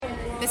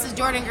This is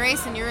Jordan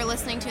Grace, and you're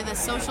listening to the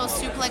Social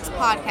Suplex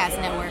Podcast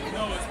Network.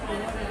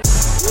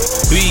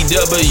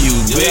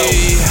 BWB,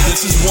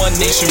 this is One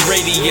Nation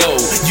Radio.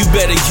 You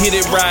better get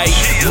it right.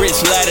 Rich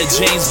Latta,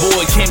 James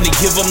Boyd came to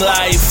give them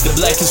life. The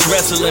Blackest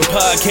Wrestling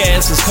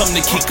Podcast has come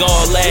to kick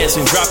all ass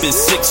and drop it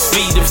 6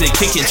 feet if they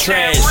kicking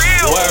trash.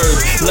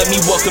 Word, let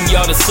me welcome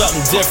y'all to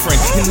something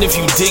different. And if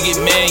you dig it,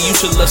 man, you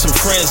should let some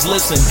friends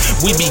listen.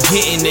 We be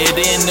getting it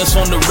in, this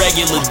on the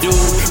regular dude.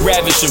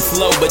 Ravish and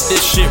flow, but this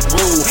shit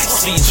rude.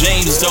 See,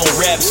 James don't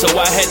rap, so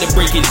I had to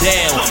break it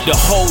down. The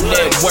whole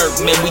network,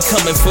 man, we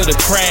coming for the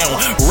crown.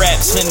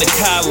 Raps in the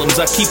columns,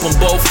 I keep them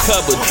both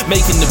covered.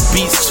 Making the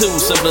beats too,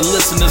 so the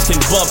listeners can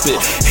bump it.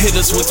 Hit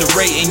us with the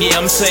rating, yeah,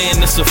 I'm saying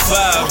it's a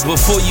 5.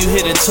 Before you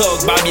hit it,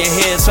 talk, bob your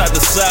head side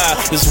to side.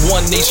 It's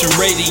One Nation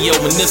Radio,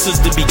 and this is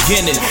the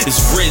beginning.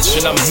 It's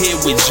Rich, and I'm here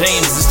with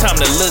James. It's time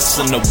to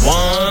listen to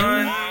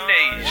One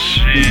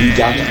Nation. We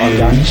got to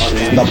unleash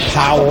the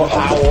power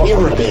of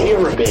the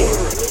pyramid.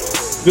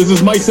 This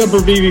is Mike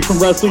Sempervive from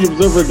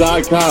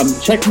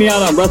WrestlingObserver.com. Check me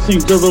out on Wrestling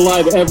Observer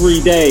Live every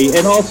day.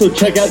 And also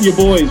check out your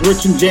boys,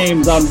 Rich and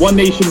James, on One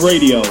Nation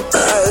Radio. This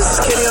is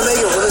Kenny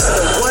Omega. We're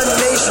listening to One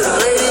Nation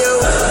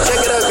Radio.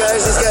 Check it out,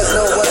 guys. These guys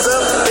know what's up.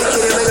 Big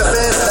Kenny Omega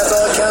fans, that's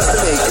all that counts to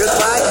me.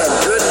 Goodbye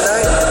and good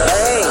night.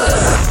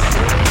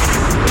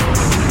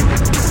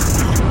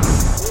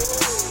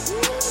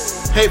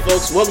 Hey,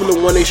 folks. Welcome to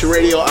One Nation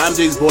Radio. I'm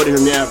James Boyd, and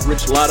we have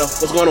Rich Latta.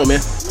 What's going on,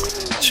 man?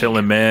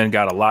 Chilling, man.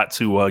 Got a lot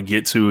to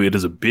get to. It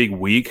is a big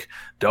week.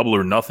 Double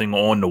or Nothing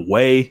on the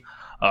way.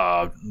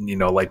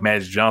 Like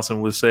Magic Johnson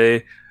would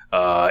say,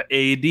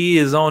 AD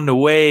is on the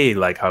way,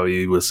 like how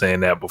he was saying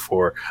that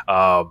before.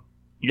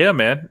 Yeah,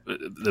 man.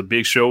 The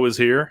big show is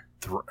here.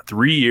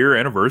 3-year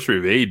anniversary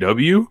of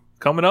AEW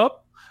coming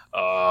up.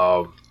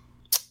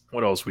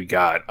 What else we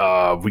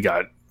got? We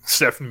got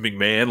Stephanie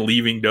McMahon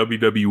leaving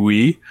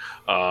WWE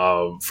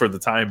for the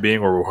time being,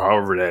 or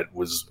however that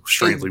was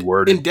strangely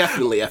worded.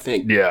 Indefinitely, I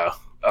think. Yeah.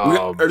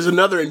 There's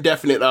another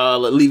indefinite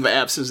leave of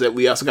absence that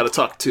we also got to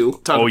talk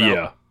about.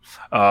 Yeah.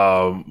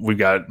 We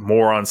got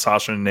more on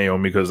Sasha and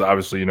Naomi because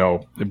obviously,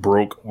 it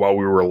broke while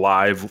we were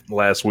live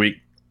last week.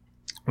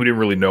 We didn't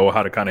really know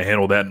how to kind of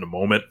handle that in the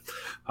moment.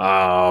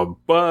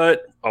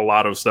 But a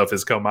lot of stuff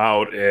has come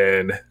out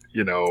and,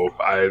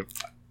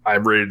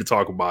 I'm ready to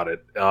talk about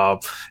it.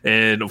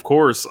 And of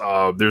course,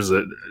 there's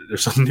a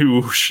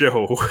new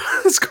show.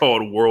 It's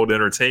called World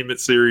Entertainment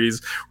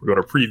Series. We're going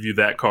to preview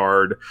that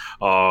card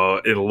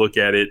and look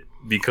at it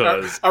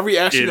because are we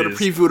actually going to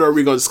preview it, or are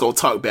we just going to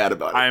talk bad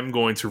about it? I'm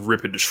going to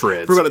rip it to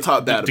shreds. We're going to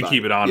talk bad about it. To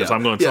keep it honest,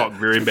 I'm going to talk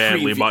very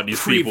badly about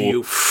these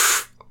people.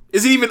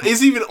 Is it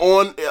even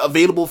on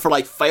available for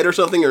like Fight or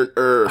something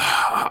or?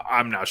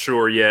 I'm not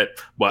sure yet,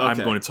 but okay. I'm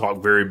going to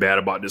talk very bad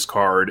about this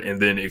card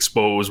and then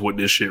expose what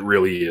this shit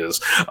really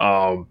is.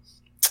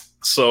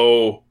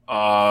 So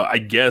I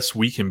guess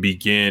we can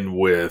begin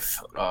with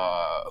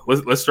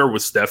let's start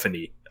with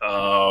Stephanie.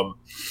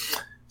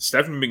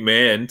 Stephanie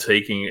McMahon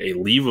taking a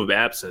leave of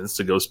absence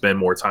to go spend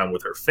more time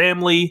with her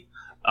family.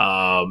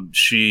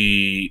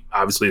 She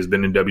obviously has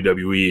been in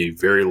WWE a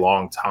very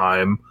long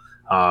time.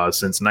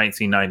 Since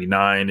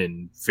 1999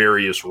 in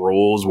various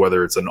roles,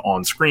 whether it's an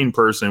on-screen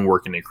person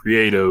working in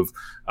creative,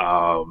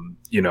 doing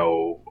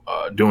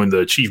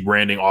the chief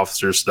branding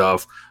officer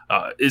stuff.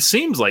 It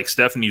seems like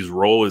Stephanie's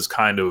role has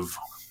kind of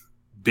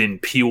been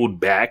peeled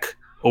back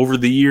over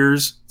the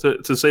years,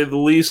 to say the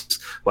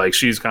least. Like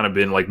she's kind of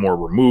been like more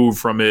removed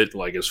from it,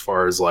 like as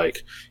far as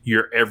like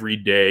your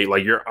everyday,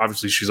 like you're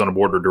obviously she's on a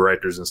board of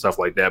directors and stuff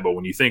like that. But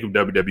when you think of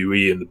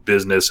WWE and the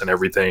business and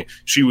everything,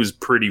 she was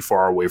pretty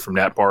far away from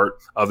that part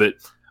of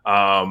it.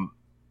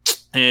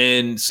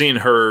 And seeing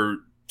her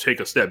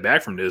take a step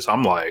back from this,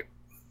 I'm like,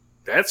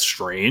 that's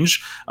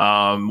strange.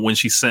 When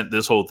she sent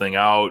this whole thing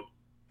out,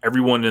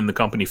 everyone in the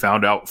company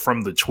found out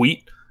from the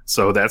tweet.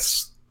 So that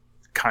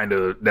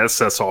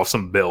sets off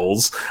some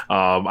bells.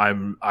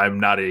 I'm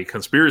not a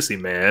conspiracy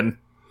man.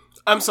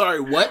 I'm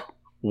sorry, what?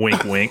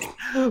 Wink, wink.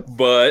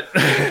 But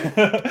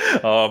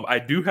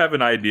I do have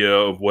an idea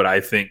of what I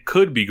think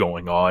could be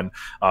going on.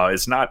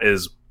 It's not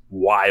as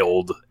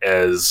wild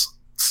as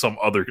some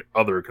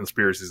other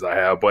conspiracies I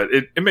have, but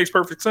it makes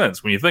perfect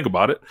sense when you think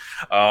about it.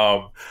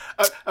 I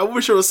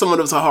wish there was someone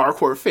that was a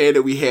hardcore fan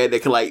that we had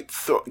that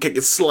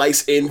could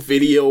slice in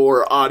video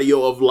or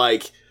audio of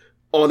like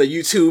on a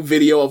YouTube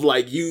video of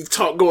like you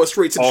going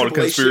straight to the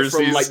Triple H shit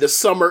from like the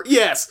summer.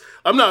 Yes,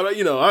 I'm not.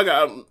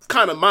 I'm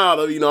kind of mild.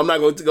 I'm not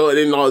going to go in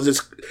and all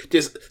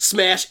just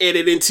smash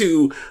edit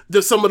into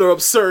some of the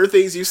absurd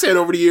things you've said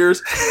over the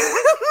years.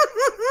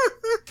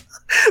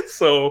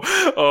 So,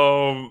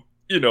 So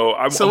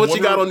what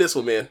you got on this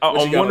one, man?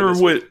 I'm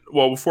wondering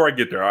before I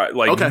get there,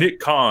 Nick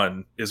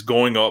Khan is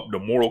going up the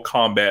Mortal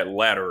Kombat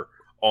ladder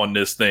on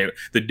this thing.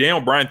 The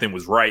Daniel Bryan thing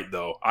was right,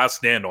 though. I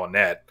stand on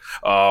that.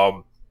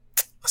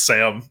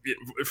 Sam,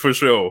 for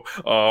sure.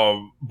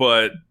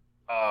 But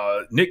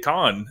Nick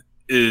Khan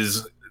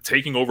is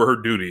taking over her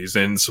duties,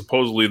 and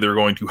supposedly they're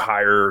going to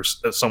hire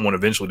someone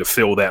eventually to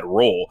fill that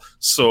role.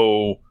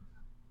 So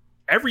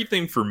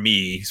everything for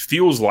me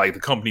feels like the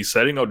company's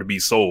setting up to be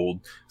sold.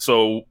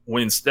 So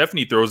when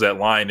Stephanie throws that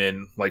line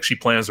in, like she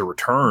plans to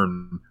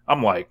return,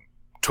 I'm like,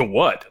 to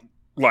what?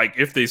 Like,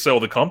 if they sell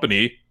the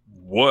company,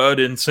 what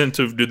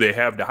incentive do they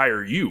have to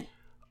hire you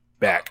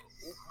back?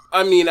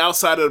 I mean,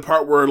 outside of the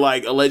part where,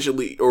 like,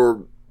 allegedly,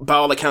 or by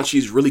all accounts,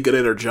 she's really good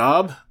at her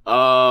job.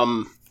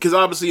 Because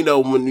obviously, you know,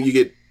 when you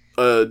get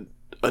a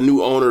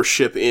new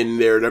ownership in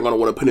there, they're going to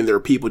want to put in their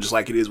people, just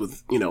like it is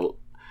with, you know,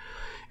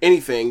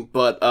 anything.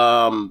 But,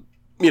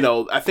 you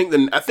know, I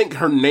think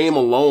her name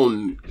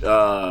alone,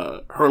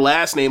 her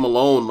last name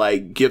alone,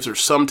 like, gives her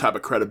some type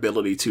of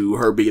credibility to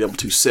her being able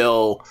to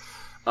sell,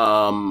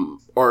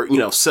 or, you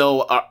know,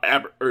 sell,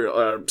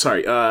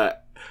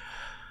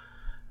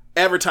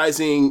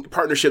 advertising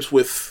partnerships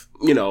with,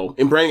 you know,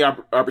 and branding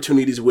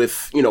opportunities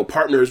with, you know,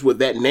 partners with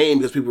that name,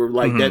 because people were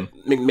like, that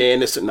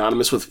McMahon is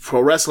synonymous with pro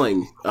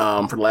wrestling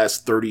for the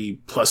last 40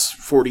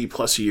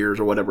 plus years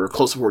or whatever,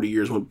 close to 40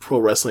 years with pro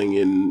wrestling.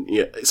 And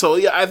yeah, so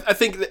yeah, I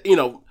think that, you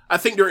know, I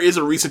think there is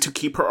a reason to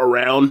keep her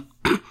around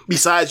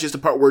besides just the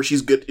part where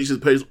she's good, she's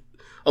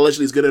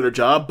allegedly is good at her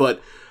job.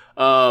 But,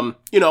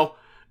 you know,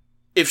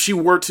 if she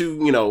were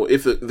to, you know,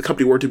 if the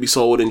company were to be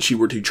sold and she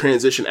were to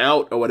transition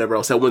out or whatever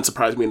else, that wouldn't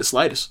surprise me in the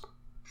slightest.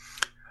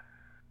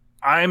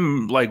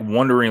 I'm like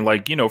wondering,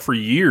 like, you know, for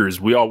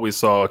years we always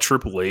saw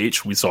Triple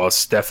H, we saw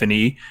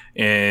Stephanie,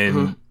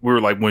 and we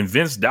were like, when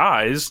Vince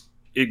dies,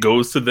 it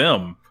goes to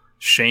them.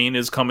 Shane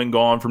is come and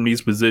gone from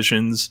these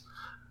positions.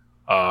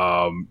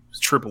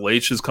 Triple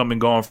H is come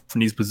and gone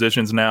from these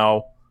positions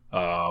now.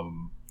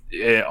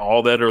 And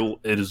all that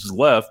is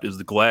left is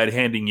the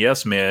glad-handing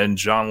yes man,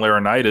 John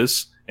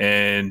Laurinaitis,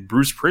 and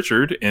Bruce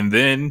Pritchard, and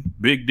then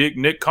Big Dick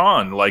Nick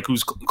Khan, like,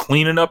 who's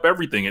cleaning up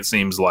everything, it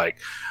seems like.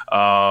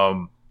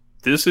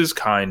 This is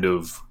kind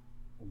of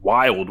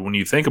wild when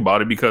you think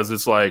about it, because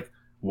it's like,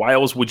 why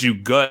else would you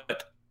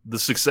gut the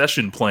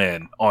succession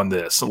plan on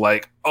this?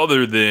 Like,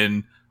 other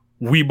than,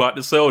 we about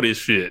to sell this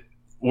shit,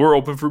 we're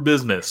open for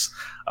business.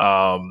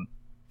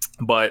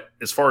 But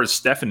as far as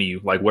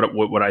Stephanie, like,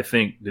 what I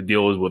think the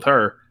deal is with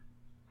her,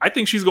 I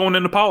think she's going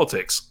into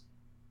politics.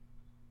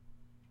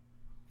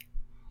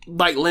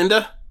 Like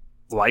Linda?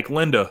 Like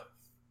Linda.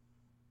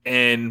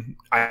 And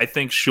I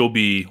think she'll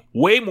be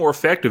way more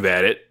effective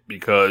at it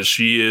because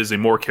she is a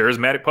more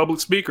charismatic public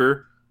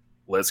speaker.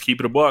 Let's keep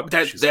it a buck.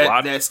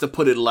 That's to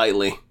put it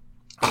lightly.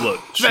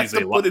 Look, she's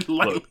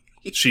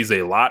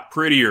a lot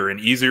prettier and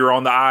easier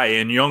on the eye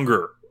and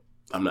younger.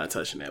 I'm not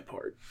touching that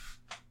part.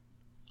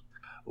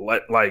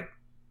 Like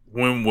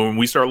when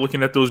we start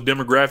looking at those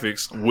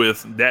demographics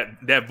with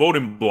that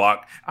voting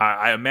block,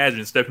 I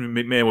imagine Stephanie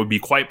McMahon would be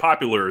quite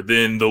popular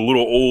than the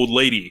little old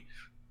lady,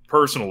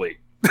 personally.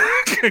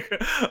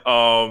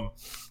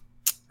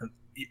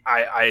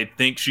 I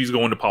think she's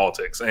going to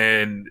politics,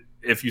 and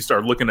if you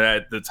start looking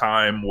at the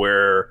time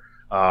where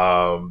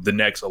the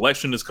next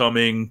election is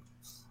coming,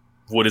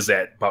 what is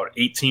that, about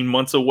 18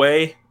 months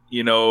away?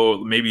 You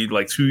know, maybe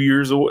like 2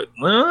 years away,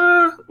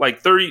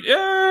 like 30.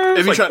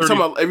 If you're talking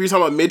about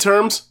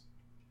midterms,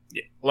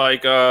 yeah,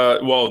 like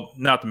well,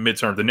 not the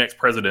midterm, the next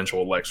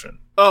presidential election.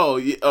 Oh,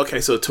 yeah,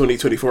 okay, so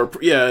 2024.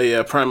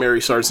 Yeah,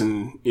 primary starts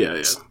in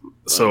yeah.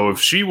 So if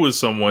she was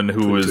someone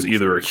who was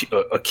either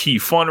a key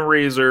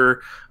fundraiser,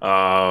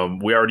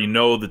 we already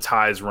know the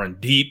ties run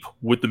deep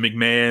with the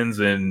McMahons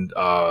and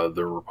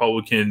the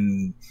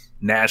Republican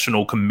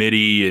National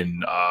Committee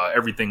and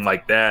everything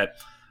like that.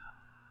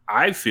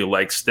 I feel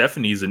like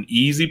Stephanie's an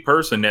easy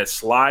person that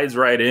slides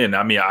right in.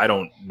 I mean, I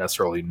don't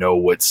necessarily know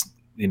what's,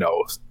 you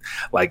know,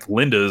 like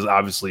Linda's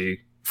obviously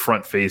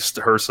front-faced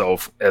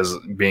herself as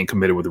being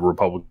committed with the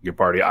Republican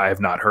Party. I have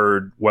not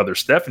heard whether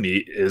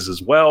Stephanie is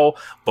as well,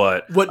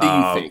 but what do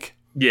you think?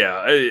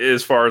 Yeah,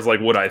 as far as like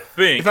what I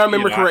think, if I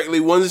remember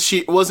correctly,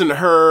 wasn't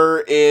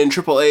her and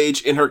Triple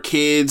H and her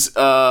kids,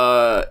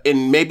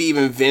 and maybe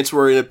even Vince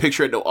were in a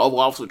picture at the Oval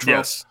Office with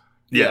Trump?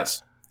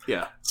 Yes.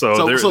 Yeah.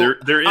 So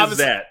there is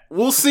that.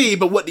 We'll see,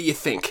 but what do you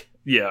think?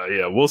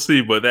 Yeah, we'll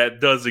see, but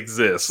that does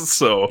exist.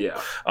 So yeah.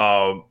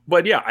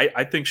 But yeah,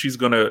 I think she's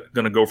gonna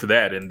go for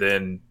that, and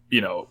then,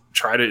 you know,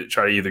 try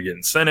to either get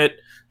in Senate,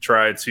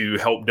 try to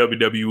help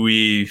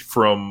WWE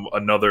from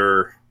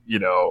another, you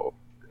know,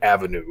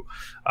 avenue.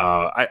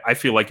 I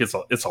feel like it's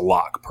a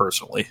lock,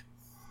 personally.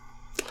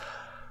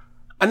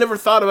 I never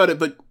thought about it,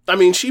 but I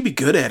mean, she'd be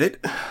good at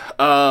it.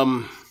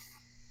 Quite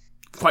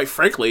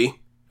frankly,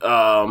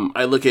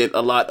 I look at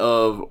a lot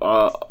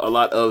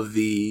of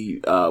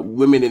the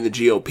women in the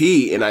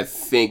GOP, and I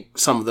think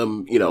some of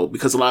them, you know,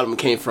 because a lot of them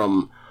came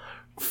from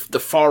the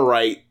far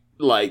right,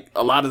 like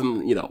a lot of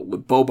them, you know,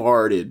 with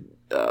Bobart and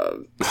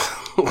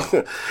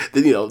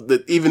you know,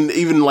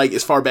 even like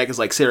as far back as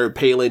like Sarah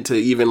Palin to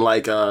even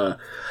like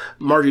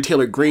Marjorie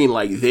Taylor Greene,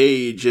 like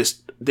they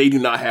do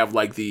not have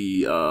like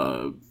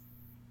the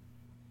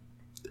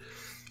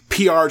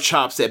PR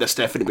chops that a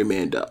Stephanie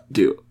McMahon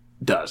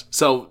does.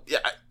 So yeah.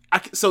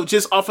 So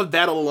just off of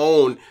that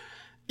alone,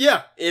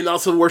 yeah, and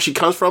also where she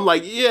comes from,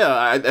 like,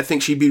 yeah, I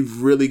think she'd be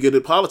really good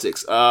at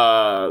politics.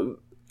 The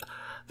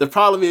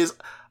problem is,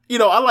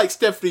 I like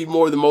Stephanie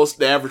more than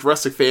the average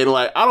wrestling fan.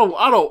 Like, I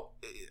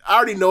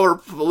already know her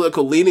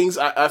political leanings.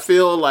 I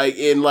feel like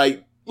I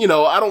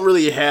don't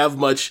really have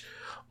much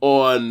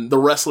on the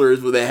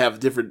wrestlers where they have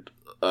different,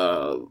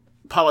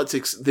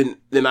 politics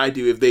than I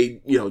do if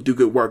they, do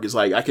good work. It's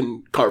like, I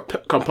can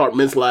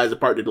compartmentalize the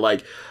part that,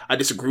 like, I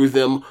disagree with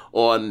them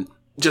on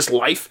just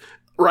life,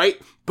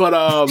 right? But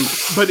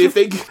if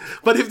they,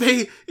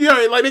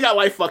 like, they got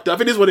life fucked up.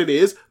 It is what it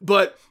is.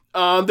 But,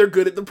 they're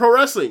good at the pro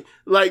wrestling.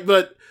 Like,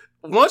 but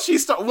once she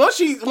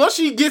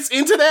gets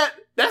into that,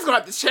 that's gonna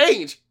have to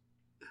change.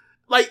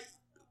 Like,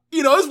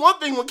 it's one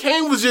thing when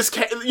Kane was just,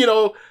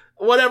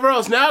 whatever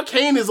else. Now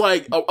Kane is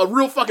like a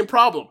real fucking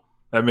problem.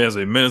 That man's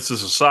a menace to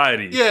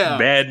society. Yeah.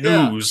 Bad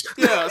news.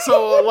 Yeah.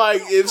 So,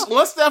 like, if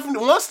once Stephanie,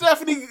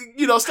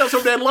 steps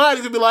over that line,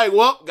 he's gonna be like,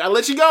 well, gotta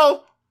let you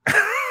go.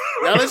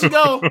 Gotta let you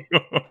go.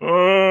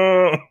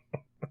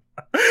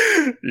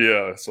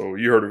 Yeah, so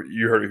you heard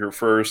it here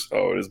first.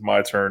 Oh, it is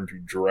my turn to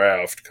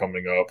draft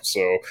coming up.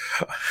 So,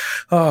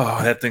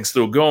 that thing's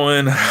still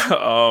going.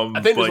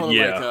 I think there's only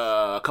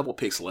a couple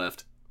picks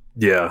left.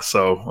 Yeah,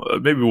 so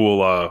maybe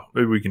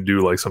we can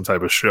do like some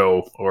type of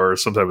show or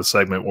some type of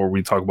segment where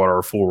we talk about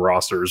our full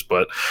rosters.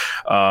 But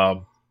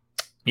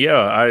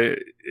yeah.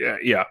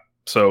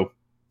 So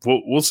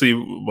we'll see.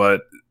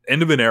 But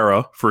end of an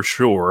era for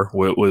sure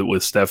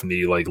with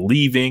Stephanie like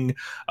leaving.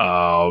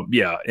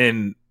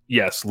 And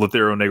yes,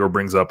 Lothario Negro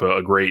brings up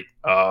a great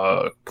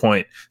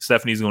point.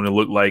 Stephanie's going to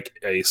look like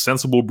a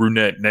sensible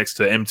brunette next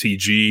to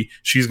MTG.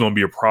 She's going to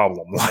be a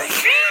problem. Like,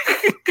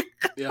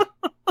 yeah.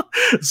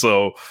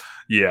 So,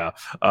 yeah.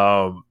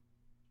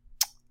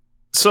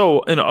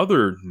 So, in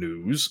other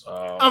news,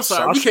 I'm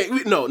sorry, we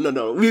can't.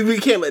 No. We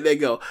can't let that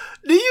go.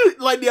 Do you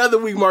like the other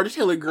week, Marty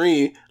Taylor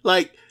Green?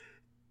 Like,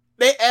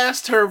 they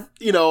asked her,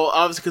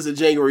 obviously because of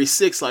January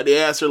 6th, like, they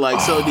asked her,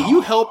 like, so do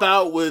you help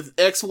out with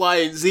X, Y,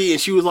 and Z?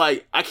 And she was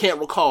like, I can't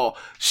recall.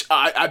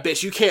 I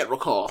bet you can't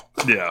recall.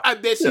 Yeah. I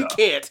bet you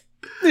can't.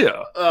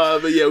 Yeah.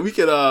 But yeah, we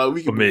could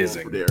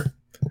amazing. Move over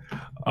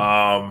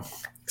there.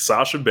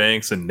 Sasha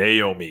Banks and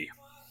Naomi,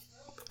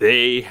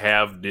 they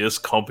have this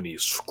company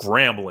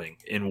scrambling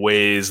in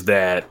ways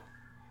that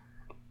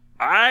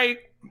I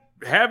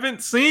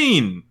haven't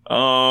seen,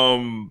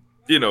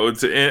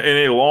 it's in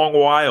a long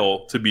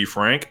while, to be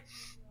frank.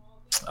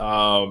 There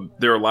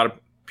are a lot of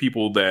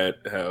people that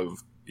have,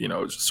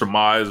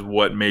 surmised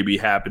what may be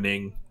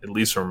happening, at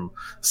least from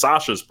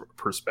Sasha's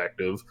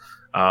perspective.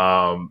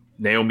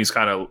 Naomi's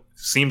kind of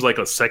seems like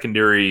a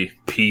secondary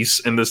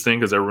piece in this thing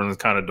because everyone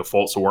kind of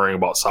defaults to worrying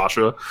about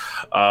Sasha.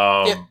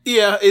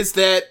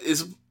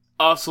 Is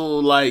also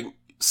like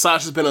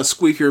Sasha's been a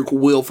squeaker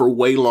wheel for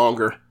way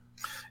longer.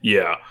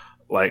 Yeah.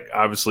 Like,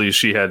 obviously,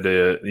 she had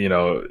to,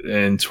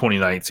 in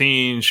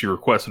 2019, she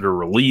requested her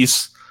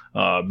release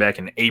back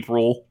in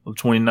April of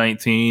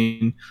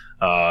 2019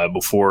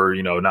 before,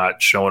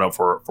 not showing up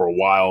for a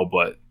while.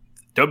 But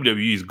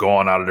WWE's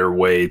gone out of their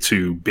way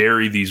to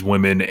bury these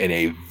women in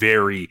a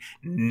very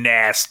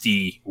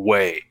nasty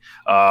way,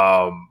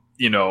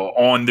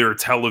 on their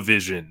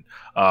television,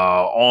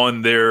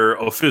 on their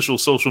official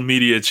social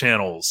media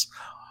channels.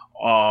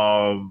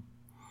 And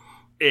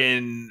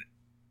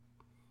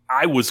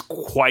I was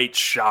quite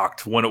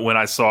shocked when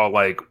I saw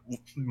like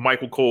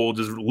Michael Cole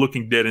just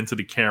looking dead into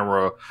the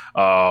camera.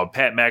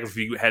 Pat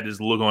McAfee had this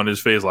look on his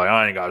face like,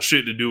 I ain't got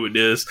shit to do with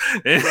this.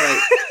 Right.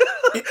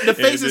 The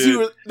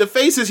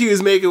faces he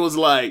was making was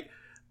like,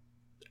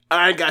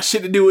 I ain't got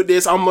shit to do with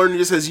this. I'm learning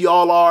this as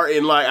y'all are,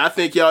 and like I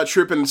think y'all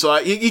tripping. So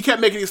he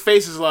kept making these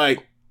faces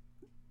like,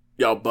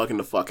 y'all bugging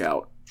the fuck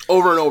out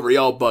over and over.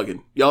 Y'all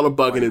bugging. Y'all are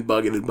bugging and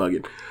bugging and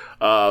bugging.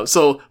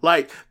 So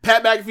like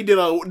Pat McAfee did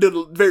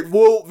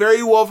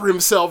very well for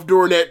himself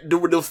during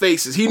those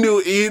faces. He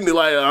knew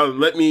like,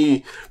 let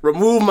me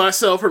remove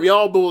myself from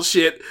y'all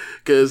bullshit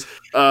because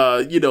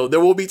there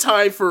will be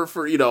time for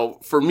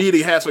me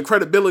to have some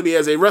credibility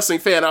as a wrestling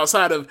fan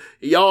outside of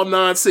y'all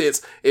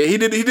nonsense. And he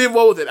did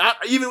well with it.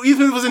 Even if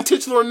it was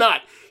intentional or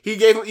not, he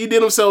did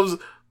himself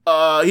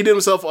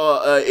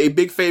a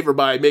big favor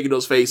by making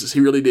those faces. He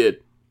really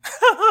did.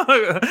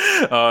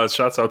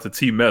 Shouts out to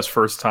T Mess,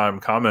 first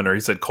time commenter. He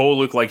said Cole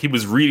looked like he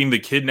was reading the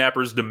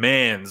kidnapper's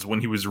demands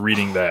when he was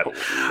reading that.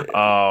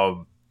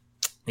 I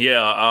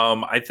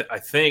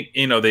think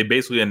they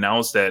basically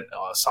announced that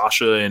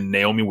Sasha and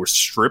Naomi were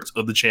stripped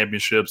of the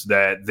championships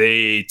that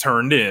they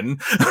turned in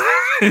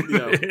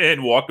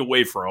and walked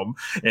away from,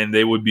 and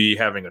they would be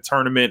having a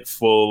tournament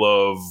full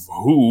of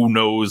who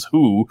knows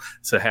who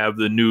to have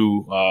the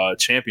new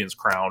champions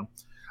crown.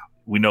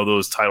 We know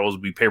those titles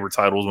will be paper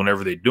titles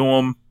whenever they do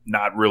them.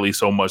 Not really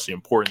so much the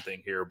important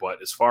thing here, but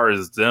as far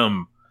as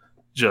them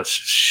just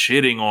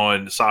shitting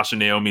on Sasha and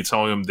Naomi,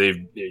 telling them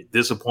they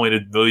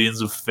disappointed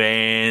millions of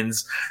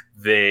fans.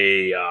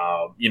 They,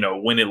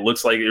 when it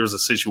looks like there was a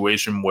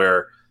situation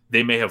where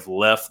they may have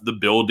left the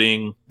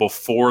building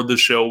before the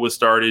show was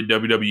started.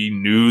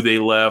 WWE knew they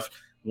left,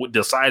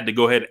 decided to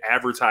go ahead and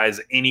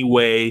advertise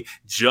anyway,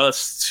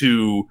 just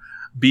to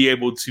be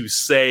able to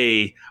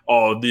say,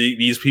 oh,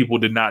 these people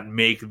did not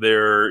make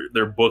their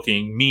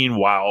booking.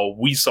 Meanwhile,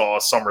 we saw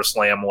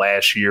SummerSlam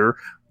last year.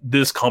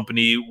 This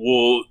company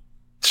will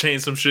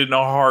change some shit in a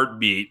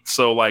heartbeat.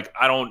 So, like,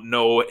 I don't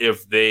know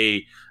if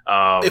they...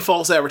 it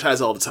false advertise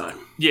all the time.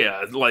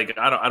 Yeah, like,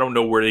 I don't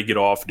know where they get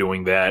off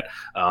doing that.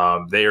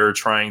 They are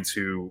trying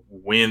to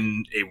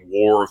win a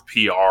war of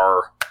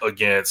PR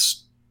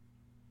against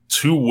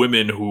two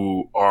women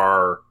who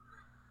are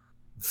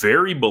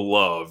very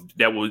beloved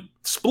that would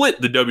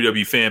split the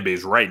WWE fan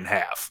base right in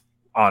half,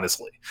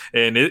 honestly.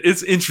 And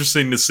it's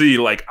interesting to see.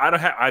 Like,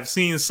 I've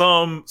seen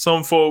some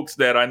folks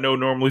that I know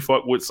normally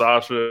fuck with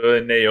Sasha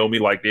and Naomi.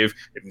 Like, they've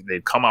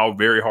come out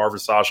very hard for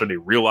Sasha. They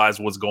realize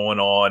what's going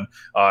on.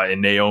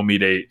 And Naomi,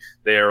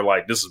 they are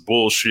like, this is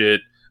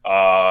bullshit.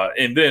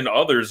 And then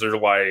others are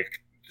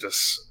like,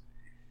 just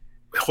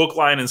hook,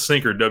 line, and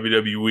sinker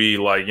WWE,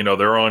 like, you know,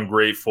 they're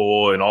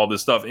ungrateful and all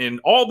this stuff. And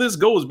all this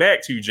goes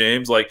back to,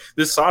 James, like,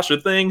 this Sasha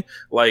thing,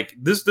 like,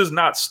 this does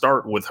not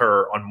start with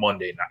her on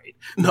Monday night.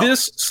 No.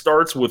 This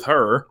starts with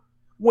her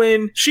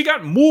when she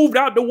got moved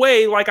out the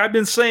way, like I've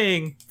been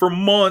saying for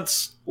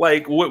months,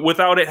 like,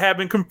 without it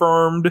having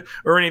confirmed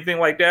or anything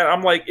like that.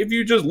 I'm like, if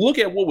you just look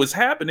at what was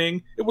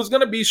happening, it was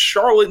going to be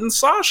Charlotte and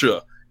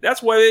Sasha.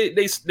 That's why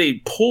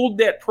they pulled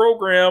that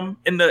program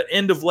in the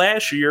end of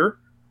last year,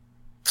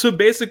 to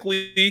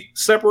basically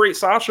separate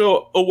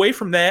Sasha away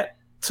from that,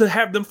 to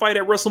have them fight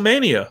at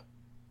WrestleMania.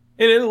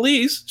 And at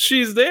least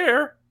she's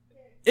there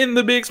in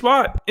the big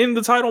spot, in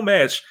the title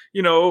match,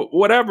 you know,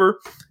 whatever.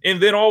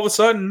 And then all of a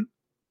sudden,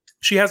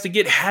 she has to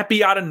get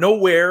happy out of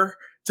nowhere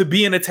to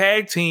be in a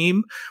tag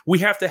team. We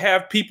have to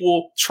have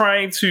people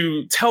trying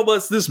to tell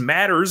us this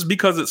matters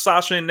because it's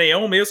Sasha and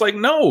Naomi. It's like,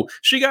 no,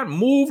 she got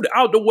moved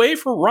out the way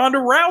for Ronda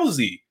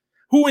Rousey,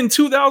 who in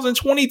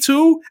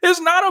 2022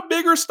 is not a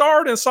bigger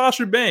star than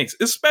Sasha Banks,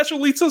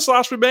 especially to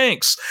Sasha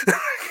Banks.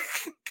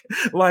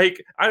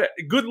 Like,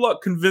 good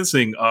luck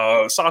convincing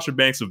Sasha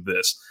Banks of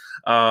this.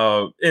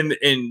 And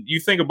you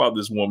think about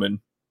this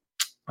woman,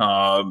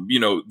 you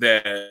know,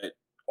 that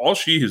all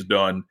she has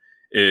done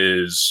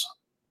is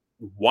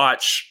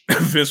watch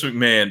Vince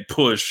McMahon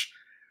push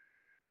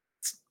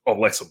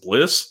Alexa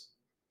Bliss,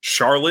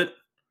 Charlotte,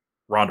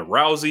 Ronda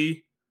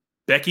Rousey,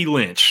 Becky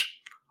Lynch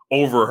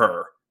over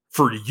her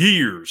for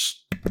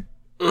years,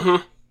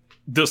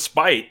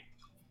 despite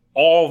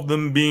all of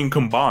them being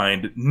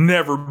combined,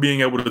 never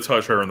being able to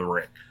touch her in the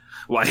ring.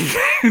 Like,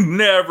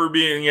 never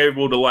being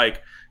able to, like,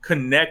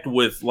 connect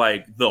with,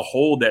 like, the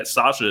hold that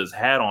Sasha has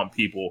had on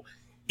people,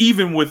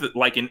 even with,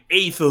 like, an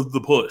eighth of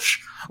the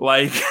push.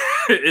 Like,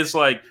 it's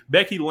like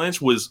Becky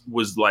Lynch was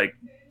like,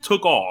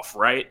 took off,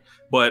 right?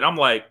 But I'm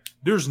like,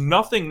 there's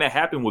nothing that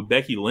happened with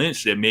Becky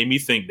Lynch that made me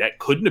think that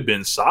couldn't have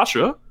been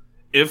Sasha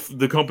if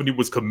the company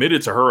was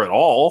committed to her at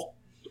all.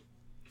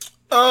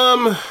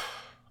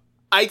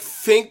 I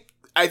think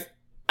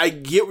I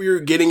get where you're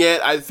getting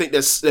at. I think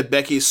that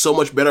Becky is so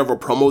much better of a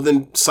promo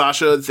than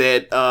Sasha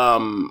that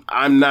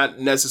I'm not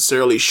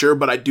necessarily sure,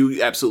 but I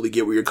do absolutely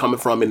get where you're coming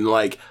from. And,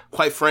 like,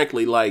 quite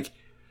frankly, like,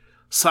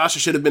 Sasha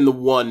should have been the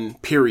one,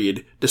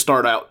 period, to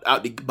start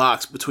out the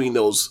box between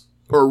those,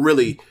 or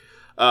really,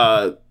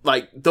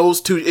 like, those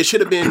two. It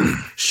should have been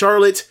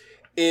Charlotte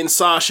and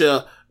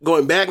Sasha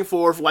going back and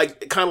forth,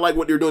 like, kind of like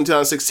what they were doing in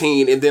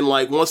 2016. And then,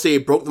 like, once they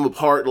broke them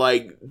apart,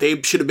 like,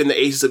 they should have been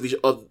the aces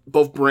of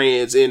both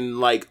brands. And,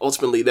 like,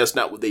 ultimately, that's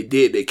not what they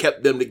did. They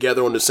kept them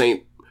together on the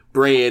same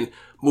brand,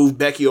 moved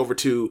Becky over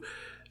to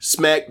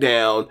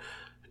SmackDown.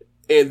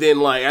 And then,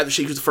 like, after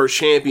she was the first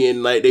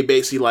champion, like, they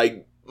basically,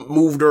 like,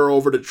 moved her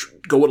over to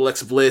go with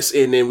Alexa Bliss.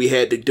 And then we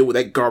had to deal with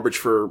that garbage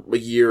for a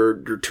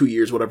year or 2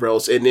 years, whatever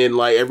else. And then,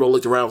 like, everyone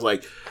looked around and was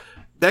like,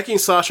 Becky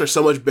and Sasha are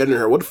so much better than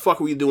her. What the fuck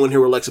are we doing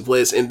here with Alexa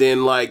Bliss? And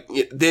then, like,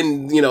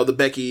 you know, the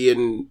Becky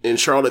and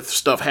Charlotte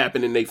stuff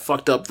happened and they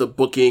fucked up the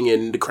booking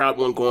and the crowd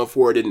wasn't going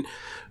for it. And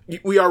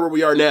we are where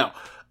we are now.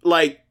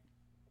 Like,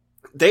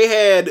 they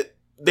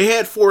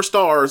had 4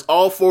 stars.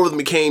 All 4 of them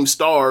became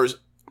stars.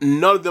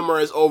 None of them are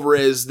as over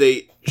as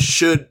they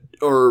should,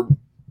 or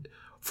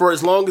for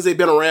as long as they've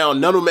been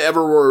around, none of them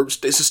ever were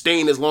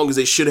sustained as long as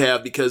they should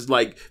have, because,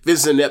 like,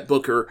 Vince is a net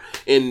booker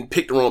and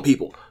picked the wrong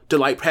people to,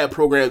 like, have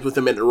programs with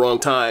them at the wrong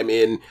time.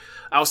 And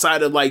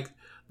outside of, like,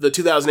 the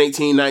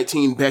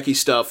 2018-19 Becky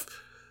stuff,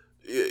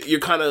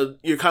 you're kind of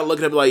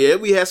looking at it like, yeah,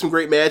 we had some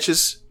great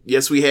matches.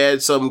 Yes, we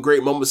had some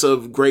great moments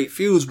of great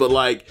feuds, but,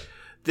 like,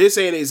 this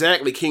ain't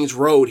exactly King's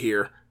Road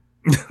here.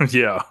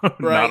 Yeah, right?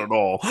 Not at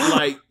all.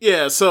 Like,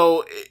 yeah,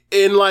 so,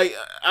 and, like,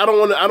 I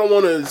don't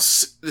want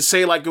to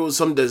say, like, it was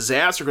some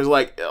disaster, because,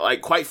 like,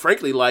 quite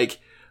frankly, like,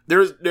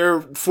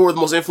 they're 4 of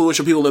the most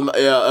influential people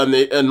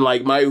in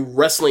like, my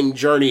wrestling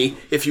journey,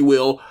 if you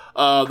will,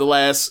 the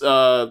last,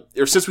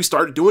 or since we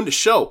started doing the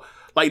show.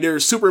 Like, they're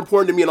super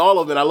important to me and all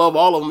of them, and I love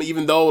all of them,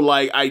 even though,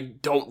 like, I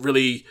don't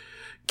really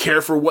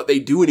care for what they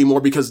do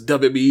anymore because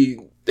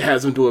WWE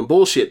has them doing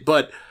bullshit.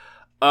 But,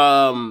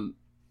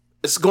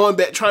 it's going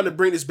back, trying to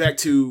bring this back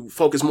to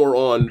focus more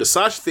on the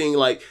Sasha thing.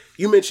 Like,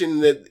 you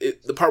mentioned that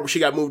the part where she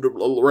got moved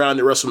around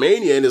at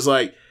WrestleMania, and it's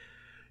like,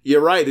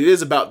 You're right. It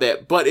is about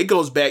that. But it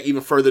goes back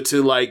even further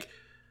to, like,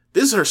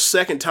 this is her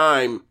second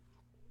time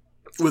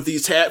with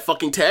these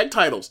fucking tag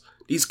titles.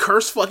 These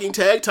cursed fucking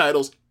tag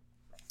titles.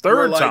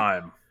 Third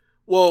time.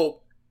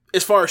 Well,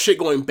 as far as shit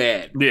going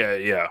bad.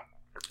 Yeah.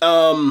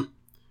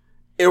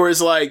 It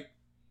was like,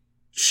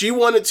 she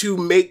wanted to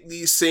make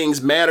these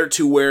things matter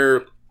to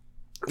where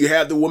you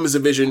have the women's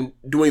division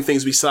doing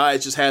things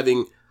besides just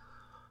having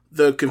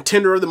the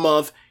contender of the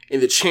month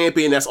and the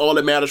champion. That's all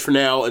that matters for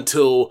now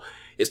until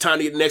it's time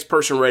to get the next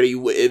person ready.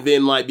 And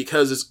then, like,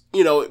 because it's,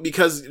 you know,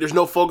 because there's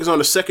no focus on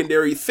the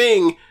secondary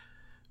thing,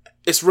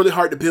 it's really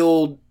hard to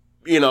build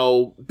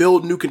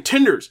new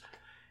contenders.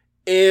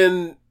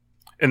 And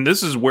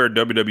this is where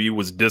WWE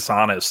was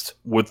dishonest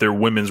with their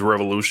women's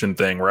revolution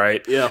thing,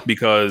 right? Yeah.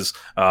 Because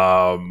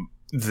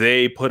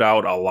they put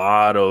out a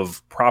lot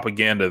of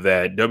propaganda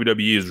that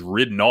WWE is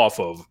ridden off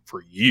of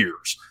for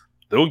years.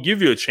 They'll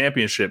give you a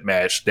championship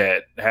match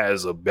that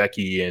has a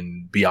Becky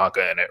and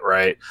Bianca in it,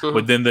 right? Mm-hmm.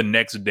 But then the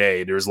next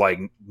day, there's like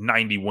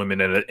 90 women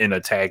in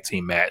a tag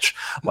team match.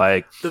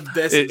 Like the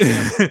best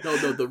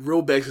example, the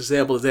real best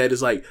example of that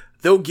is like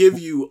they'll give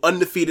you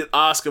undefeated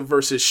Asuka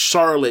versus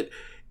Charlotte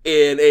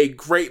in a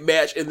great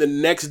match, and the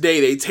next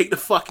day they take the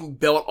fucking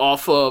belt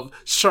off of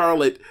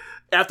Charlotte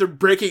after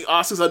breaking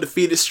Asuka's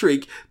undefeated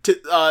streak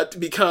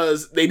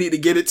because they need to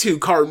get it to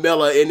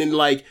Carmella, and then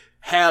like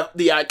have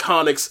the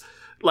Iconics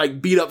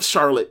like beat up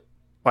Charlotte.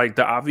 Like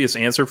the obvious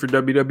answer for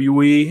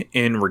WWE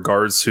in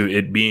regards to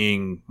it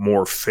being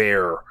more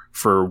fair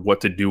for what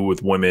to do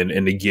with women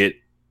and to get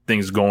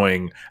things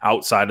going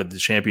outside of the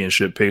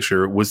championship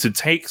picture was to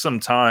take some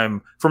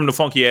time from the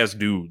funky ass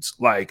dudes.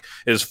 Like,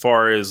 as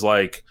far as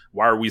like,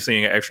 why are we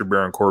seeing an extra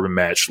Baron Corbin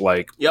match?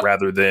 Like,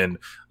 rather than,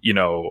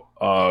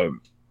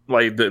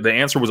 like the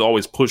answer was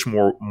always push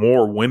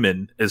more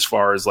women as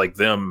far as like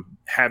them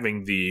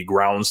having the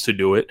grounds to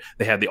do it.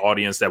 They had the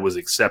audience that was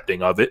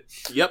accepting of it.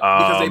 Yep,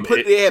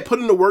 because they had put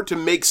in the work to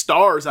make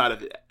stars out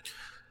of it.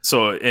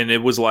 So, and it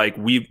was like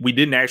we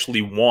didn't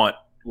actually want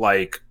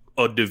like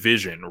a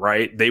division,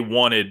 right? They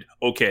wanted,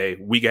 okay,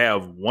 we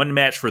have one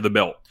match for the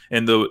belt,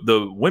 and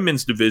the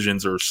women's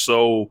divisions are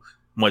so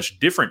much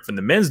different from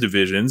the men's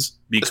divisions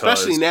because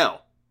especially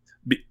now.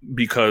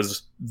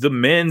 Because the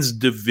men's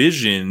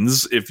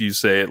divisions, if you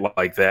say it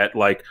like that,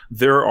 like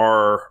there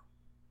are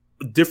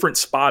different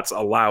spots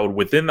allowed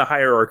within the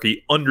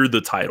hierarchy under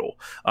the title.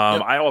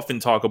 I often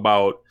talk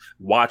about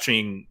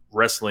watching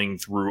wrestling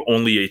through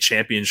only a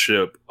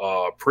championship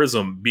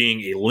prism being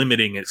a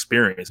limiting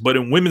experience. But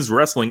in women's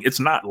wrestling, it's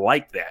not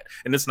like that.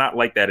 And it's not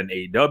like that in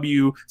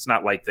AEW. It's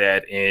not like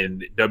that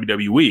in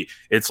WWE.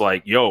 It's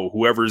like, yo,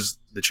 whoever's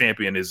the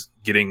champion is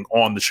getting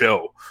on the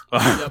show,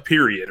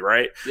 period,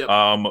 right? Yep.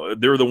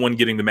 They're the one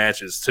getting the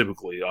matches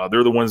typically.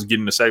 They're the ones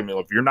getting the segment.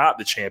 If you're not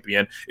the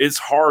champion, it's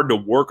hard to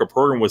work a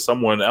program with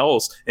someone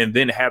else and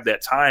then have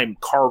that time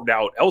carved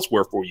out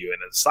elsewhere for you.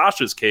 And in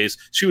Sasha's case,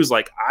 she was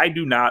like, I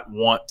do not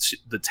want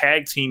the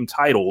tag team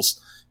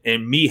titles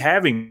and me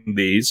having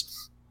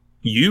these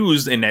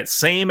used in that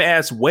same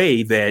ass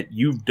way that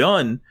you've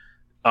done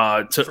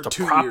to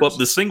prop up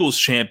the singles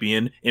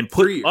champion and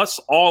put us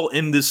all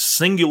in this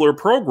singular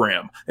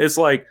program. It's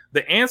like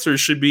the answer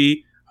should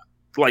be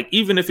like,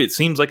 even if it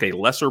seems like a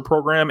lesser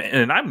program,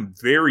 and I'm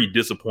very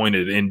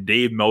disappointed in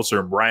Dave Meltzer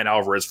and Brian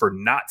Alvarez for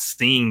not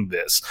seeing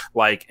this,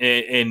 like,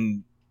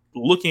 and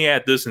looking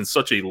at this in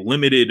such a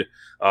limited,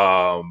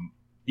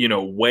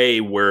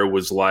 way where it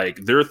was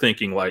like, they're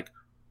thinking like,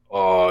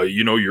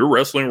 you're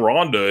wrestling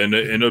Ronda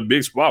in a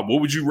big spot.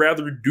 What would you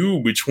rather do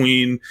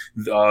between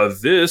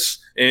this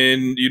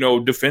and,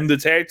 defend the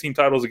tag team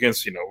titles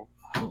against,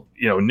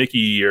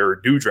 Nikki or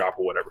Doudrop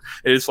or whatever?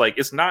 It's like,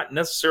 it's not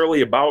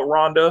necessarily about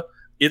Ronda.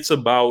 It's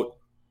about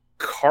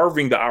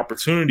carving the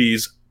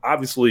opportunities.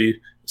 Obviously,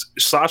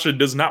 Sasha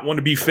does not want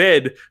to be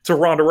fed to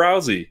Ronda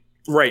Rousey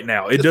right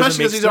now. It doesn't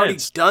make sense. He's already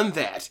done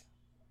that.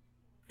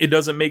 It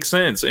doesn't make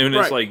sense, and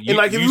it's like,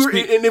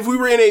 if we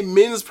were in a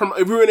men's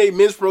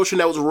promotion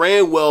that was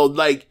ran well,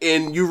 like,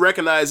 and you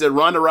recognize that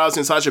Ronda Rousey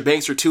and Sasha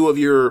Banks are two of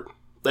your,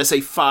 let's say,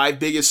 5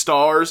 biggest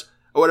stars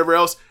or whatever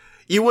else,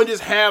 you wouldn't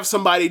just have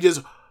somebody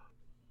just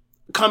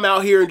come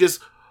out here and just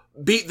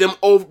beat them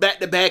over back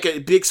to back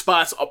at big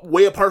spots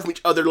way apart from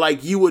each other.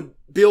 Like, you would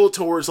build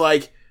towards,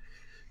 like,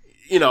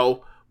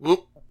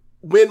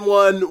 win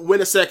one,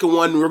 win a second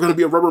one. We're going to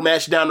be a rubber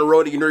match down the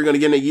road that you're going to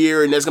get in a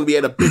year, and that's going to be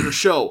at a bigger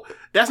show.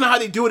 That's not how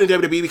they do it in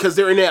WWE because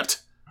they're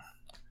inept.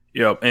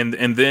 Yep,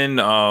 and then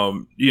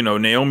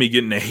Naomi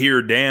getting a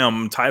here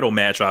damn title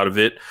match out of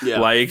it,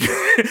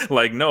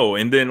 like no,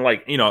 and then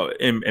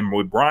and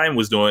what Brian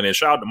was doing, and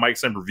shout out to Mike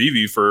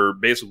Sempervive for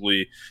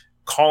basically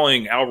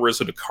calling Alvarez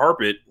to the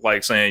carpet,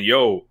 like saying,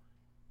 yo,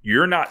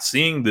 you're not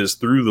seeing this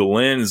through the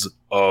lens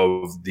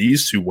of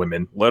these two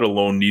women, let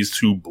alone these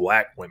two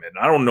black women.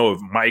 I don't know if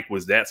Mike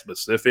was that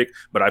specific,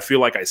 but I feel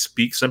like I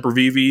speak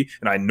Sempervive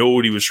and I know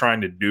what he was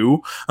trying to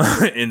do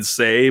and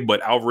say,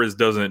 but Alvarez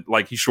doesn't,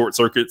 like, he short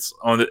circuits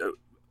on the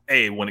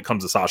A, when it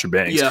comes to Sasha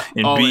Banks,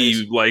 and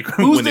always. B, like,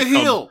 who's when the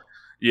heel?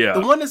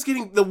 The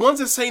ones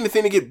that's saying the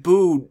thing to get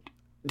booed,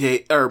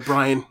 or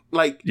Brian,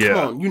 like,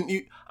 come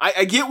on,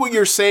 I get what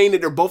you're saying,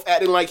 that they're both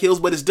acting like heels,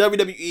 but it's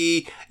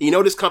WWE. You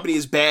know this company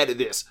is bad at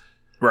this.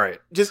 Right.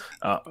 Just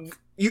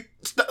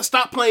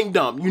stop playing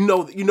dumb. You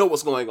know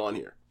what's going on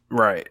here.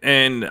 Right.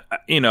 And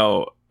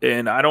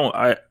and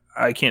I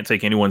can't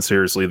take anyone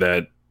seriously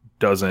that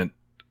doesn't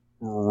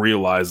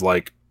realize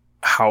like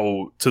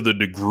how, to the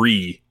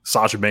degree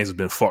Sasha Banks has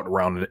been fucked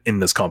around in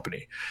this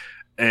company.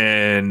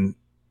 And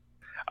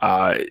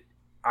I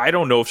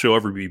don't know if she'll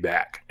ever be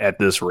back at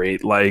this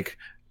rate. Like,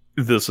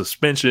 the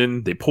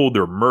suspension, they pulled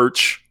their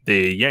merch,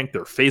 they yanked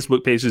their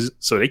Facebook pages,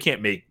 so they can't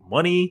make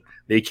money.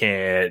 They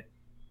can't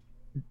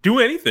do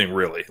anything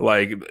really.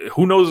 Like,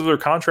 who knows if their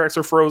contracts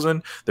are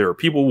frozen? There are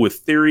people with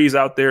theories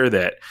out there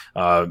that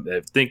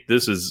think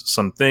this is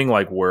something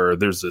like where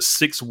there's a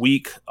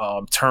 6-week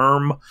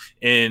term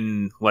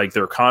in like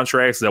their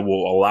contracts that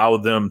will allow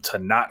them to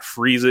not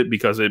freeze it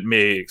because it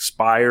may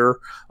expire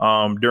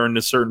during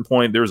a certain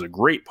point. There's a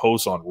great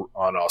post on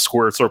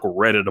Squared Circle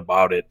Reddit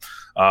about it.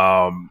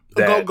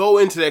 Go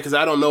into that, because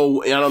I don't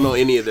know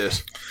any of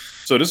this.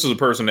 So this is a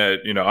person that,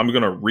 I'm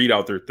going to read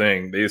out their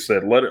thing. They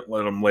said, let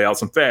them lay out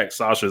some facts.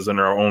 Sasha's, in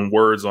her own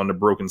words, on the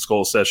Broken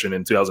Skull session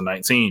in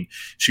 2019.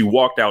 She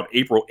walked out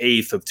April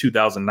 8th of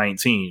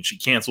 2019. She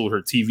canceled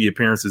her TV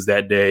appearances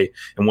that day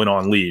and went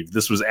on leave.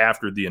 This was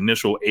after the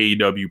initial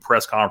AEW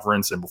press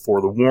conference and before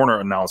the Warner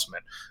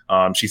announcement.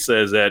 She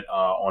says that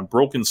on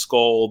Broken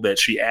Skull that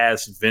she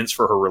asked Vince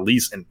for her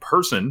release in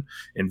person,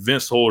 and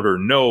Vince told her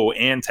no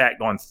and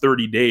tacked on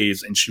 30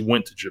 days, and she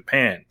went to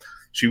Japan.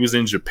 She was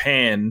in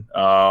Japan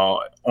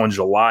on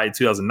July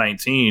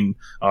 2019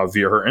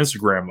 via her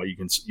Instagram. Like,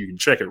 you can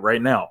check it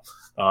right now.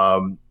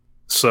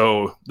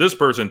 So this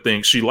person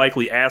thinks she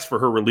likely asked for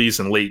her release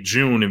in late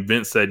June, and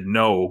Vince said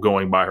no,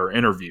 going by her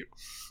interview.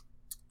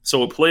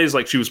 So it plays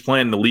like she was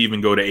planning to leave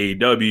and go to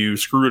AEW,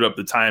 screwed up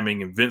the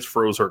timing, and Vince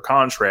froze her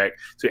contract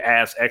to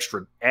add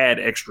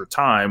extra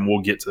time.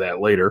 We'll get to that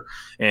later.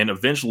 And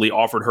eventually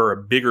offered her a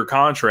bigger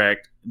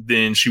contract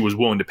than she was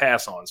willing to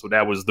pass on. So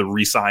that was the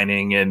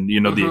re-signing and,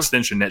 the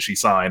extension that she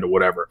signed or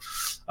whatever.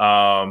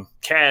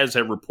 Kaz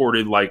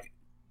had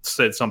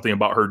said something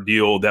about her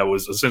deal that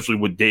was essentially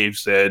what Dave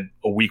said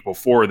a week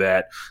before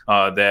that,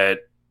 that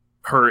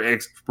her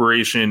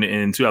expiration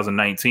in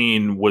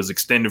 2019 was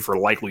extended for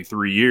likely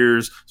 3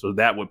 years. So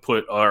that would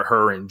put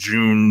her in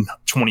June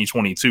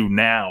 2022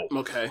 now.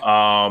 Okay.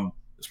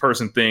 This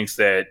person thinks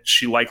that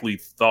she likely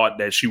thought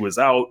that she was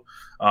out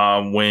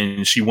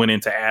when she went in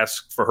to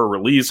ask for her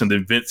release, and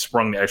then Vince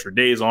sprung the extra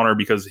days on her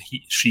because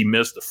she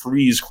missed the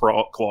freeze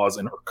clause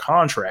in her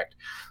contract.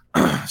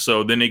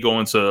 So then they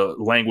go into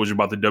language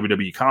about the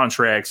WWE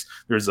contracts.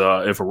 There's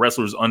if a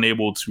wrestler is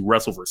unable to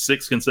wrestle for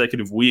 6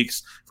 consecutive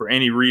weeks for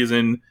any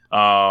reason,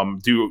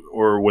 due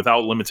or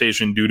without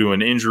limitation due to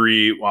an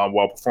injury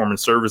while performing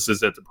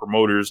services at the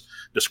promoter's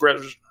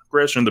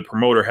discretion, the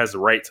promoter has the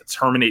right to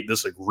terminate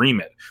this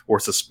agreement or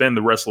suspend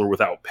the wrestler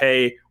without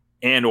pay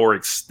and or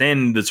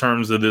extend the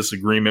terms of this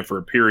agreement for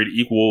a period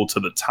equal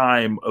to the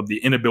time of the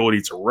inability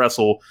to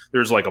wrestle.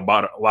 There's like a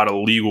lot of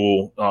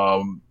legal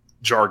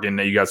jargon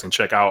that you guys can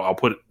check out. I'll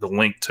put the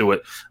link to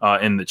it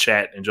in the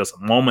chat in just a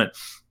moment.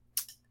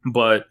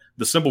 But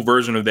the simple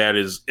version of that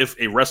is if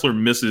a wrestler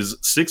misses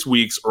 6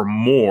 weeks or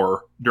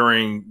more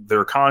during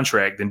their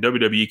contract, then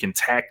WWE can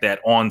tack that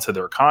onto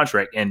their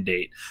contract end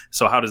date.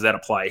 So how does that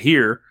apply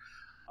here?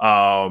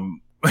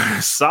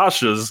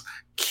 Sasha's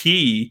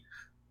key,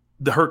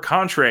 her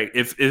contract,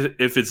 if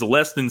it's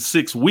less than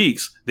 6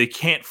 weeks, they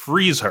can't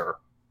freeze her.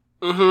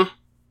 Mm-hmm.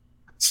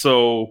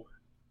 So,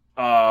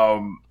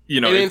 and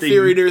in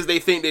theory, they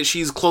think that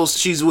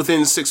she's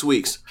within 6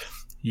 weeks.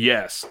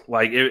 Yes.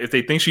 Like, if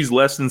they think she's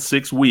less than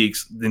 6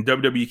 weeks, then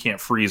WWE can't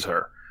freeze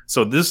her.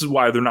 So this is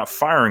why they're not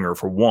firing her,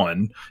 for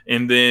one.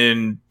 And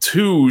then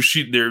two,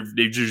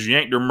 they've just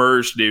yanked her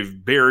merch, they've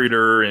buried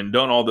her and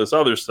done all this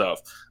other stuff.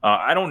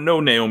 I don't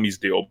know Naomi's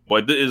deal,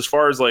 but as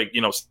far as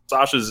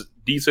Sasha's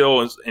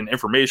detail and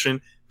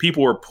information,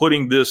 people are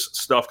putting this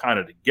stuff kind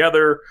of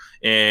together,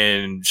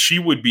 and she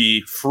would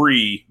be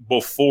free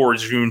before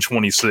June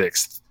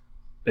 26th.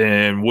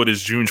 And what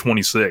is June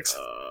 26th?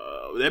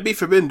 Would that be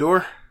Forbidden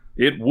Door?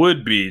 It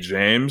would be,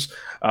 James.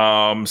 So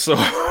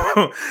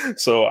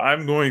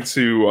I'm going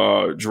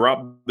to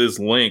drop this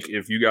link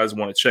if you guys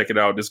want to check it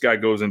out. This guy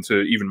goes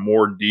into even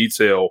more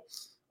detail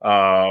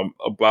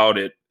about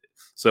it.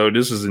 So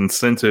this is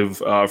incentive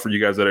for you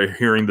guys that are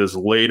hearing this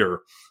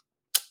later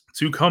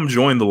to come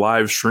join the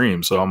live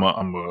stream. So I'm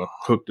gonna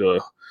hook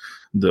the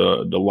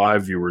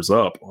live viewers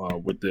up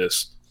with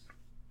this.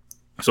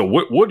 So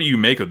what do you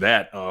make of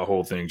that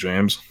whole thing,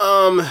 James?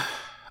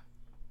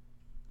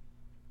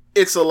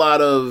 It's a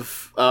lot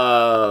of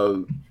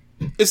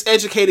it's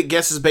educated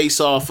guesses based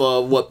off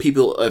of what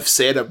people have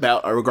said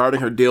about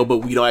regarding her deal, but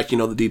we don't actually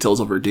know the details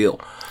of her deal.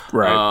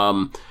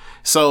 Right.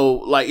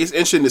 So it's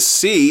interesting to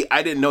see.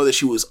 I didn't know that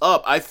she was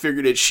up. I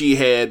figured that she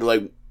had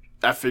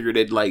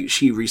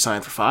she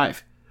re-signed for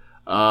 5.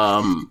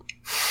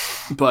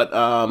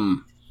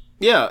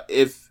 Yeah,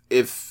 if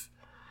it's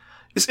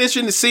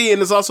interesting to see,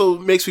 and it also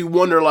makes me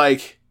wonder,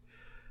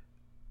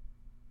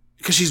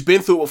 because she's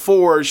been through it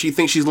before, she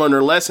thinks she's learned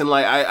her lesson.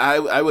 Like,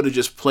 I would have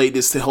just played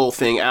the whole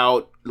thing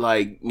out,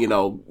 like, you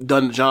know,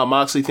 done the Jon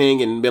Moxley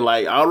thing and been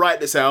like, I'll write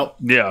this out.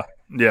 Yeah.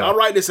 I'll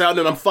write this out and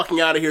then I'm fucking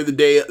out of here the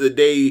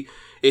day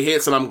it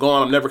hits and I'm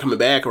gone. I'm never coming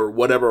back or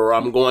whatever, or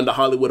I'm going to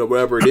Hollywood or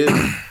wherever it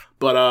is.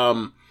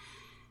 But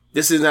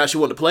this isn't how she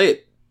wanted to play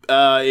it.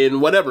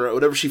 And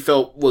whatever she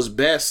felt was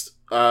best.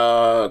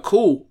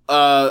 Cool.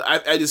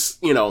 I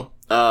just, you know,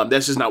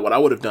 that's just not what I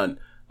would have done.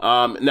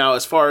 Now,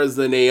 as far as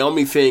the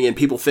Naomi thing and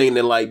people thinking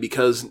that, like,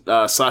 because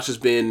Sasha's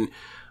been,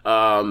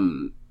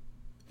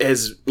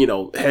 has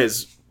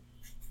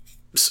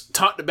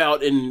talked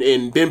about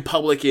and been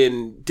public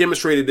and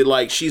demonstrated that,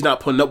 like, she's not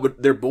putting up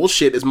with their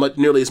bullshit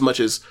nearly as much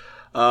as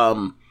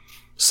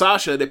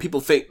Sasha, that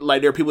people think,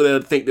 like, there are people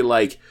that think that,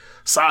 like,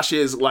 Sasha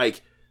is,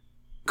 like,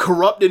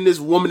 corrupting this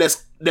woman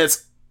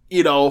that's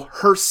you know,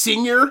 her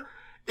senior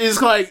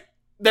is, like,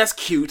 that's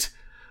cute.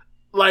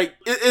 Like,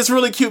 it's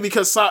really cute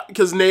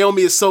because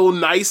Naomi is so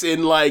nice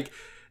and, like,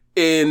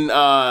 took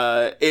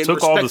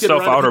all the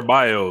stuff out her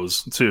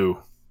bios too.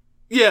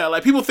 Yeah,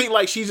 like, people think,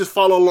 like, she's just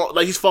following along,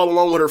 like, he's following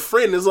along with her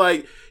friend. It's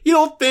like, you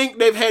don't think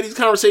they've had these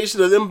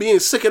conversations of them being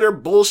sick of their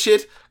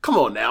bullshit? Come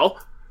on now.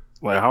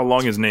 Like, how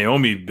long has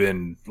Naomi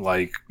been,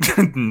 like,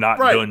 not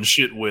done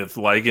shit with,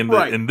 like,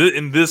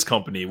 in this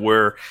company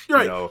where, you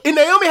know, and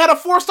Naomi had a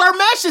 4-star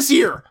match this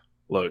year.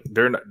 Look,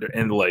 they're not,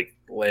 and like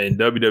in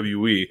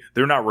WWE,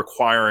 they're not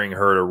requiring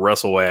her to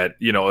wrestle at,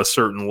 you know, a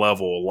certain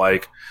level,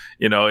 like,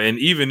 you know, and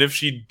even if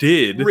she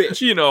did,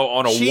 Rich, you know,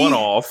 on a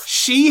one-off,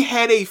 she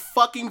had a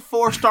fucking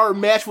 4-star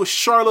match with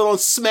Charlotte on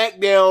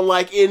SmackDown,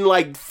 like, in,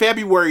 like,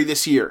 February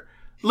this year.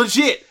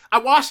 Legit, I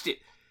watched it.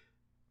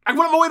 I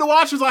went on my way to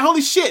watch it. I was like,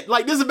 holy shit,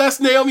 like, this is the best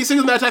Naomi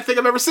singles match I think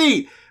I've ever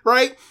seen,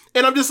 right?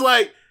 And I'm just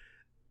like,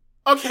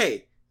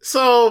 okay,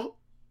 so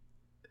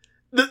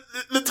the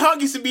talk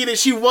used to be that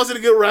she wasn't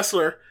a good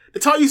wrestler. The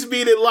talk used to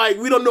be that, like,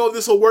 we don't know if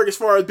this will work as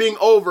far as being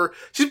over.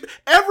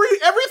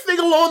 Everything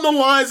along the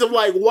lines of,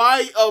 like,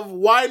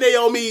 why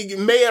Naomi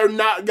may or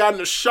not gotten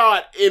a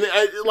shot in,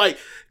 like,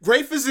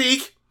 great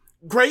physique,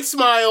 great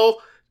smile,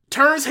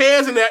 turns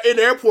heads in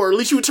the airport. At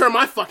least you would turn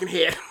my fucking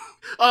head.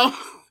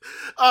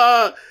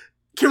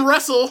 Can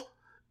wrestle,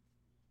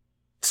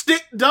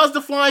 does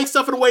the flying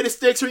stuff in a way that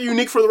sticks her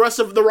unique for the rest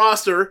of the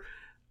roster.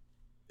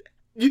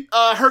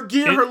 Her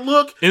gear, her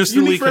look,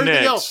 instantly unique for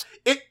everything else.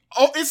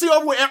 It's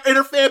over in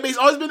her fan base.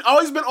 Always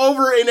been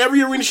over in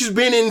every arena she's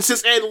been in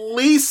since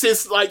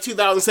like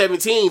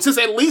 2017. Since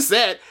at least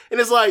that, and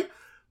it's like,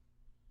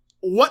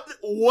 what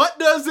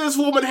does this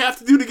woman have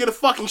to do to get a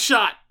fucking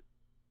shot?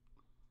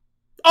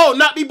 Oh,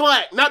 not be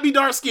black, not be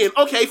dark skinned.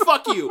 Okay,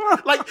 fuck you.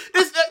 Like,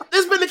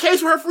 it's been the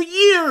case for her for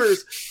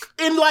years.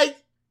 And, like,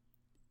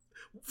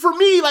 for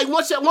me, like,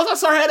 once I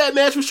saw her have that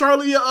match with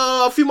Charlotte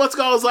a few months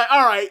ago, I was like,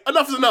 all right,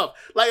 enough is enough.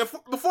 Like,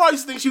 before I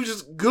used to think she was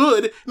just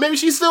good. Maybe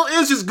she still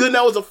is just good and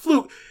that was a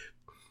fluke.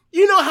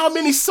 You know how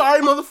many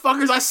sorry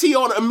motherfuckers I see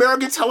on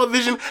American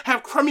television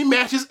have crummy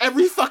matches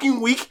every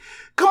fucking week?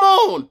 Come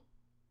on.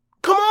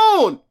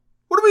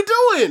 What are we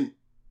doing?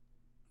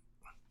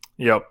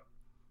 Yep.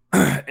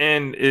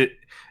 And it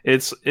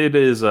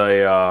is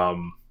a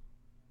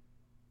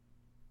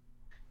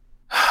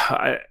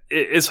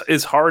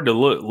it's hard to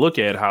look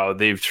at how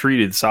they've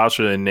treated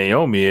Sasha and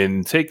Naomi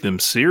and take them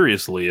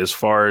seriously as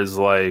far as,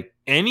 like,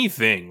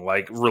 anything,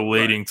 like,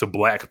 relating to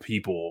black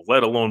people,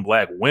 let alone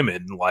black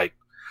women. Like,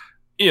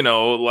 you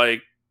know,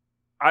 like,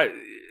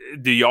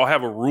 do y'all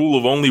have a rule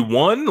of only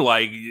one?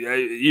 Like,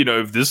 you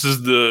know, if this is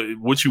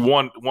what you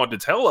want to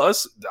tell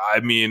us, I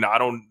mean,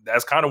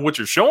 that's kind of what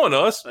you're showing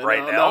us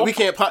right now. No, we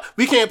can't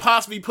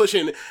possibly be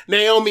pushing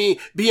Naomi,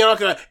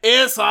 Bianca,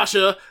 and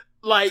Sasha.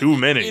 Like, too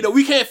many. You know,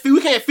 we can't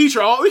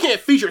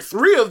feature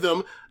 3 of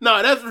them.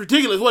 No, that's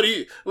ridiculous. What are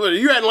you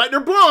acting like they're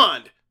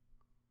blonde?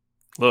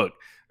 Look,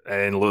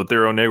 and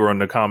Lothario Negro in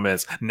the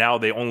comments, now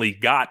they only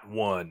got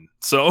one.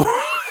 So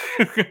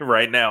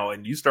right now,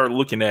 and you start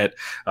looking at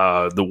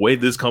the way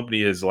this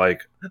company is,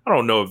 like, I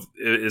don't know if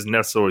it is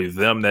necessarily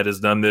them that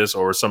has done this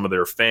or some of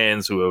their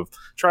fans who have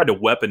tried to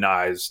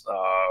weaponize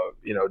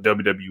you know,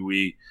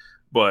 WWE,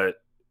 but,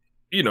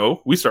 you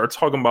know, we start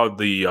talking about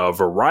the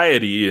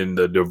variety and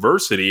the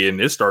diversity,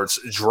 and it starts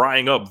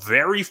drying up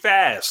very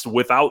fast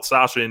without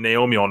Sasha and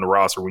Naomi on the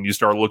roster when you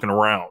start looking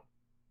around.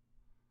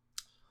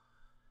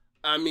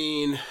 I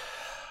mean,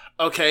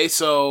 okay,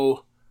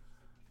 so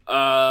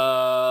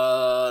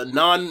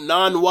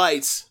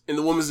non-whites in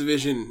the women's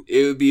division,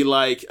 it would be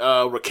like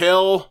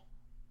Raquel,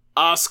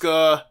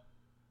 Asuka,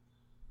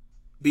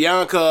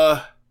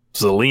 Bianca,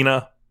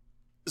 Zelina.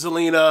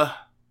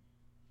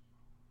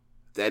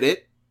 That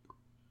it?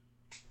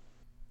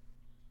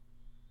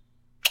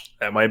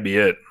 That might be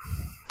it,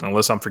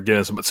 unless I'm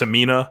forgetting some.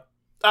 Tamina.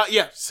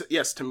 Yes,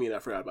 Tamina. I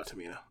forgot about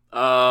Tamina.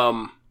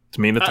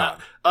 Tamina time.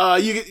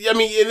 And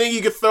then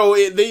you could throw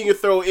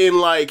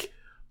in like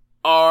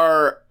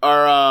our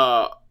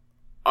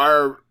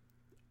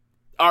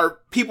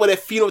people that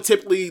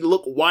phenotypically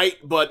look white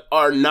but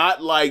are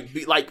not like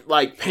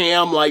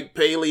Pam, like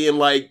Bailey, and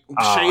like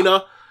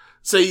Shayna.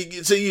 So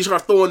you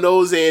start throwing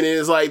those in, and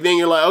it's like, then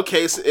you're like,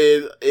 okay,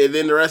 and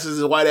then the rest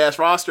is a white ass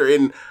roster,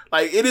 and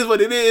like, it is what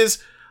it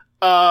is.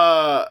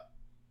 But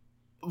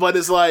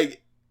it's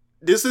like,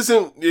 this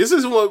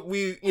isn't what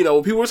we,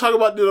 people were talking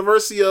about the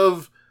diversity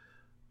of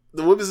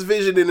the women's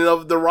division and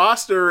of the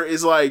roster,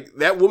 is like,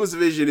 that women's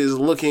division is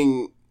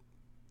looking,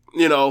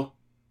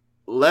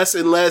 less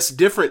and less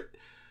different.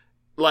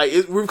 Like,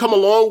 we've come a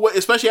long way,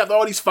 especially after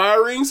all these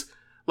firings.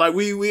 Like,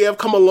 we have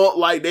come a long,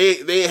 like,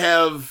 they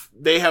have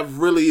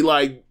really,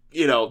 like,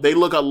 they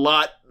look a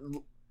lot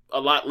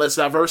less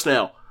diverse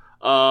now.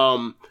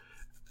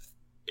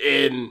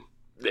 And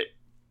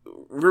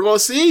we're going to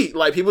see,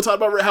 like, people talk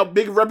about how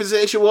big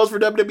representation was for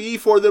WWE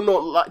for them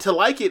to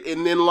like it.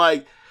 And then,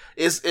 like,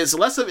 it's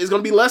going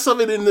to be less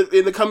of it in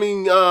the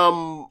coming,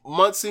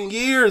 months and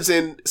years,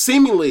 and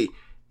seemingly.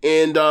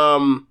 And,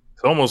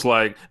 it's almost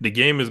like the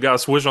game has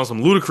got switched on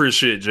some ludicrous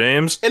shit,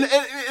 James. And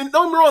don't get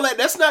me wrong,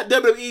 that's not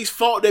WWE's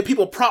fault that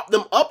people prop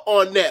them up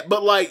on that.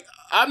 But, like,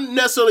 I'm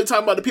necessarily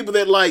talking about the people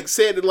that, like,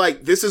 said that,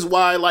 like, this is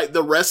why, like,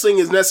 the wrestling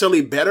is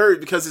necessarily better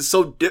because it's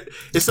so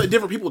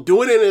different people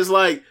doing it. And it's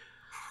like,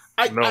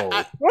 look,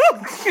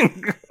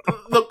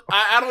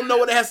 I don't know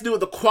what it has to do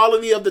with the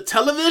quality of the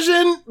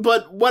television,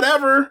 but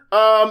whatever.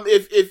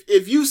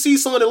 If you see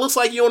someone that looks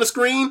like you on the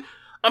screen,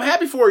 I'm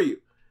happy for you.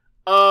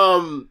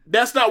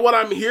 That's not what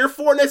I'm here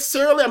for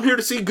necessarily. I'm here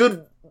to see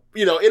good,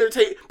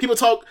 entertain people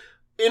talk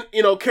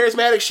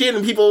charismatic shit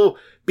and people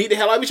beat the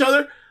hell out of each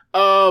other.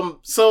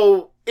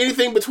 So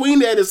anything between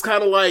that is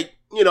kind of like,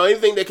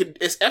 anything that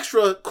is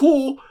extra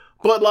cool,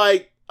 but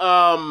like,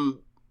 we're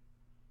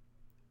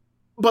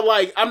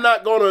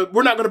not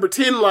gonna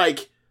pretend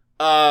like,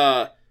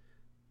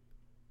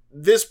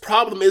 this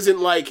problem isn't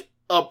like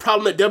a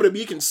problem that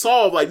WWE can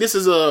solve. Like, this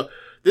is a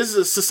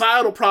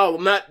societal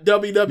problem, not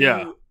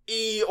WWE.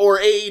 Or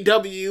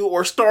AEW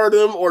or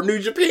Stardom or New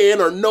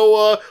Japan or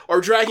Noah or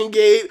Dragon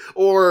Gate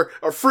or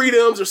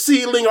Freedoms or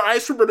Seedling or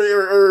Ice Ribbon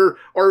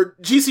or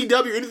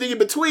GCW or anything in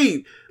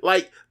between.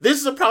 Like, this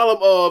is a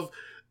problem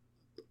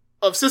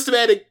of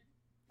systematic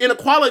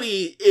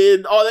inequality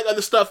and all that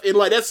other stuff, and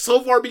like, that's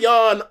so far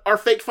beyond our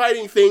fake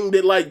fighting thing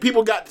that, like,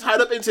 people got tied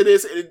up into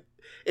this, and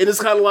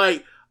it's kind of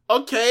like,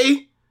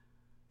 okay,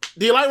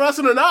 do you like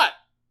wrestling or not?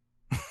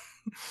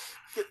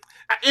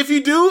 If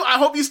you do, I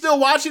hope you still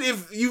watch it.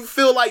 If you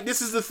feel like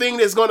this is the thing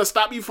that's going to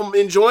stop you from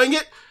enjoying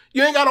it,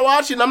 you ain't got to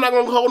watch it, and I'm not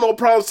going to hold no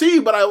problems to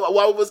you, but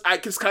I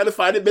just kind of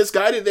find it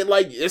misguided that,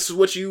 like, this is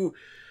what you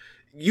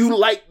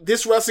like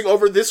this wrestling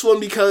over this one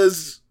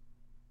because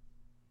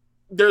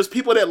there's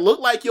people that look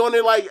like you on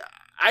it. Like,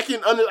 I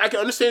can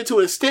understand it to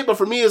an extent, but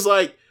for me, it's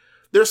like,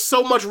 there's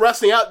so much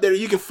wrestling out there,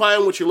 you can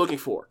find what you're looking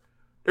for.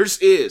 There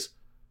just is.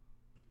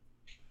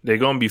 They're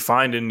going to be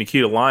finding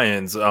Nikita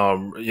Lyons,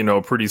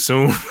 pretty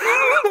soon.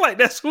 Like,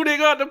 that's who they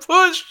got to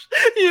push,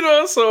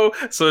 so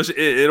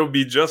it'll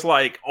be just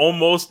like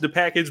almost the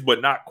package,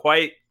 but not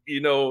quite,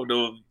 they're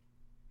going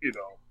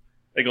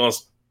to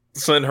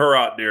send her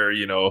out there,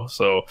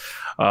 so,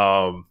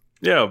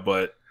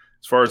 but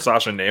as far as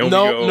Sasha and Naomi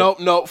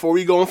No. Before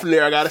we go on from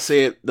there, I got to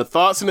say it. The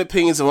thoughts and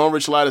opinions of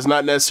Rich Latta does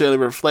not necessarily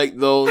reflect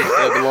those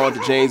that belong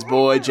to James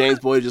Boyd. James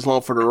Boyd just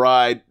along for the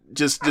ride.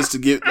 Just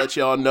to let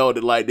y'all know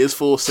that, like, this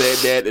fool said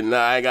that and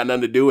I ain't got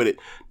nothing to do with it.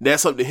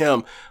 That's up to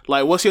him.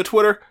 Like, what's your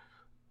Twitter?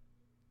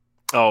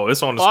 Oh,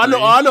 it's on the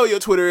screen. I know your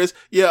Twitter is.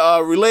 Yeah,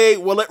 relay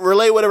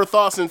whatever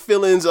thoughts and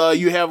feelings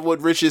you have what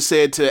Rich has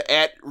said to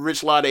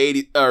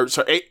 @RichLatta80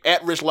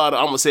 @RichLatta.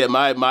 I'm gonna say it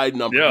my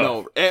number. Yeah.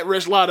 No,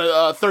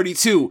 @RichLatta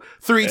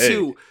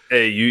 3232.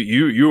 Hey,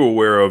 you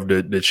aware of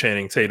the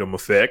Channing Tatum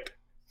effect?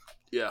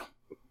 Yeah.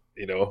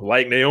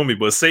 Like Naomi,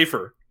 but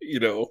safer.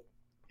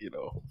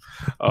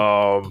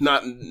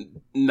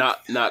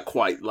 Not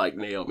quite like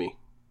Naomi.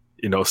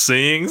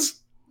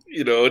 Sings.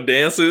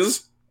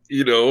 Dances.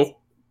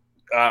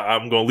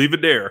 I'm gonna leave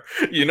it there.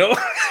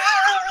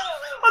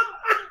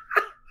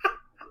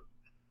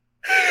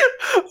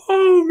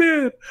 Oh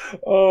man.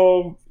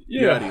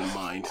 Yeah. You're out of your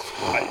mind.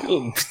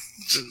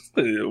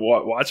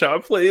 Watch how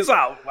it plays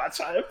out. Watch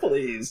how it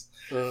plays.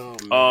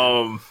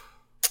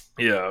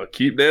 Yeah.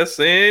 Keep that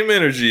same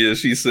energy, as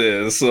she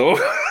says. So.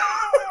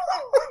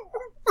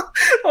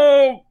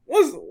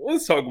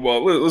 Let's talk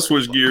about. Let's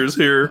switch gears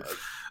here.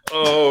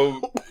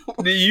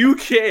 The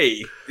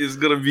UK is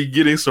going to be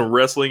getting some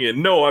wrestling,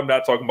 and no, I'm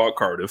not talking about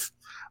Cardiff.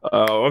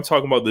 I'm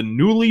talking about the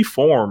newly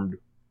formed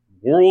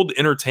World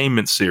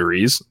Entertainment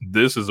Series.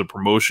 This is a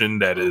promotion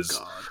that is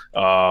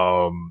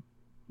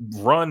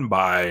run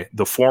by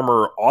the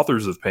former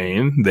Authors of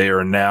Pain. They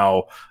are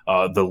now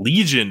the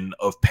Legion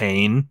of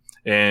Pain,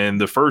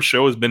 and the first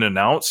show has been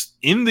announced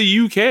in the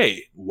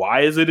UK.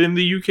 Why is it in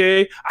the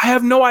UK? I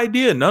have no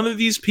idea. None of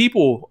these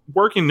people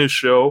working this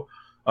show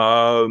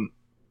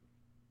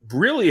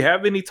really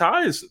have any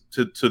ties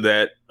to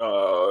that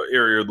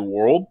area of the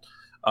world.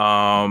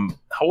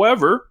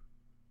 However,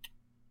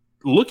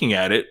 looking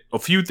at it, a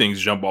few things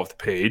jump off the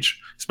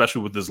page,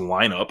 especially with this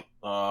lineup.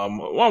 Why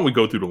don't we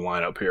go through the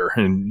lineup here,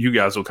 and you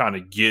guys will kind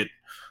of get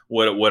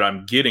what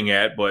I'm getting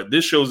at. But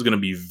this show is going to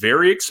be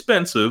very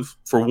expensive,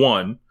 for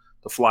one.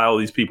 to fly all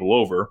these people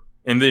over,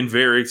 and then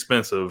very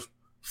expensive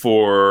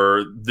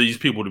for these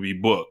people to be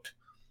booked.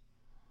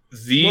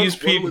 These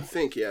people would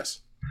think, yes.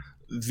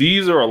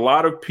 These are a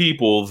lot of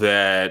people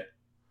that,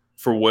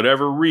 for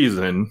whatever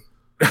reason,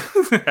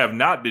 have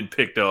not been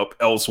picked up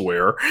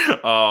elsewhere.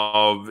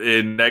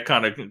 And that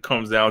kind of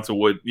comes down to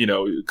what,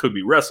 it could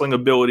be wrestling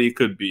ability,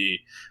 could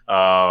be,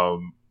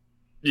 could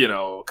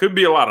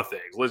be a lot of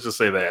things. Let's just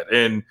say that.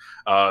 And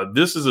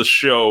this is a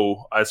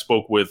show I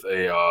spoke with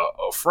a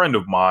friend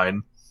of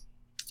mine,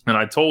 and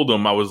I told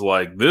him, I was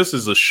like, this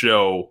is a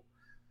show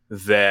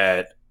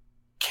that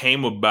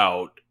came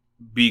about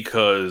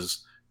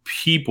because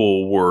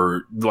people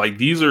were like,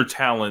 these are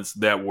talents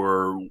that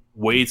were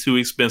way too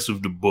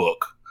expensive to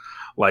book.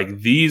 Like,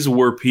 these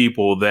were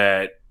people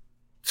that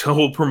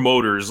told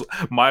promoters,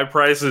 my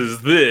price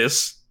is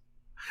this,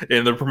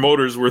 and the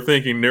promoters were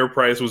thinking their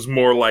price was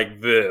more like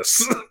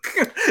this.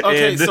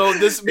 Okay, so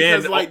this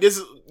this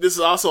is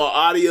also an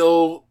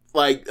audio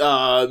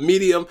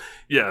medium.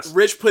 Yes,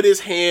 Rich put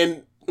his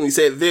hand when he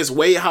said this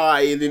way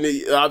high, and then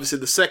obviously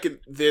the second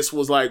this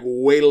was like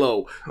way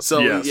low. So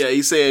yeah,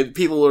 he's saying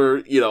people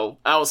are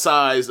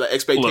outsized the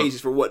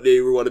expectations for what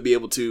they were going to be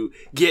able to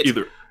get.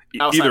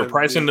 Either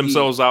pricing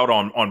themselves out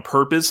on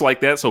purpose like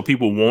that so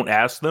people won't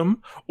ask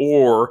them,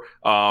 or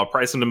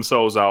pricing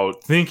themselves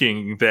out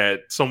thinking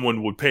that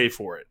someone would pay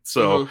for it.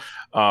 So,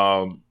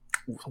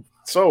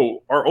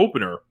 so our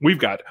opener, we've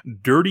got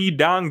Dirty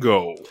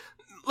Dango.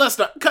 Let's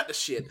not cut the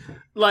shit.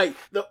 Like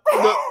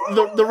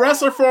the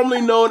wrestler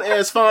formerly known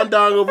as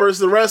Fandango versus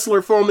the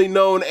wrestler formerly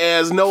known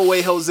as No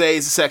Way Jose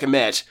is the second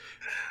match.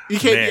 You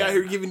can't be out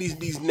here giving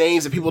these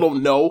names that people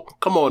don't know.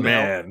 Come on,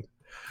 man.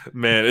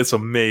 Man, it's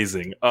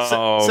amazing.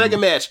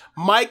 Second match,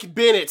 Mike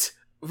Bennett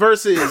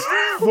versus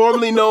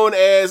formerly known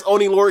as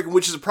Oni Lorcan,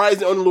 which is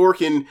surprising. Oni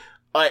Lorcan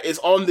is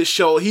on this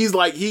show. He's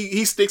like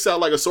he sticks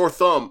out like a sore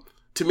thumb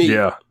to me.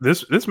 Yeah,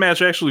 this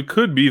match actually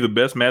could be the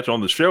best match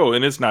on the show,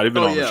 and it's not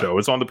even on the show.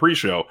 It's on the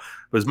pre-show.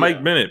 But it's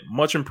Mike Bennett,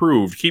 much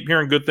improved. Keep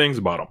hearing good things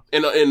about him.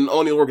 And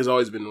Oni Lorcan's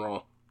always been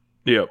wrong.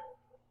 Yep.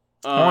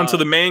 On to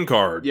the main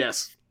card.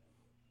 Yes.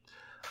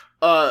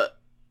 The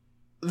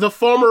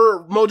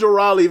former Mojo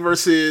Rawley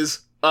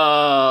versus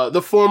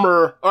the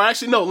former, or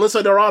actually no,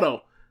 Lince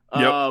Dorado.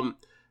 Yep.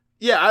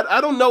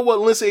 I don't know what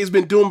Lince has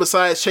been doing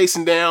besides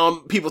chasing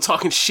down people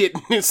talking shit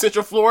in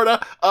Central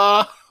Florida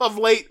of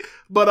late,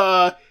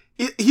 but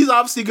he's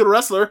obviously a good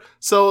wrestler,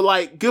 so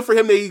like good for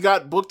him that he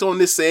got booked on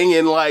this thing,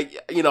 and like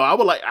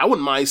I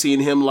wouldn't mind seeing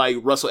him like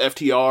wrestle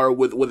FTR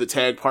with a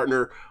tag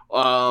partner,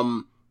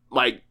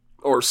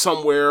 or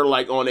somewhere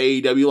like on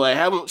AEW. Like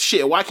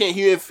why can't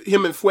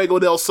him and Fuego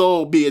del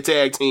Sol be a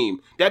tag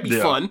team? That'd be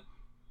fun.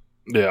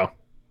 Yeah.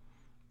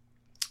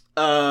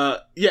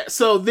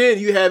 So then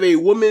you have a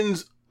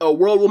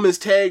World Women's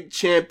Tag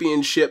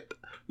Championship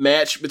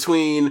match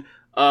between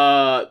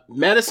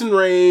Madison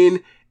Rayne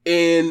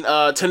and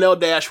Tanel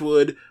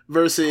Dashwood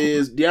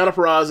versus Deonna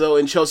Purrazzo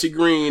and Chelsea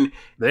Green.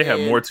 They have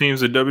more teams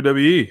than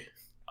WWE.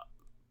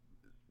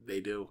 They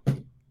do.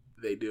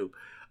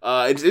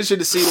 It's interesting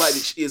to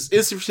see it's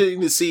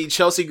interesting to see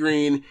Chelsea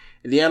Green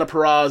and Deonna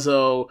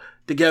Purrazzo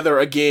together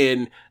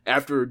again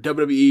after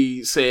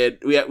WWE said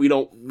we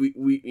don't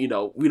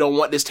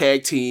want this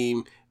tag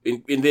team,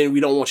 and then we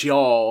don't want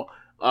y'all,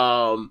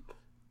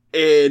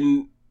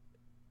 and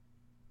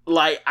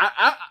like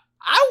I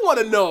want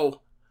to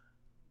know.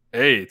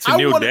 Hey,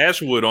 Tenille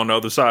Dashwood on the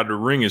other side of the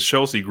ring is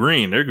Chelsea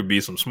Green. There could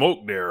be some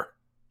smoke there.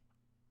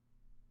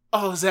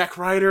 Oh, Zack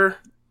Ryder.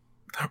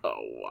 Oh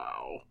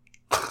wow.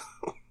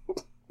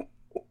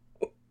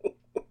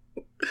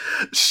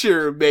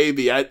 Sure,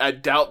 maybe. I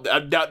doubt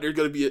there's going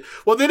to be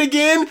well, then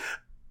again,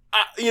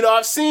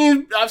 I've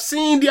seen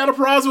Deonna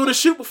Purrazzo in a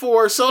shoot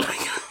before, so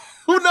like,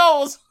 who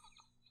knows?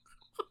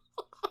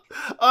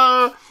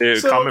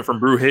 Comment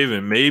from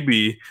Brewhaven.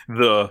 Maybe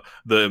the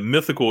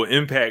mythical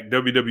Impact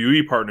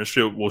WWE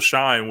partnership will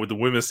shine with the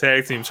women's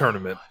tag team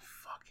tournament.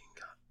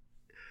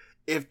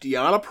 If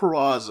Deonna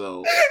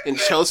Purrazzo and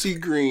Chelsea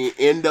Green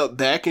end up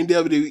back in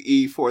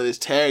WWE for this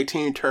tag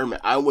team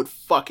tournament, I would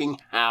fucking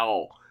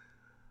howl.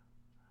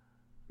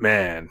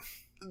 Man,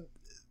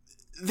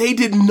 they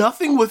did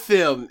nothing with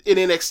them in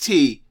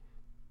NXT.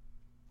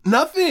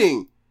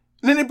 Nothing.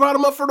 And then they brought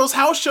them up for those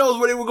house shows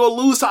where they would go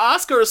lose to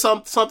Asuka or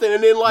something,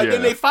 and then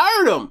then they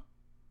fired them.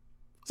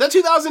 Is that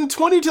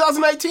 2020,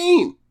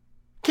 2019?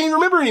 Can't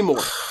remember anymore.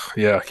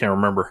 Yeah, I can't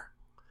remember.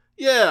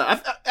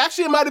 Yeah,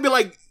 actually, it might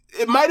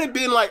have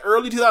been like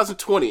early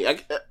 2020. I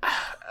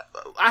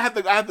have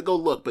to go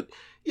look, but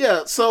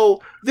yeah.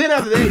 So then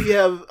after that, you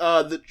have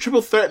the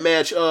triple threat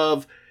match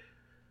of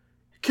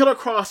Killer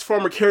Kross,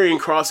 former Karrion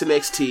Kross in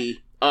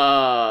NXT,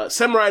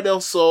 Samurai Del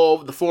Sol,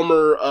 the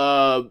former,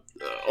 oh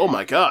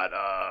my god,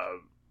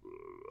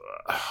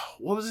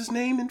 what was his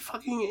name in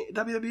fucking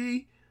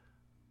WWE?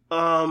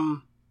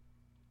 Oh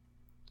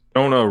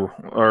no,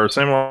 or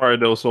Samurai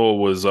Del Sol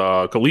was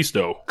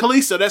Kalisto.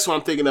 Kalisto, that's what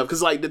I'm thinking of,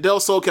 because like the Del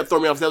Sol kept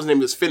throwing me off. That was the name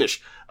of his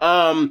finish.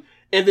 And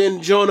then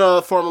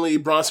Jonah, formerly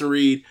Bronson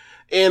Reed,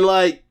 and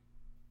like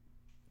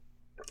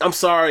I'm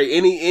sorry.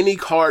 Any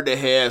card that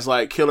has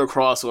like Killer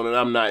Cross on it,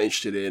 I'm not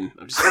interested in.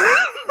 I'm just like,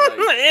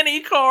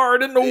 any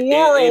card in the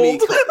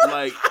world.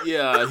 Like,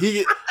 yeah,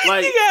 he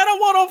like he got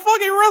him on a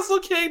fucking Wrestle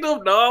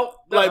Kingdom. No,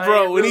 like,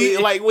 bro, when he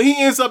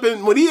ends up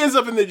in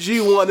the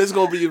G1, it's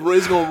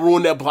gonna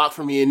ruin that block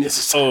for me. And this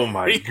is oh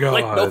my god,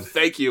 like, no,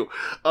 thank you.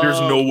 There's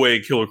no way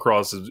Killer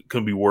Cross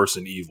can be worse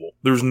than Evil.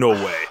 There's no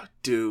way,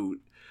 dude.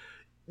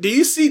 Do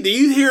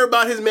you hear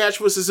about his match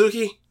with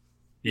Suzuki?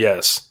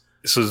 Yes.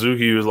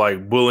 Suzuki was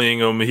like bullying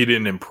him. He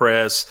didn't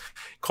impress.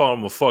 Called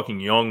him a fucking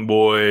young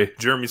boy.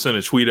 Jeremy sent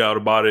a tweet out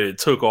about it. It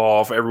took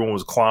off. Everyone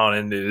was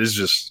clowning. It's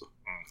just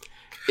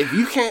if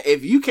you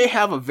can't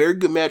have a very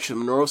good match with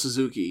Minoru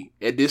Suzuki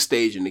at this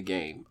stage in the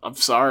game, I'm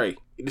sorry.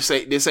 This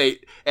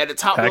ain't at the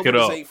top level.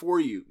 This ain't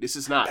for you. This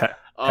is not.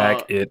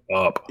 Pack it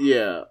up.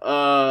 Yeah.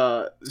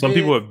 Some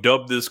people have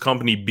dubbed this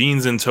company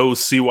Beans and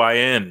Toast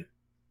CYN.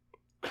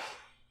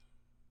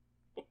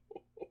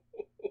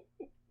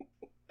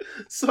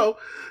 So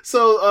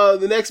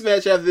the next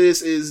match after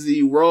this is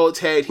the World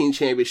Tag Team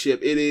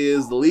Championship. It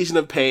is the Legion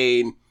of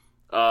Pain,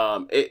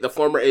 the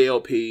former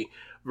AOP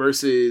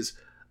versus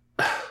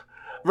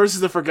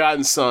the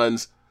Forgotten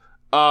Sons.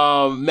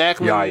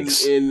 Macklin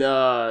in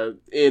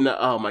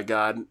oh my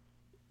god,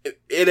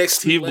 NXT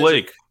Steve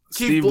Blake.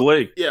 Steve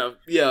Blake.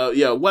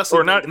 Yeah. Wesley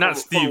or not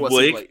Steve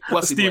Blake.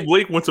 Steve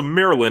Blake went to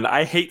Maryland.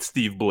 I hate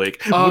Steve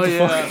Blake. Oh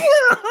yeah.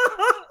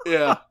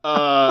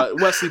 Yeah.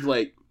 Wesley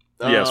Blake.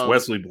 Yes,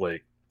 Wesley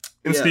Blake.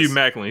 And yes. Steve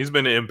Macklin, he's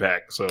been to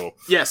Impact, so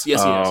yes, he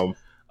has.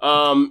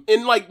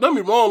 And like, don't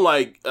be wrong,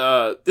 like,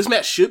 this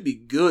match should be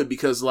good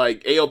because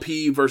like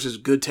AOP versus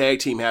good tag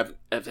team have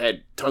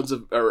had tons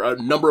of or a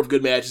number of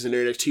good matches in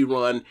their NXT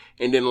run,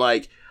 and then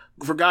like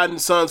Forgotten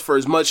Sons, for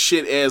as much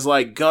shit as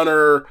like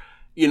Gunner,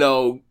 you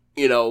know,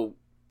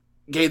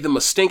 gave them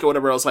a stink or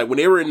whatever else. Like when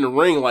they were in the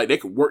ring, like they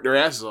could work their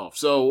asses off.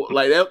 So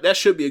like that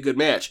should be a good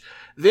match.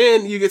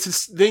 Then you get to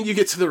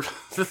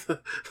the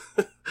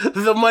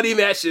the money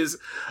matches.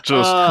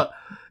 Just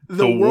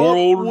the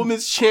World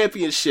Women's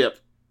Championship.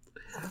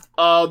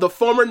 The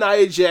former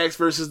Nia Jax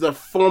versus the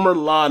former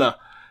Lana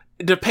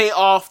to pay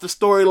off the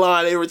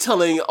storyline they were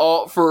telling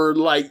all for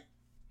like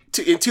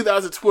in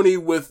 2020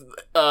 with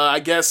I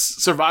guess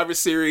Survivor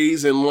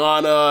Series and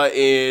Lana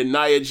and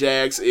Nia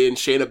Jax and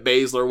Shayna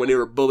Baszler when they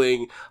were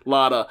bullying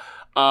Lana.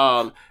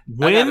 When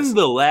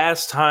the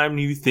last time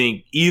you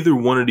think either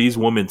one of these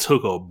women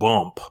took a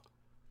bump?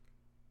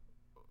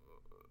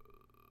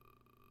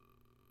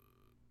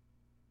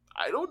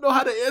 I don't know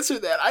how to answer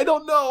that. I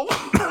don't know.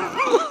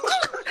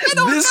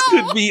 This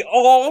could be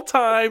all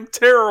time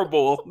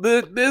terrible.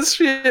 This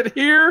shit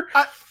here.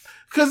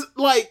 Because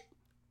like,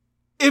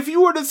 if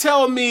you were to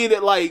tell me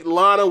that like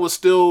Lana was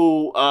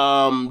still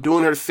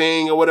doing her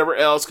thing or whatever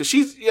else, because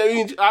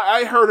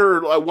I heard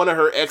her like one of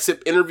her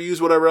exit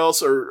interviews, whatever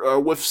else, or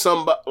with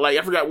somebody, like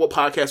I forgot what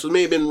podcast. It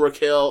may have been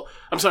Raquel.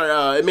 I'm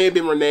sorry. It may have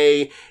been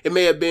Renee. It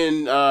may have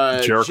been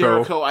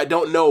Jericho. I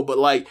don't know, but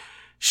like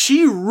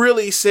she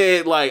really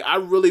said like I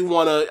really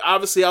want to.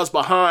 Obviously, I was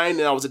behind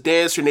and I was a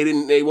dancer,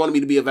 and they wanted me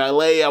to be a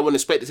valet. I wouldn't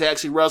expect to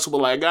actually wrestle,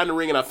 but like I got in the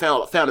ring and I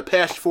found a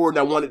passion for it, and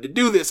I wanted to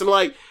do this. And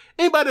like.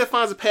 Anybody that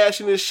finds a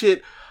passion in this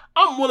shit,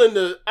 I'm willing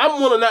to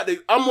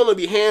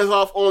be hands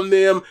off on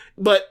them.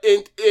 But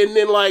and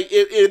then like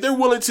if they're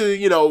willing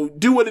to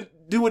do what it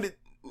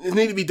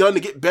need to be done to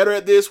get better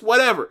at this,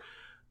 whatever.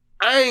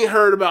 I ain't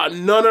heard about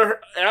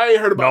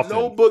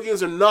no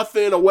bookings or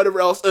nothing or whatever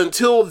else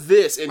until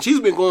this, and she's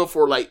been going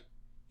for like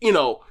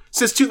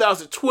since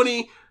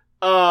 2020.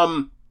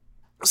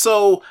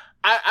 So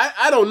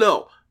I don't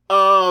know.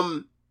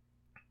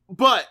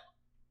 But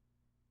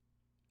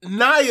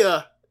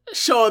Nia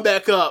showing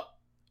back up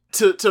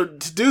to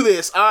do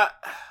this.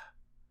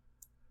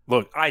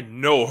 Look, I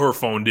know her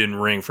phone didn't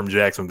ring from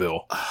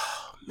Jacksonville.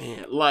 Oh,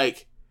 man,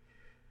 like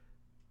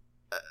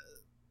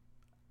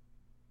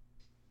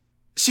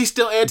she's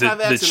still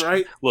anti-vaxxing,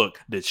 right? Look,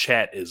 the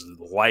chat is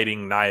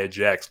lighting Nia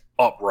Jax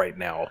up right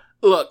now.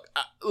 Look.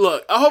 I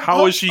hope.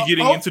 How is she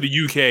getting into the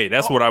UK?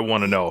 That's what I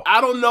want to know.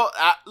 I don't know.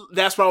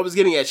 That's what I was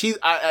getting at. She's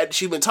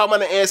been talking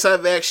about the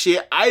anti-vax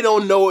shit. I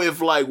don't know if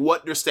like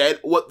what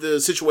the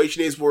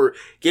situation is where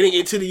getting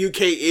into the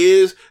UK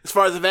is as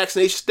far as the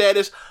vaccination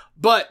status.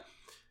 But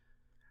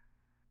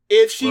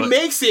if she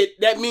makes it,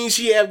 that means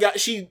she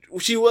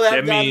will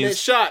have gotten that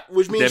shot,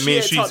 which means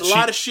she talked a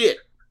lot of shit.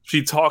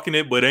 She talking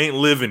it, but ain't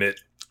living it.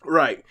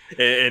 Right.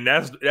 And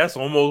that's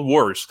almost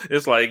worse.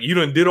 It's like you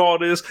done did all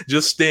this,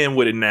 just stand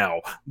with it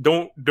now.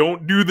 Don't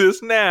do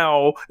this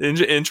now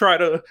and try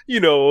to,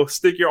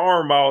 stick your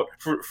arm out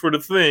for the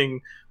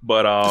thing.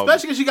 But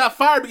especially because she got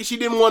fired because she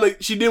didn't want to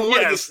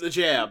get the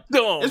jab.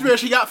 It's where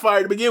she got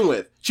fired to begin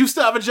with. She would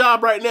still have a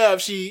job right now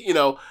if she,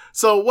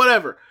 so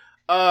whatever.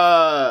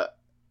 But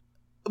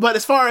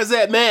as far as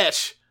that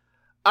match,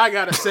 I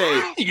gotta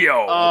say,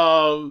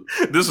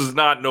 this is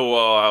not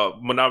no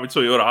Manami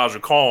Toyota Aja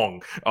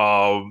Kong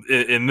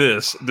in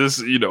this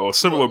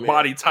similar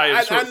body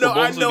types for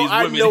both of these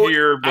women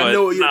here. But I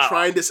know what you're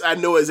trying to. I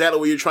know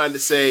exactly what you're trying to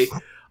say.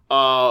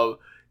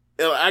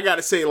 I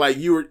gotta say, like,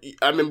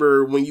 I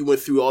remember when you went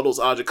through all those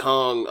Aja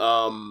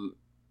Kong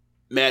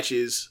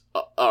matches,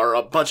 or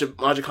a bunch of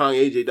Aja Kong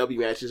AJW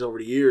matches over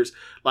the years.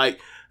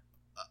 Like,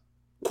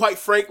 quite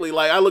frankly,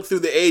 like, I look through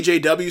the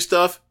AJW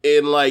stuff,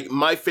 and like,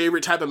 my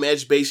favorite type of match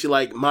is basically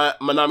like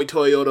Manami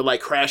Toyota,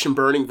 like, Crash and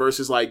Burning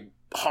versus like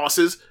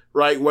Hosses,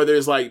 right? Whether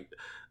it's like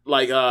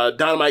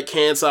Dynamite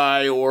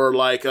Kansai, or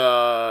like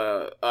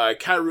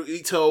Kaoru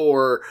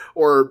Ito,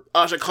 or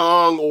Aja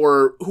Kong,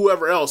 or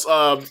whoever else,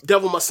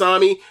 Devil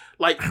Masami.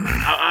 Like,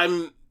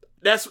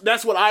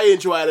 that's what I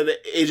enjoy out of the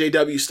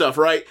AJW stuff,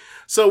 right?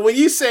 So when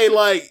you say,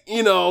 like,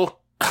 you know,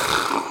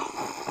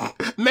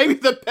 maybe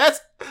the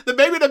best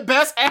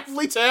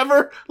athlete to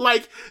ever,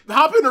 like,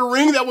 hop in a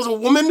ring that was a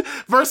woman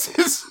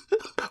versus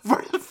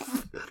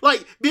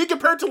like, being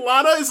compared to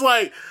Lana is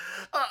like,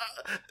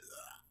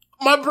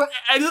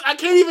 I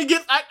can't even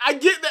get. I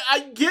get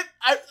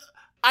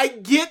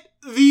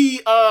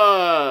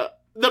the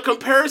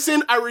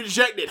comparison. I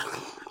reject it.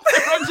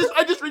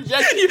 I just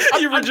reject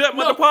it. You reject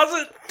my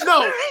deposit?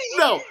 No.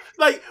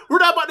 Like, we're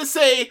not about to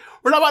say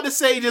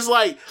just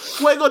like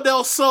Fuego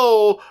del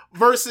Sol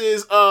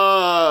versus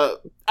I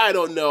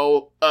don't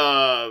know,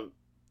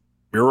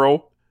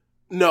 Miro?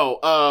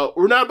 No,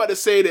 we're not about to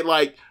say that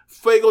like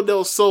Fuego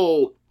del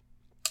Sol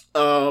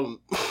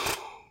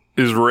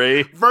is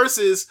Ray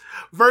versus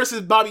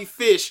Bobby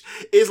Fish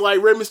is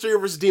like Rey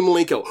Mysterio versus Dean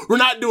Malenko. We're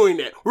not doing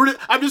that.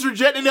 I'm just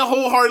rejecting it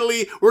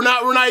wholeheartedly. We're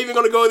not even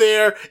going to go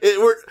there.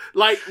 We're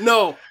like,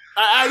 no.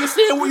 I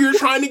understand what you're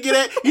trying to get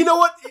at. You know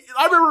what?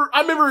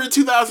 I remember in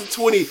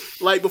 2020,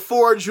 like,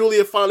 before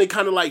Julia finally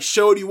kind of like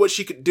showed you what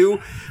she could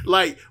do.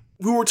 Like,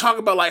 we were talking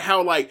about like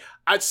how, like,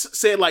 I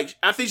said, like,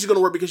 I think she's gonna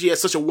work because she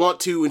has such a want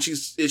to, and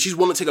she's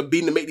willing to take a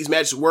beating to make these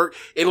matches work.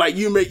 And like,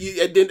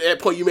 at that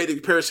point you made the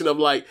comparison of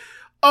like,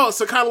 oh,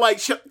 so kind of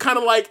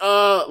like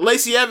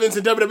Lacey Evans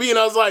in WWE, and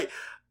I was like,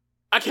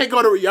 I can't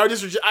go to y'all.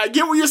 I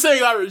get what you're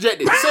saying. I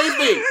reject it. Same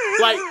thing.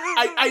 Like,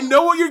 I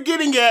know what you're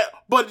getting at,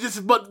 but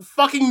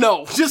fucking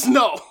no, just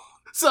no.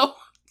 So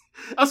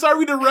I'm sorry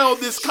we derailed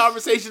this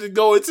conversation to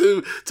go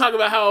into talk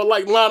about how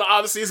like Lana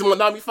obviously is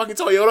Manami fucking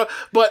Toyota,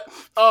 but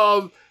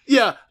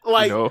yeah,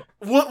 like, you know,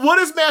 what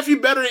is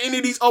Matthew better than any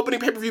of these opening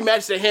pay-per-view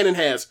matches that Hannon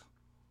has?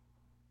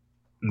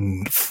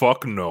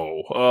 Fuck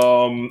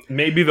no.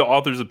 Maybe the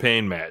Authors of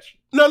Pain match.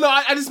 No,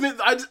 I just meant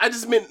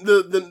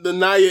the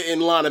Nia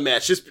and Lana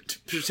match, just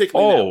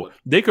particularly. Oh,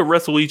 they could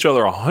wrestle each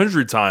other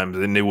 100 times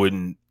and they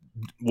wouldn't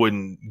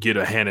get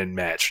a Hannon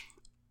match.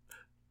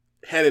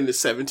 Hannon is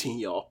 17,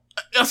 y'all.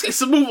 Okay,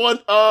 so move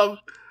on.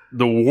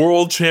 The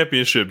World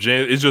Championship,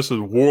 James, it's just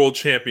a World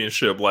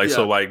Championship. Like, yeah.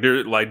 So like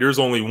there's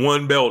only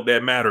one belt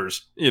that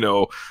matters. You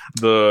know,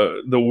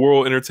 the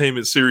World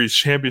Entertainment Series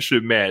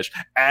Championship match.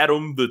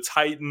 Adam the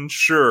Titan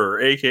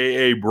Schur,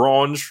 aka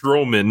Braun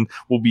Strowman,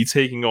 will be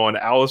taking on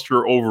Alistair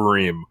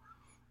Overeem.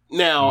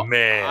 Now,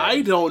 man,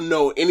 I don't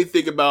know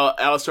anything about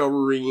Alistair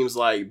Overeem's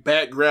like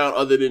background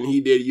other than he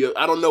did.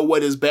 I don't know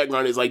what his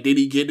background is. Like, did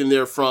he get in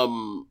there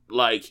from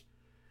like?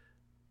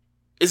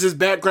 Is his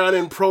background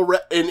in pro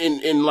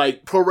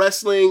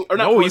wrestling or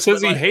not? No, he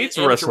says he hates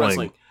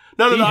wrestling.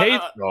 No. He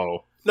hates.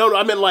 No.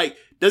 I mean, like,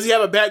 does he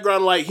have a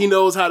background like he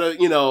knows how to,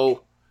 you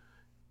know?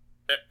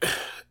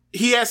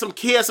 He has some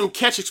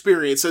catch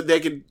experience so they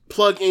could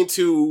plug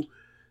into,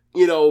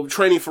 you know,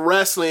 training for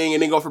wrestling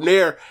and then go from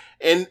there.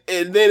 And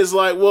then it's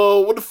like,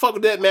 well, what the fuck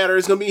would that matter?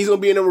 He's gonna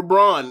be in there with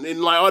Braun,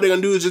 and like all they're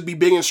gonna do is just be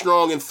big and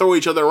strong and throw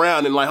each other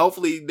around, and like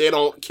hopefully they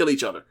don't kill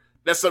each other.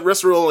 That's the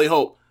wrestler's only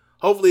hope.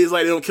 Hopefully it's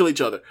like they don't kill each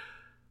other.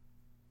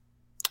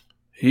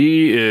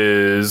 He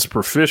is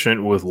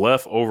proficient with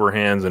left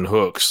overhands and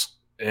hooks,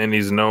 and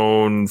he's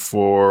known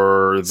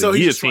for the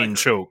guillotine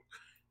choke.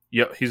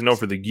 Yep, he's known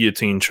for the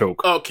guillotine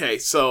choke. Okay,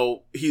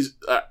 so he's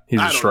a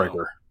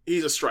striker.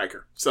 He's a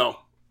striker. So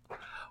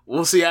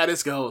we'll see how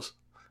this goes.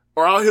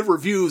 Or I'll hear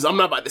reviews. I'm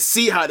not about to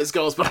see how this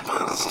goes, but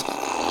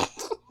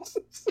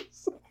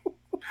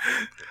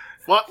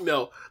fuck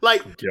no.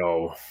 Like,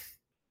 yo,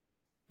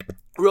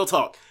 real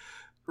talk,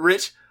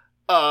 Rich.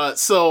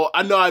 So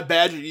I know I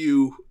badgered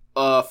you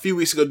a few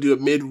weeks ago to do a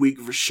midweek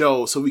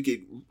show so we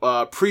could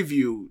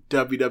preview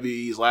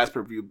WWE's last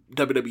pay-per-view,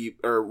 WWE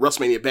or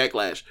WrestleMania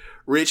Backlash.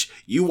 Rich,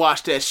 you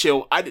watched that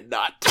show. I did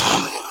not.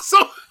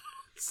 so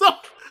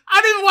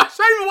I didn't even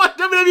watch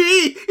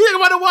WWE. You think I'm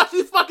about to watch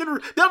these fucking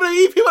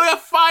WWE people that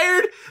got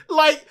fired?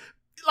 Like,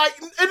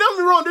 and don't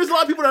get me wrong, there's a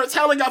lot of people that are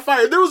talented got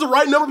fired. There was the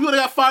right number of people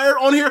that got fired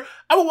on here.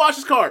 I would watch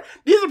this card.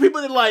 These are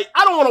people that like,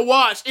 I don't want to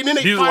watch, and then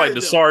they These are like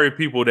the sorry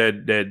people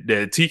that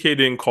TK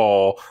didn't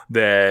call,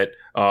 that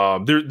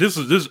this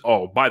is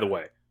oh, by the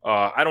way,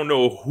 I don't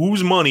know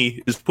whose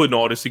money is putting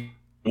all this,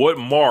 what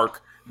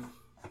Mark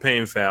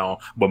Payne found,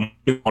 but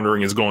money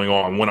laundering is going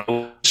on. When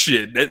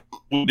that's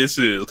what this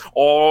is.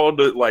 All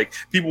the, like,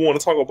 people want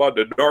to talk about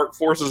the dark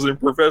forces in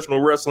professional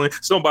wrestling.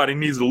 Somebody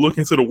needs to look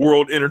into the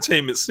World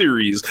Entertainment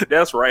Series.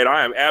 That's right.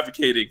 I am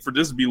advocating for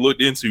this to be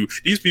looked into.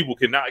 These people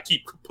cannot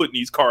keep putting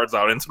these cards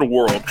out into the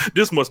world.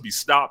 This must be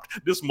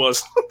stopped. This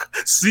must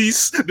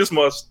cease. This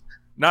must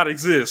not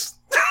exist.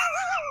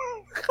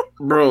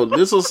 Bro,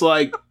 this was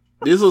like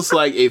This looks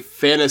like a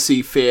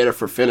fantasy fair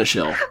for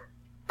Finish-L.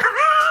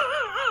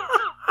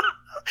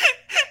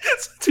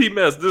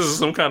 T-Mess, this is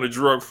some kind of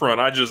drug front.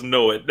 I just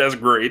know it. That's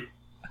great.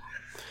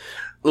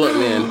 Look,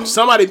 man,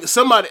 somebody,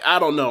 I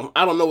don't know.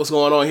 I don't know what's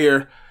going on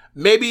here.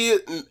 Maybe,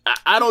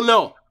 I don't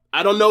know.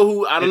 I don't know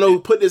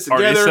who put this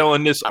together.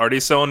 Are they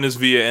selling this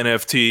via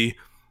NFT?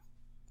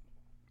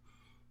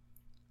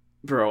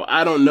 Bro,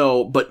 I don't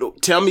know,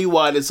 but tell me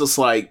why this was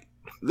like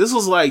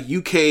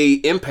UK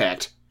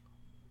Impact.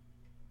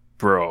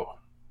 Bro,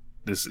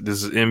 this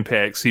is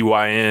Impact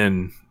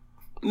CYN.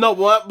 No,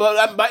 but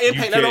by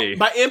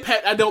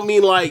Impact, I don't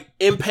mean like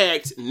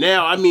Impact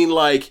now. I mean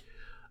like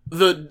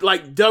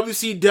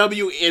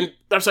WCW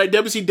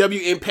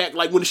Impact,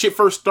 like when the shit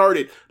first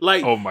started.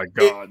 Like, oh my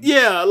god,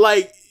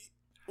 like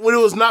when it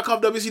was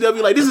knockoff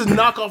WCW. Like, this is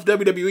knockoff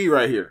WWE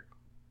right here.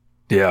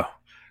 Yeah,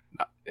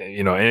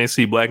 you know,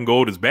 NXT Black and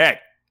Gold is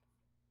back.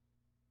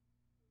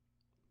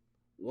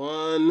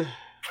 1,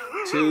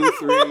 2,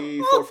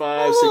 3, 4,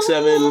 5, 6,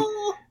 7,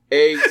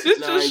 8, This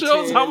 9, just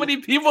shows 10, how many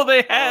people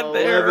they had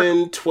there.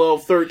 11,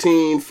 12,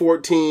 13,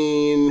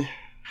 14,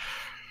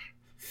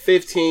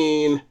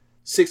 15,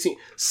 16,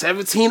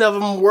 17 of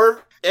them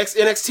were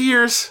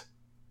ex-NXTers.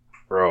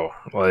 Bro,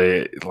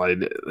 like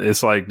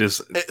it's like this.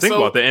 Think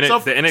about the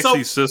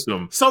NXT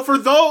system. So for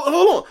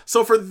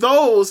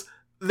those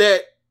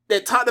that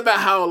talked about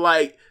how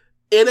like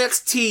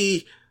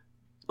NXT,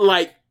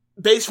 like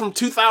based from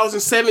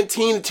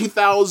 2017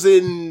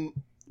 to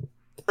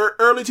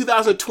early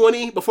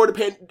 2020, right before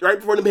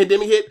the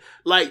pandemic hit,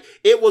 like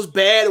it was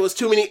bad. It was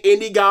too many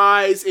indie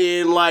guys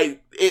and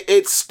like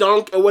it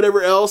stunk or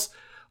whatever else.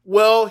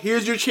 Well,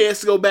 here's your chance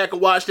to go back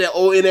and watch that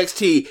old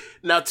NXT.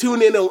 Now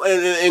tune in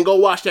and go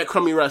watch that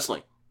crummy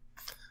wrestling.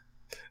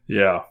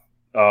 Yeah.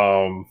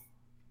 I'm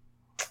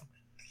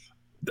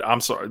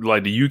sorry.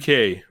 Like the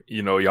UK,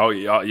 you know,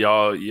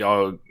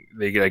 y'all,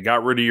 they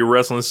got rid of your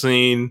wrestling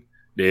scene.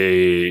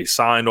 They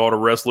signed all the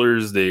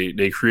wrestlers.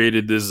 They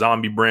created this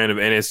zombie brand of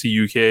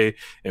NXT UK.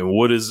 And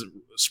what has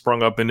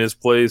sprung up in this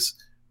place?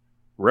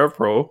 Rev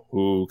Pro,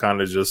 who kind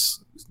of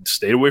just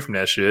stayed away from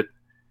that shit.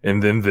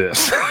 And then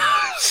this.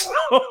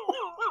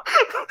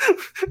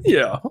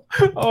 Yeah.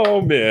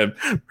 Oh man.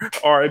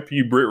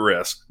 R.I.P. Brit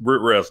Rest. Brit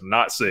Rest,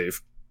 not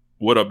safe.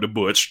 What up to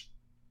Butch?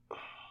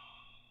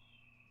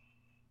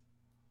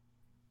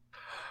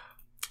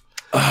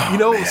 You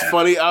know what's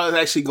funny? I was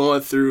actually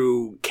going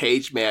through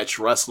Cage Match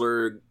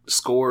wrestler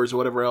scores or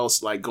whatever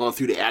else, like going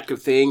through the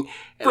active thing.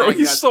 And bro,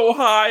 he's so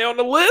high on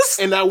the list.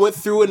 And I went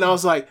through it and I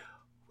was like,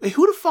 wait,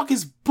 who the fuck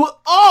is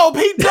Oh,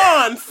 Pete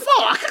Dunne!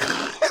 Fuck!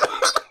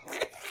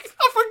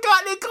 I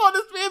forgot they called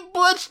this man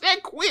Butch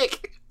that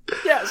quick.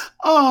 Yes.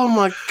 Oh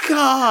my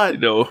god. You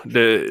know,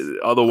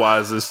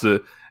 otherwise it's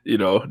the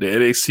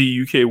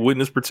NXT UK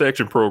Witness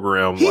Protection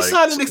Program. He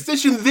signed an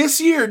extension this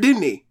year,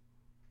 didn't he?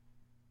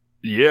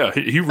 Yeah,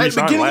 he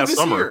re-signed last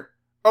summer. Year,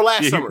 or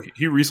last summer.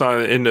 He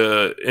re-signed in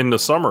the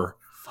summer.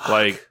 Fuck.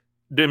 Like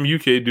them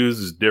UK dudes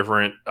is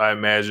different, I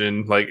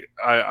imagine.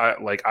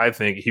 I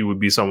think he would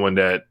be someone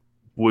that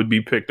would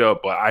be picked up,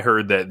 but I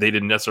heard that they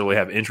didn't necessarily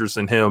have interest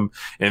in him.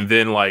 And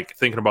then like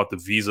thinking about the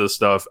visa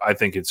stuff, I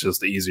think it's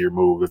just the easier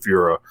move if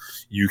you're a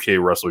UK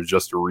wrestler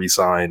just to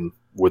re-sign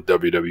with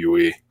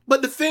WWE.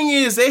 But the thing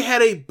is, they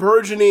had a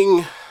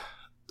burgeoning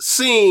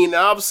scene.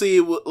 Obviously,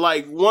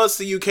 like once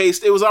the UK,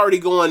 it was already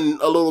going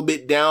a little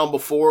bit down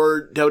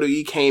before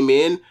WWE came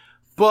in,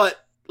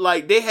 but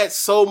like they had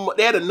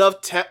enough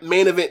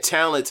main event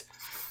talent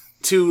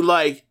to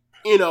like,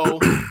 you know,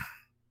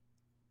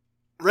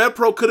 Rev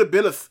Pro could have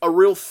been a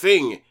real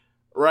thing,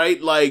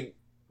 right? Like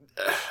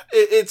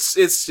it's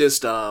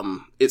just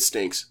it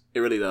stinks. It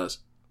really does.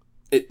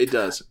 It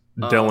does.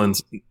 Shout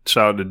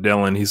out to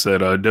Dylan. He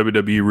said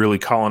WWE really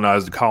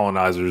colonized the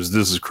colonizers.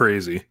 This is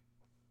crazy.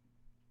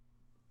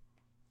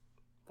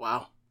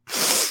 Wow.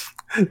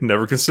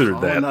 Never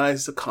considered that.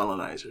 Colonize the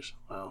colonizers.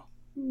 Wow.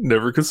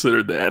 Never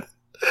considered that.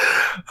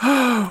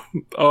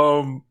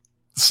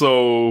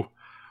 So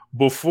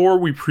before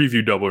we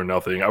preview Double or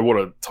Nothing, I want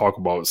to talk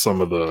about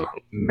some of the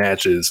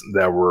matches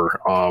that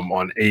were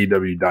on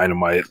AEW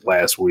Dynamite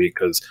last week,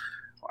 because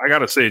I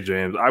gotta say,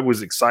 James, I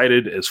was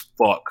excited as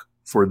fuck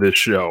for this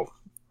show.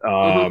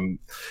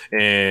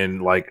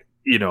 And like,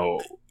 you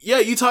know, yeah,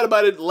 you talked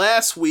about it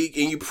last week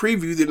and you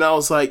previewed it and I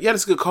was like, yeah,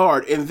 that's a good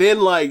card. And then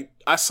like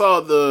I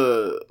saw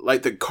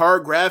the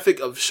card graphic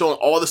of showing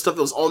all the stuff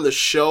that was on the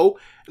show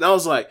and I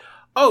was like,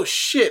 oh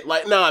shit,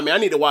 like, nah, I mean, I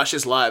need to watch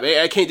this live.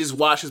 I can't just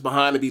watch this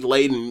behind and be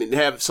late and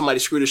have somebody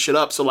screw this shit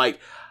up. So like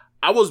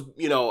I was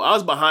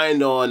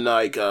behind on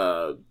like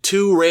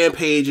 2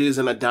 Rampages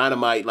and a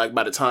Dynamite like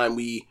by the time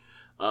we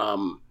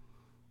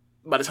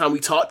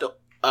talked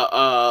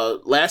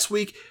last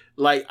week.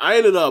 Like I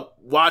ended up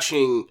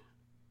watching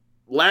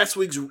last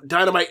week's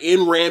Dynamite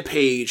in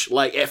Rampage,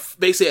 like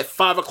basically at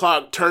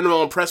 5:00, turned it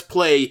on, press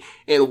play,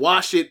 and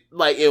watched it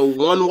like in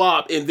one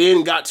whop, and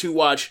then got to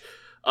watch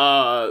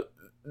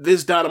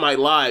this Dynamite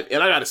live.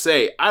 And I gotta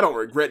say, I don't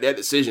regret that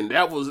decision.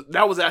 That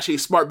was actually a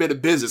smart bit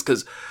of business,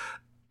 because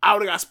I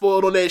would have got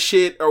spoiled on that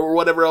shit or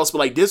whatever else. But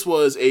like, this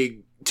was a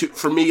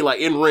for me, like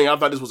in ring, I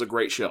thought this was a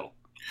great show.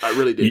 I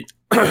really did.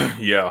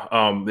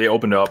 Yeah. They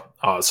opened up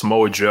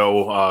Samoa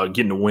Joe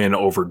getting the win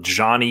over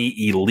Johnny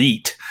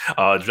Elite.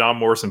 John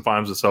Morrison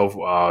finds himself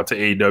to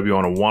AEW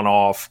on a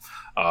one-off.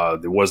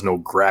 There was no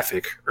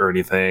graphic or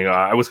anything.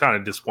 I was kind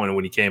of disappointed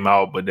when he came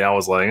out, but then I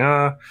was like,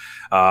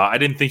 I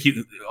didn't think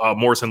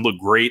Morrison looked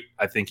great.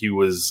 I think there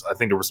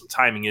were some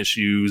timing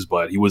issues,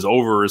 but he was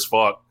over as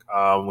fuck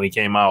when he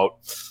came out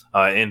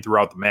and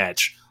throughout the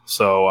match.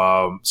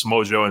 So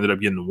Samoa Joe ended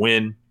up getting the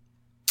win.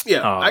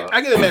 Yeah,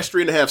 I give the match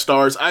 3.5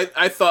 stars.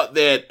 I thought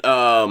that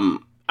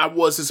I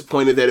was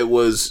disappointed that it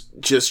was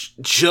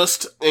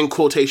just in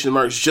quotation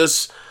marks,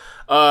 just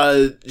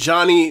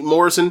Johnny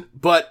Morrison,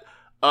 but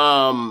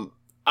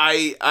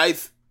I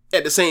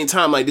at the same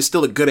time, like, he's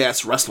still a good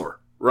ass wrestler,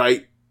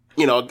 right?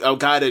 You know, a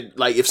guy that,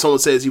 like, if someone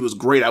says he was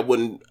great, I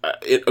wouldn't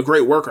a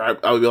great worker.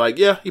 I would be like,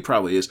 yeah, he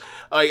probably is.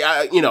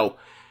 You know,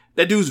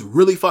 that dude's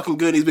really fucking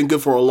good. He's been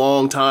good for a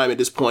long time at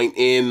this point.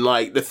 And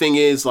like, the thing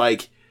is,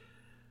 like,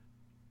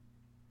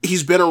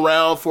 he's been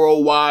around for a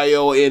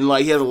while, and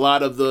like, he has a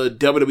lot of the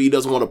WWE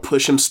doesn't want to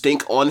push him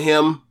stink on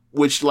him,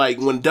 which, like,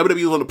 when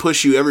WWE want to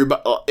push you,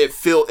 everybody I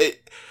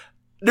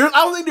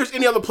don't think there's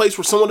any other place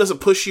where someone doesn't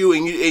push you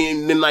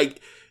and then like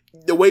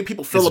the way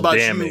people feel about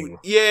damning. You,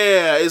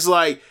 yeah, it's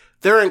like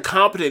they're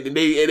incompetent and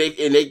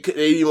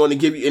they want to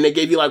give you, and they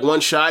gave you like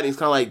one shot, and it's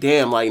kind of like,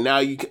 damn, like now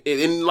you,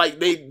 and like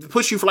they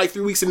push you for like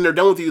 3 weeks and then they're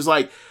done with you. It's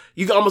like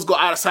you can almost go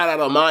out of sight,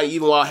 out of mind,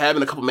 even while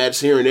having a couple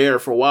matches here and there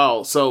for a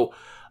while. So,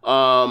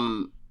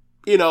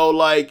 you know,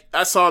 like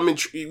we saw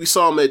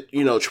him at,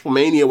 you know, Triple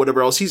Mania,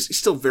 whatever else. He's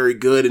still very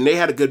good, and they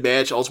had a good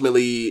match.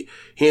 Ultimately,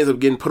 he ends up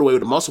getting put away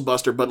with a muscle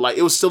buster, but like,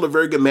 it was still a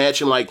very good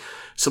match. And like,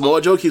 Samoa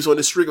Joe keeps on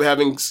this streak of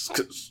having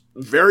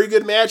very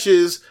good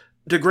matches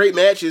to great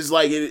matches.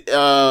 Like,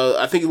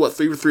 I think it's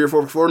 3 or 4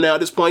 for 4 now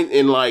at this point.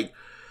 And like,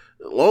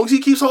 as long as he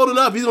keeps holding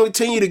up, he's going to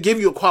continue to give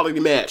you a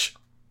quality match.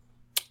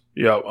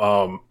 Yeah,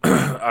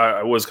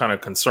 I was kind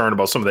of concerned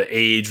about some of the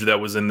age that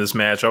was in this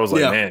match. I was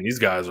like, man, these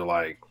guys are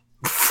like,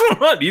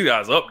 these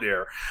guys up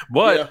there.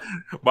 But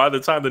by the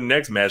time the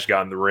next match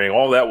got in the ring,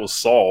 all that was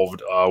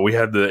solved. We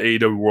had the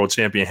AEW World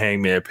Champion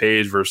Hangman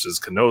Page versus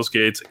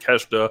Konosuke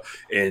Takeshita,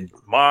 and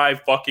my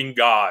fucking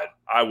God,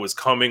 I was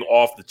coming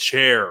off the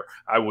chair.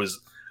 I was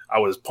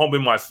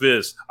pumping my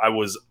fist. I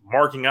was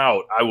marking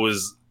out. I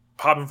was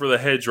popping for the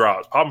head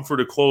drops, popping for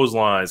the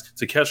clotheslines.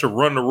 Takeshita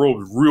run the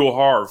ropes real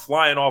hard,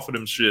 flying off of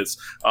them shits,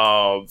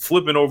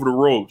 flipping over the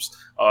ropes.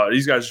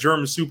 These guys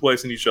German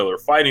suplexing each other,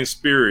 fighting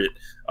spirit.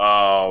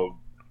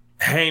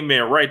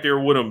 Hangman right there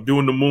with him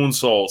doing the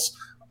moonsaults.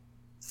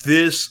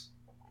 This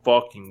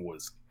fucking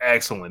was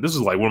excellent. This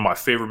is like one of my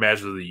favorite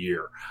matches of the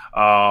year.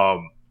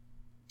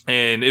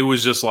 And it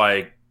was just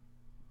like,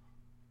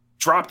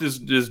 drop this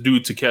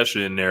dude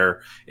Takeshita in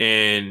there,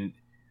 and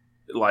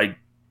like,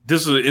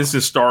 this is an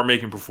instant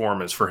star-making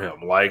performance for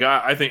him. Like,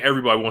 I think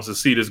everybody wants to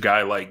see this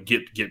guy like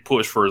get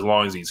pushed for as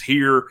long as he's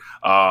here.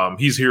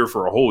 He's here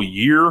for a whole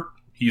year.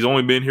 He's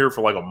only been here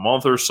for like a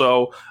month or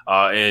so.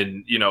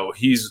 And, you know,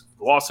 he's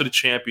lost to the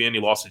champion. He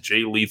lost to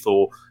Jay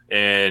Lethal.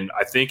 And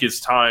I think it's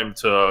time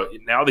to,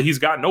 now that he's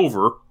gotten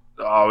over,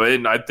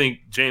 and I think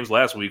James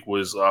last week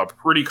was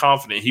pretty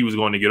confident he was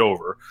going to get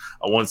over.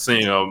 Once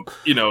seeing him,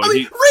 you know. I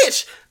mean,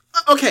 Rich,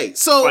 okay,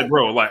 so. Like,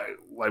 bro, like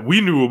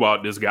we knew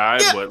about this guy,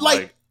 yeah, but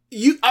like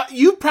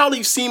you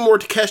probably seen more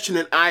Takeshita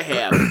than I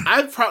have.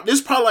 This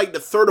is probably like the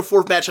 3rd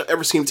or 4th match I've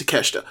ever seen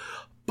Takeshita.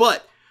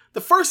 But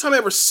the first time I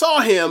ever saw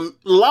him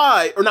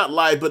live, or not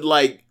live, but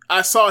like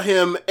I saw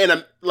him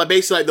in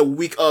basically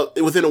like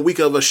within a week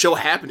of a show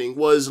happening,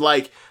 was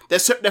like that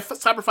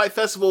Cyber Fight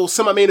Festival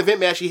semi-main event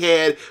match he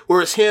had,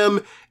 where it's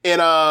him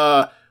and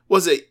I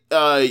think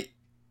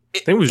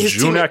it was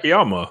Jun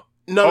Akiyama.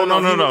 No, the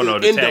Endo,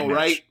 tag match.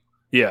 right?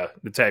 Yeah,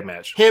 the tag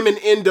match. Him and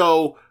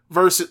Endo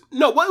versus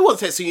what was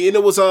that scene? And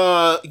it was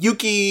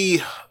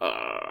Yuki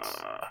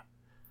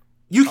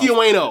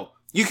Ueno.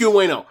 Yuki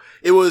Ueno.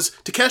 It was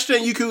Takeshita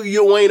and Yuki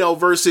Ueno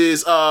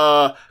versus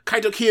Kaito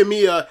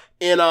Kiyomiya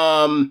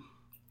and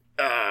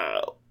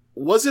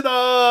was it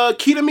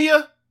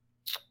Kitamiya?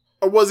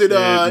 Or was it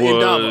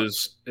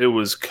Indama? It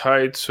was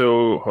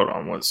Kaito. Hold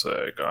on one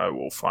sec. I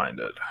will find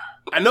it.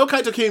 I know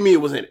Kaito Kiyomiya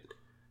was in it.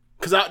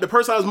 Because the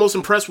person I was most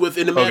impressed with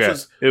in the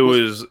match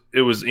was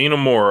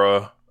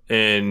Inamura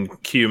and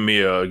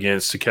Kiyomiya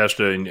against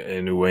Takeshita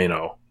and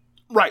Ueno.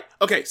 Right.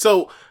 Okay.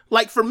 So,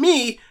 like, for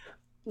me,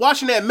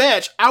 watching that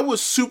match, I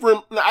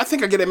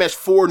think I get that match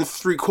 4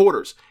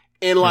 3/4.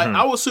 And, like,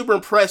 I was super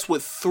impressed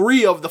with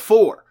 3 of the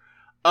 4.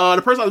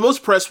 The person I was most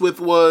impressed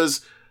with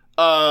was,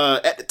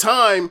 at the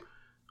time,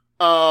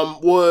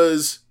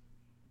 was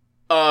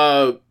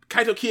Kaito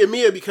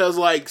Kiyomiya, because,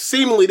 like,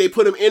 seemingly they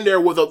put him in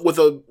there with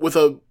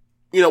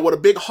a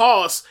big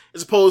hoss,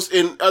 as opposed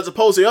to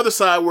the other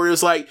side, where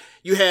it's like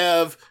you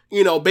have,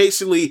 you know,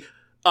 basically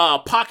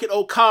Pocket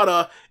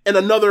Okada and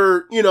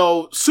another, you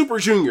know, Super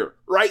Junior,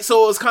 right?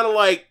 So it's kind of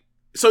like,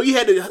 so you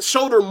had to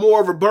shoulder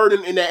more of a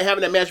burden in that,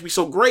 having that match be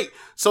so great.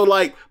 So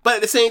like, but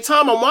at the same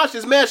time, I'm watching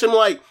this match, I'm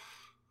like,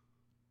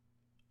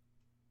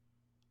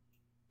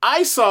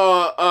 I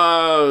saw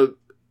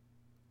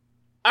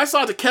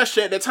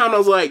Takeshita at that time. I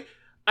was like,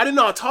 I didn't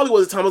know how tall he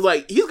was at the time. I was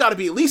like, he's got to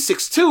be at least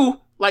 6'2".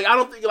 Like, I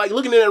don't think, like,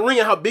 looking at that ring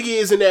and how big he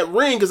is in that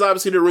ring, because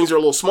obviously the rings are a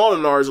little smaller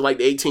than ours, like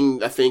the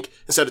 18, I think,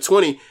 instead of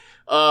 20.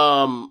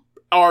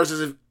 Ours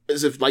is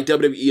as if like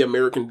WWE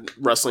American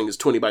Wrestling is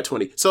 20 by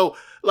 20. So,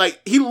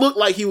 like, he looked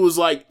like he was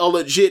like a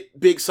legit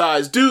big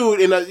size dude,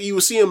 and you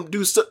would see him do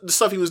the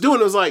stuff he was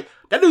doing. It was like,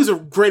 that dude's a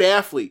great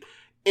athlete.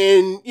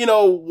 And, you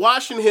know,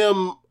 watching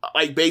him,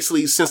 like,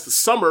 basically since the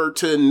summer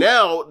to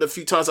now, the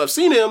few times I've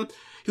seen him,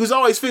 he was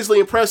always physically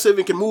impressive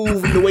and can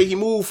move the way he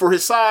moved for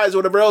his size or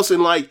whatever else.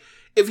 And, like,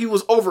 if he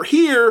was over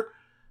here,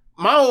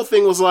 my whole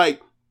thing was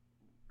like,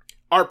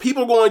 are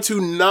people going to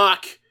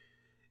knock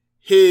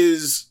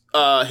his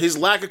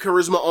lack of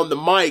charisma on the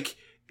mic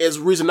as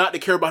a reason not to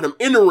care about him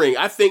in the ring?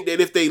 I think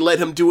that if they let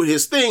him do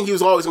his thing, he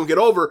was always going to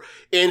get over.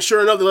 And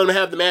sure enough, they let him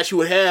have the match he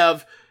would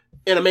have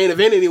in a main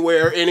event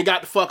anywhere, and it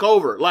got the fuck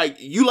over. Like,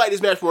 you liked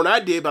this match more than I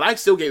did, but I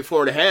still gave it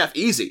 4.5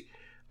 easy.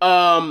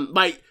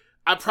 Like,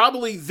 I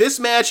probably, this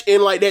match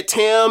and like that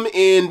Tam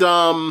and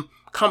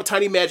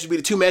Kamitani match would be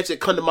the two matches that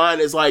come to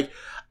mind as like,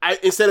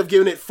 instead of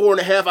giving it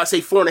 4.5, I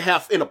say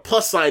 4.5 and a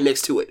plus sign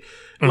next to it.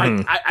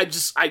 Like,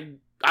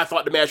 I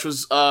thought the match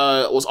was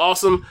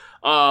awesome.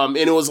 And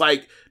it was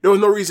like, there was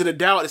no reason to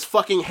doubt it's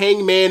fucking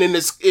Hangman and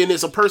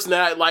it's a person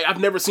that I've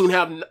never seen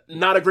have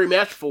not a great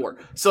match before.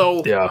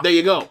 So yeah. There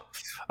you go.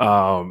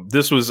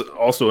 This was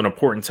also an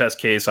important test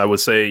case, I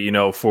would say, you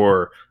know,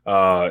 for,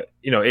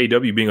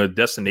 AEW being a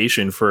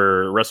destination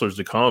for wrestlers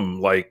to come,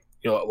 like,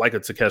 you know, like a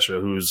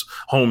Takeshita whose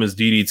home is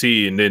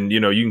DDT, and then, you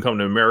know, you can come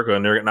to America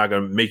and they're not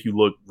going to make you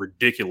look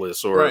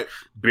ridiculous or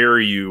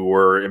bury you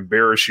or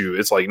embarrass you.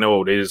 It's like,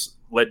 no, they just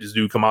let this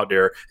dude come out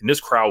there, and this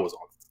crowd was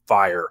on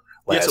fire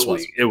last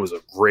week. It was a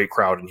great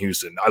crowd in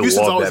Houston. I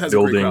love that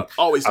building.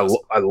 Always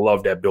I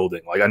love that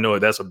building. Like, I know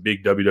that's a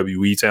big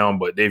WWE town,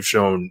 but they've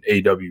shown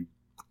AEW,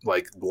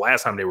 like, the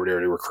last time they were there,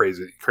 they were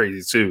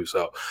crazy too.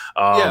 So,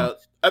 I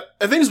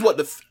think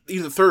it's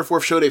either the third or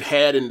fourth show they've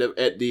had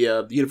at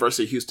the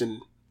University of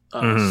Houston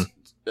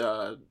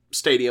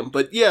stadium.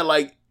 But yeah,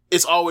 like,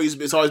 it's always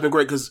been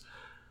great, because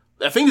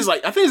I think it's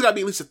got to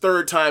be at least the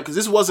third time, because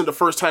this wasn't the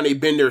first time they've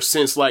been there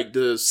since like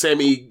the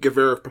Sammy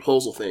Guevara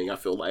proposal thing. I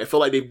feel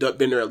like they've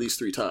been there at least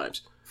 3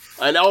 times,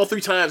 and all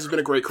 3 times has been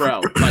a great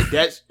crowd. Like,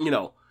 that's, you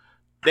know,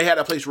 they had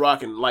that place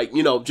rocking, like,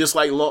 you know, just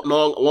like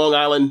Long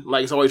Island,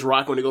 like, it's always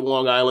rocking when they go to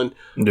Long Island.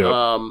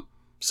 Yeah.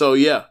 So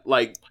yeah,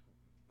 like,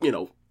 you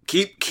know,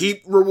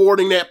 keep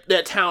rewarding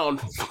that town.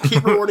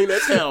 Keep rewarding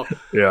that town.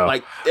 Yeah.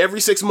 Like, every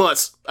 6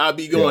 months, I'll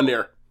be going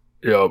there.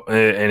 Yeah,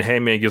 and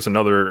Hangman gets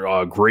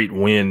another great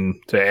win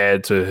to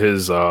add to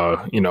his,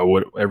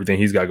 what everything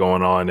he's got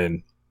going on.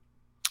 And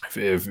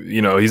if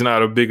you know, he's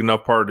not a big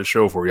enough part of the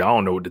show for you, I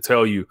don't know what to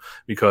tell you,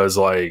 because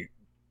like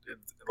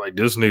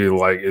this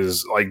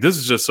nigga this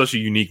is just such a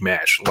unique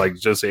match, like,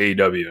 just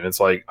AEW. And it's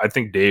like, I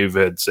think Dave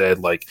had said,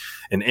 like,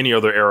 in any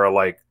other era,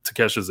 like,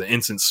 Takeshi's an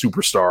instant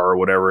superstar or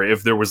whatever,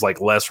 if there was like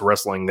less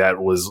wrestling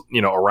that was,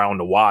 you know, around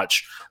to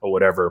watch or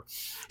whatever.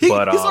 He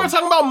started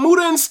talking about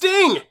Muta and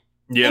Sting.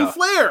 Yeah. And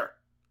Flair.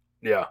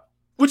 Yeah.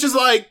 Which is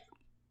like,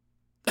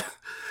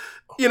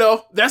 you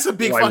know, that's a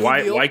big fucking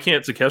deal. Why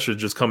can't Takeshita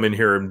just come in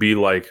here and be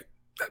like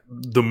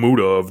the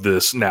Muta of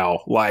this now?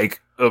 Like,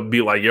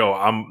 be like,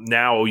 yo,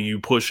 now you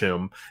push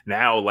him.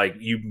 Now, like,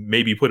 you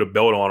maybe put a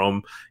belt on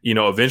him. You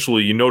know,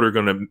 eventually, you know, they're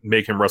going to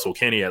make him wrestle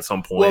Kenny at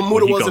some point. Well,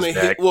 Muta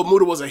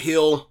was a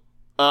heel.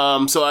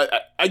 So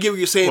I get what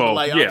you're saying, but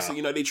like, obviously,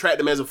 you know, they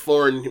tracked him as a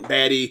foreign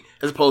baddie,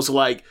 as opposed to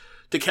like,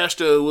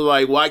 Takeshita was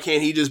like, why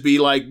can't he just be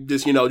like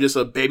this, you know, just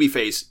a baby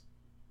face?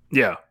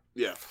 Yeah.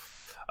 Yeah.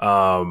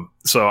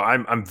 So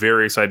I'm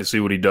very excited to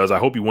see what he does. I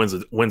hope he wins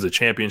a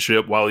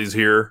championship while he's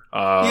here. You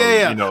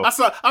know,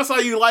 I saw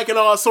you liking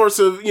all sorts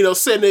of, you know,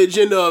 setting the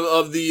agenda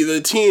of the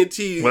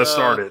TNT. Let's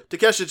start it.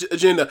 Takeshi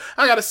agenda.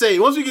 I gotta say,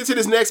 once we get to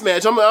this next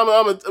match, we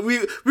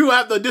will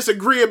have to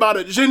disagree about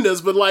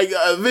agendas, but like,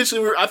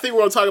 eventually, I think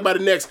we're gonna talk about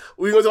it next.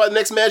 We're gonna talk about the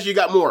next match. You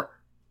got more?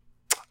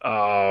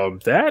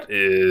 That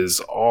is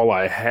all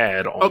I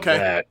had on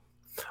that.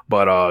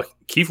 But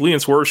Keith Lee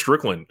and Swerve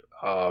Strickland.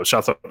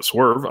 Shouts out to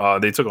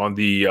Swerve. They took on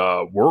the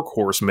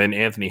workhorsemen,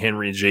 Anthony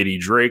Henry and JD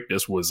Drake.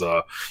 This was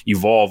a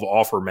Evolve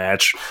offer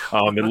match.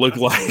 It looked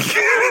like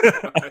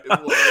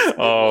it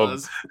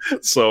was.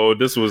 So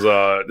this was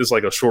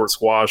like a short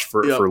squash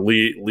for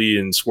Lee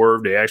and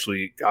Swerve. They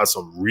actually got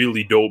some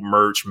really dope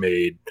merch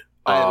made.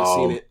 I haven't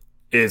seen it.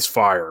 It's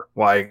fire.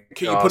 Like,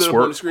 can you put it up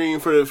on the screen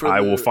for I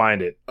will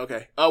find it.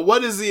 Okay.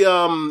 What is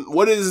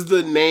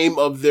the name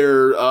of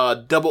their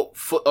double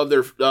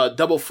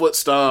foot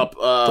stomp?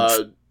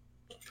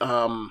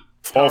 Fall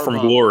from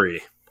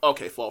Glory.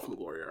 Okay, Fall from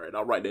Glory. All right,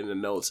 I'll write it in the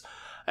notes.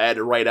 I had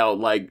to write out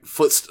like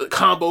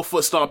combo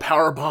foot stomp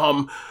power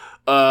bomb,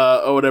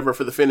 or whatever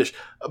for the finish.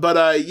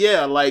 But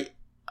yeah, like,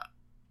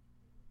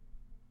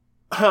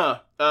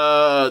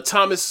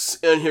 Thomas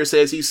in here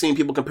says he's seen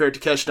people compare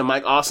Takeshi to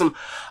Mike Awesome.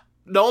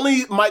 The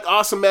only Mike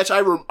Awesome match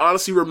I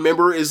honestly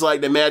remember is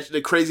like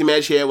the crazy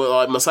match he had with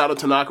Masato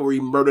Tanaka where he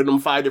murdered him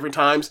 5 different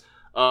times.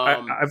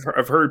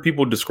 I've heard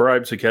people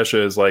describe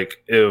Takesha as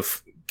like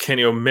if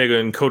Kenny Omega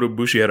and Kota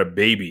Ibushi had a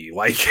baby.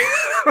 Like,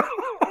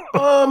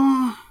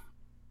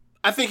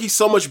 I think he's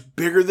so much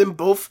bigger than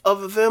both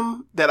of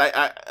them that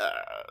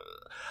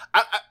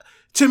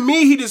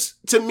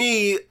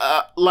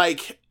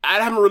like I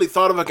haven't really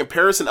thought of a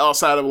comparison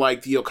outside of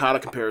like the Okada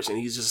comparison.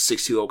 He's just a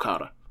 6'2"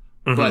 Okada,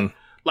 but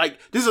like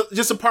this is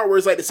just a part where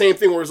it's like the same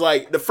thing where it's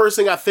like the first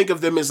thing I think of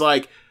them is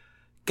like,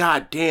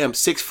 God damn,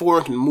 6'4"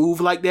 and can move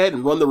like that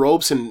and run the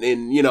ropes and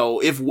you know,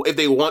 if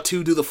they want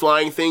to do the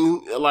flying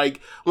thing,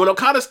 like when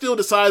Okada still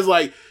decides,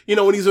 like, you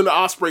know, when he's in the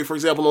Ospreay, for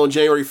example, on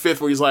January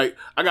 5th, where he's like,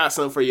 I got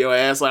something for your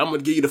ass, like I'm gonna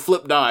give you the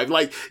flip dive,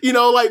 like, you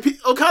know, like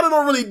Okada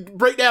don't really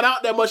break that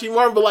out that much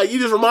anymore, but like he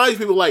just reminds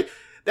people like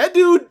that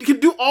dude can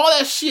do all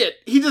that shit.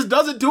 He just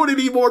doesn't do it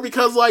anymore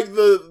because like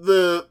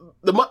the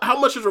how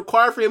much is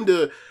required for him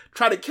to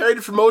try to carry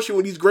the promotion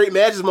with these great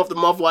matches month to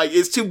month, like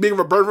it's too big of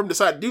a burden for him to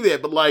decide to do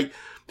that, but like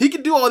he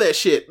can do all that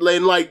shit.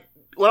 And like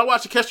when I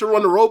watch Takesha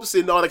run the ropes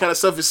and all that kind of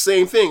stuff, it's the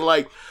same thing.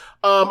 Like,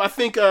 I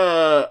think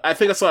I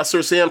saw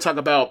Sir Sam talk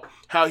about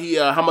how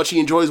how much he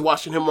enjoys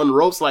watching him run the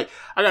ropes. Like,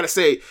 I gotta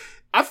say,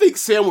 I think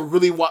Sam would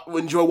really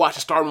enjoy watching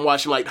Stardom,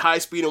 watching like High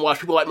Speed and watch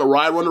people like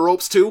Mariah run the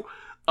ropes too.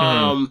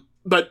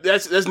 But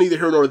that's neither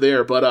here nor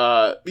there.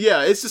 But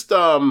yeah, it's just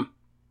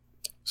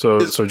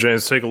So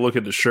James, take a look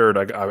at the shirt.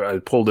 I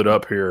pulled it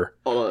up here.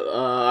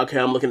 Okay,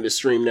 I'm looking at the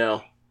stream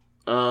now.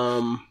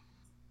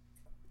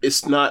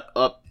 It's not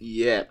up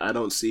yet. I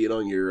don't see it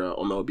on your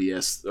on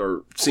OBS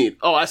or see it.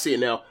 Oh, I see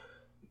it now.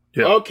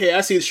 Yeah. Okay,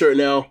 I see the shirt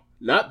now.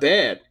 Not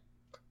bad.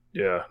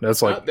 Yeah,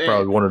 that's like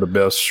probably one of the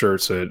best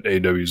shirts at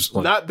AEW's.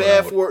 Not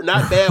bad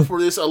for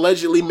this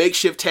allegedly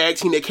makeshift tag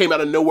team that came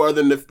out of nowhere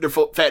other than the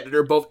fact that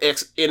they're both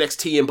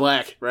NXT and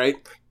Black, right?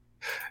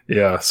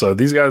 Yeah, so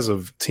these guys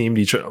have teamed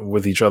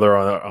with each other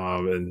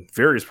on in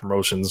various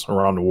promotions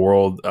around the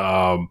world,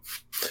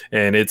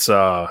 and it's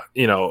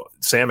you know,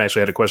 Sam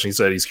actually had a question. He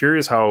said he's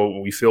curious how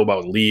we feel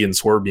about Lee and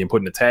Swerve being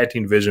put in a tag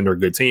team division. They're a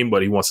good team,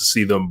 but he wants to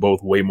see them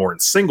both way more in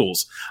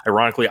singles.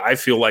 Ironically, I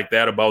feel like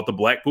that about the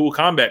Blackpool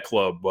Combat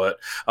Club, but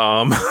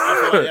I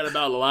feel like that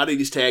about a lot of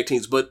these tag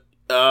teams. But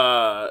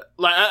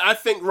like I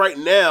think right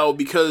now,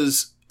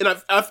 because and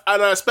I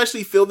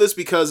especially feel this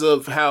because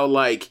of how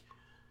like.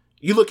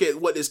 You look at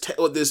what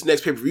this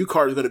next pay-per-view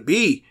card is going to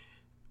be,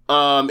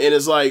 and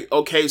it's like,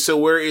 okay, so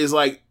where is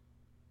like,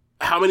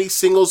 how many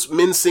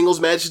men's singles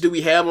matches do we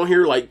have on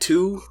here? Like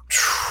 2?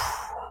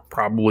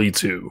 Probably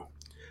 2.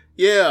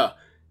 Yeah.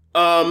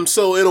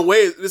 So in a way,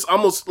 it's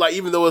almost like,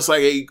 even though it's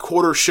like a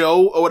quarter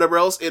show or whatever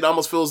else, it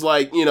almost feels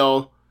like, you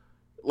know,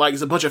 like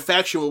it's a bunch of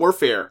faction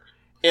warfare.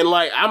 And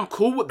like, I'm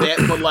cool with that,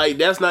 but like,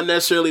 that's not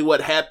necessarily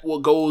what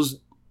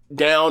goes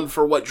down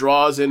for what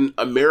draws in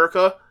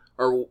America.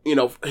 Or, you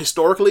know,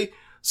 historically.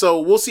 So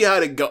we'll see how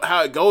it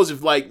goes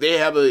if like they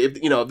have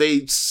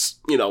they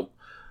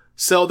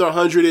sell their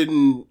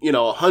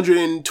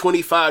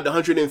 125 to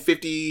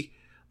 150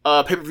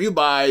 pay-per-view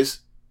buys,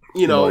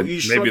 you know, you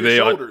shrug your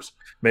shoulders.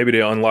 Maybe they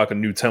unlock a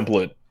new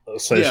template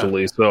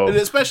essentially. Yeah. So, and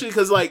especially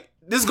because like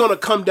this is going to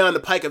come down the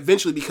pike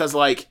eventually because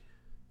like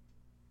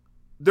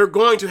they're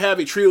going to have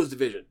a trios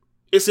division.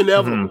 It's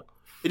inevitable.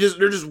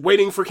 They're just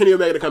waiting for Kenny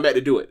Omega to come back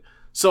to do it.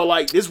 So,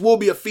 like, this will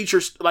be a feature,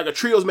 like a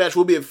trios match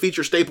will be a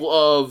feature staple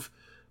of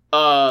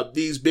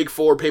these big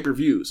 4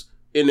 pay-per-views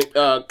in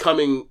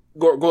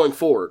going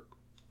forward.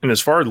 And as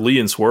far as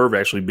Lee and Swerve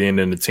actually being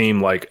in the team,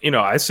 like, you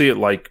know, I see it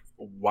like,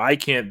 why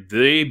can't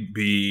they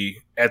be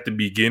at the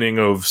beginning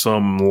of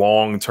some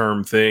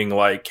long-term thing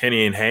like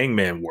Kenny and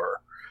Hangman were?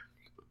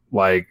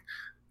 Like,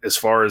 as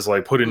far as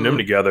like putting them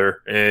together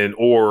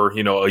or,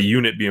 you know, a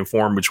unit being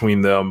formed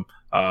between them,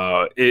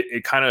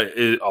 it kind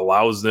of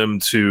allows them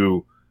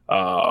to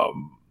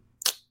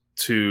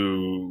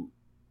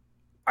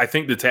I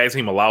think the tag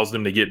team allows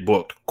them to get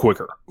booked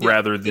quicker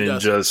rather than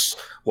just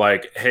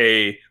like,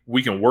 hey,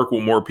 we can work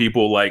with more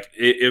people. Like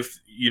if,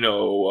 you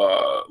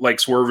know, like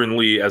Swerve and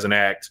Lee as an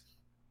act,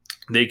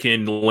 they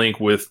can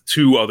link with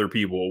 2 other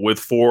people, with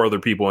 4 other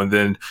people, and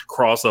then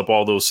cross up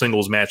all those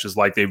singles matches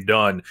like they've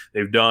done.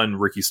 They've done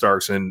Ricky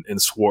Starks and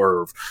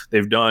Swerve.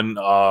 They've done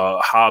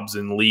Hobbs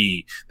and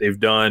Lee. They've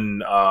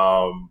done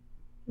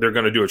they're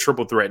going to do a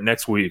triple threat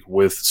next week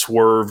with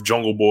Swerve,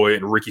 Jungle Boy,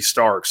 and Ricky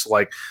Starks.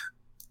 Like,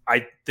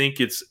 I think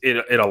it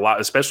a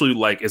lot, especially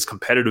like as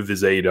competitive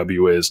as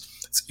AEW is,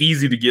 it's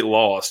easy to get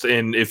lost.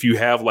 And if you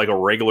have like a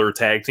regular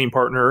tag team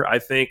partner, I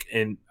think,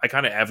 and I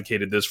kind of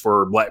advocated this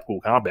for Blackpool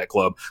Combat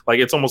Club, like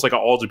it's almost like an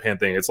All Japan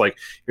thing. It's like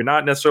you're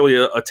not necessarily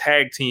a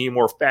tag team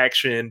or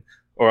faction,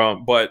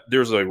 but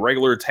there's a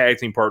regular tag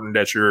team partner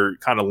that you're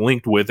kind of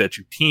linked with, that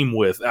you team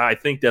with. I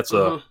think that's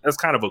that's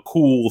kind of a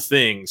cool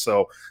thing.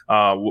 So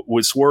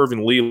with Swerve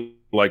and Lee,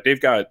 like they've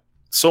got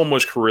so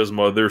much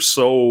charisma. They're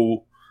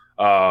so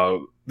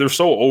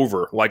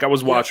over. Like I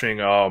was watching.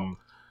 I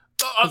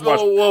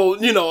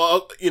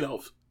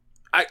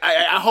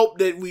hope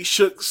that we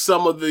shook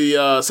some of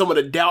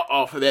the doubt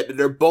off of that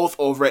they're both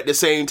over at the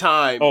same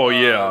time. Oh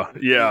yeah.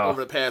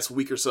 Over the past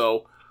week or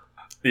so.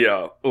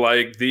 Yeah,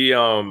 like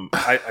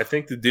I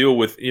think the deal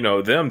with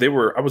them,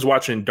 I was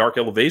watching Dark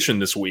Elevation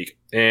this week,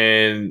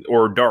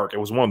 or Dark, it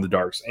was one of the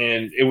Darks,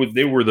 and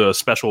they were the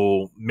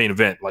special main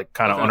event, like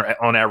kind of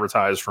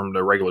unadvertised from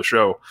the regular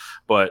show,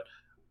 but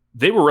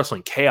they were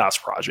wrestling Chaos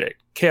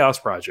Project,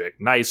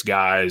 nice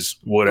guys,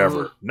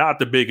 whatever, not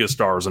the biggest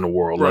stars in the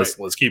world. Right.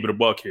 Let's keep it a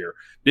buck here.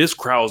 This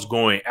crowd's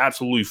going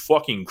absolutely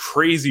fucking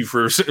crazy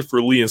for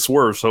Lee and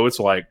Swerve, so it's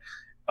like,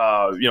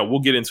 we'll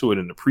get into it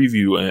in the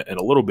preview in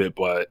a little bit,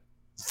 but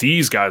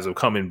these guys have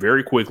come in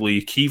very quickly.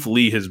 Keith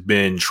Lee has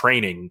been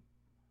training.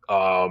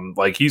 It looks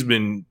like he's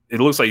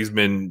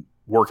been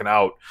working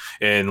out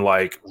and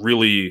like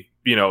really,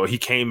 he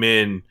came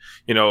in,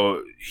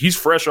 he's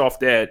fresh off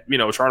that,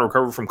 trying to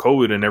recover from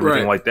COVID and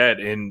everything like that.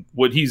 And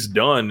what he's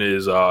done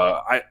is,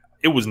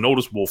 it was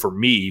noticeable for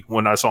me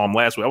when I saw him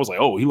last week. I was like,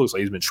 oh, he looks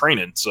like he's been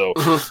training. So,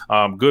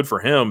 good for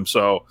him.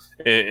 So,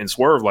 and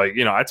Swerve,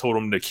 I told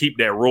him to keep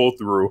that roll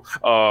through,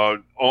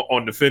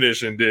 on the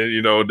finish. And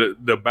then,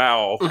 the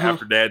bow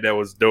after that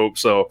was dope.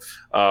 So,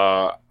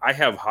 I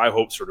have high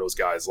hopes for those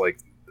guys. Like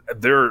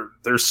their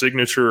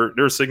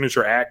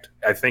signature act,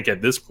 I think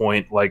at this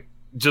point, like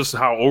just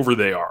how over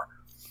they are.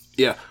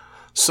 Yeah.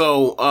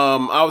 So,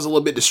 I was a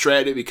little bit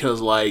distracted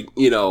because it's a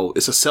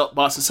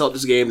Boston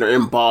Celtics game. They're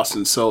in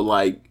Boston. So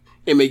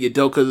it made get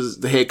dope because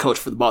the head coach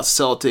for the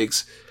Boston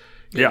Celtics.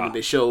 Yeah.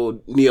 They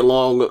showed Nia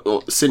Long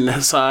sitting at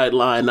the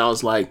sideline. And I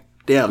was like,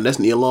 damn, that's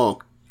Nia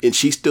Long. And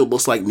she still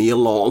looks like Nia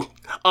Long.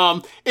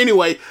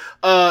 Anyway,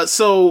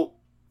 so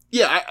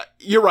yeah,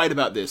 you're right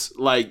about this.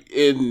 I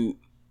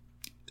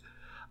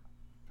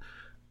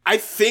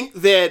think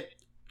that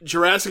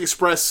Jurassic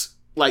Express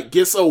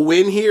gets a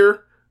win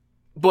here,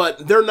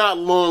 but they're not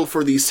long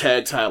for these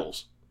tag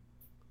titles.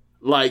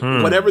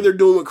 Whatever they're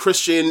doing with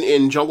Christian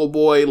and Jungle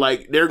Boy,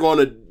 they're going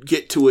to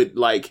get to it,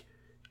 I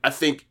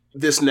think,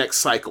 this next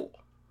cycle.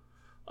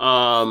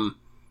 And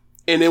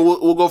then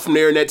we'll go from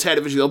there, and that tag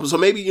division open. So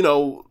maybe,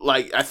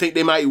 I think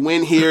they might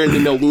win here, and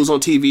then they'll lose on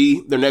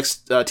TV, their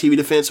next TV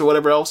defense or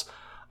whatever else.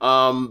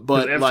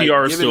 But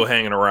FTR is still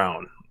hanging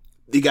around.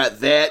 You got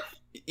that.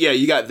 Yeah,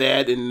 you got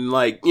that. And,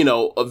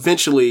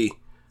 eventually,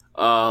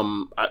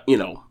 the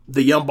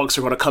Young Bucks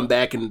are going to come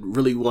back and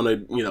really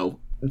want to,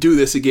 do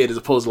this again as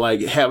opposed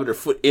to having their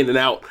foot in and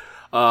out.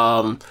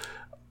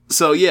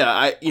 So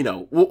yeah,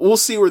 we'll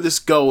see where this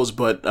goes,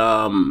 but they're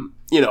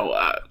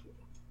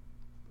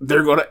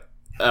gonna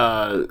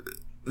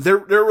they're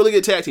a really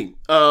good tag team.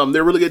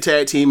 They're a really good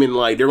tag team, and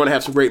they're gonna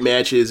have some great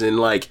matches, and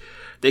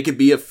they could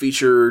be a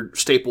featured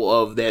staple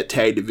of that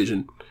tag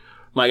division.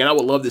 And I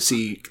would love to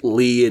see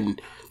Lee and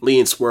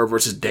Swerve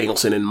versus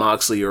Danielson and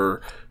Moxley,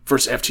 or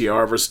versus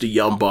FTR versus the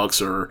Young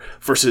Bucks, or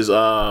versus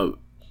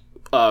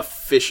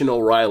Fish and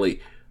O'Reilly.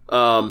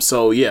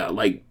 So yeah,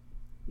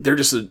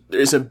 there's an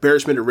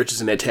embarrassment of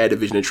riches in that tag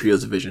division and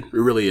trios division. It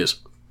really is.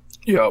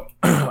 Yep.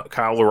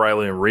 Kyle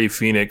O'Reilly and Ray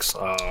Phoenix,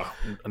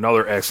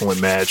 another excellent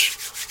match.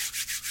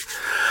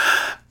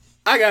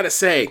 I gotta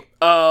say,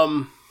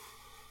 I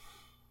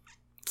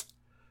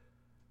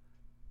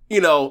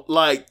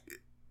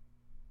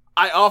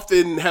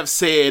often have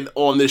said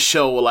on this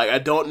show, I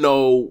don't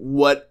know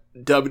what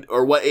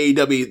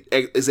AEW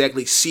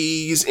exactly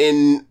sees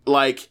in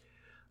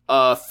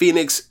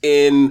Phoenix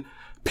and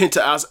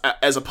Penta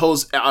as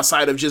opposed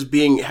outside of just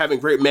having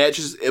great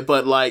matches.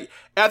 But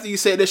after you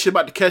say that shit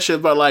about Takeshita,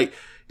 but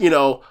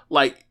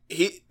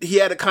he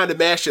had a kind of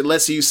match that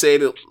lets you say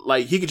that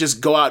he could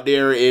just go out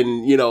there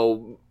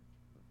and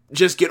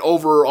just get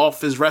over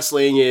off his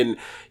wrestling, and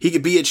he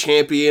could be a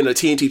champion, a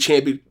TNT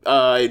champion.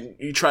 And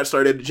you try to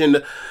start that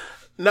agenda.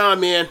 Nah,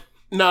 man.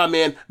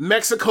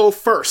 Mexico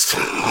first.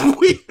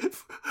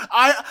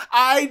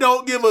 I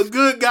don't give a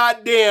good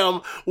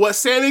goddamn what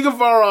Sammy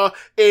Guevara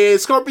and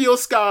Scorpio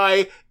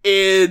Sky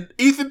and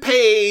Ethan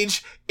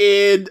Page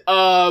and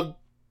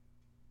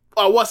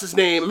what's his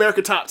name?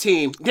 American Top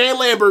Team. Dan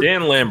Lambert.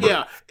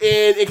 Yeah.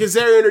 And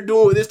Kazarian are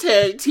doing with this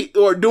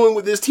doing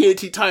with this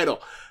TNT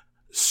title.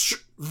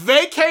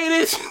 Vacate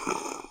it.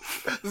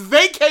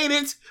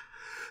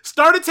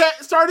 Start a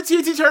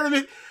TNT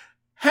tournament.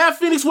 Have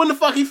Phoenix win the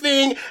fucking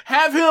thing.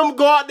 Have him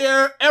go out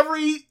there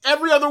every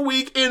other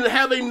week and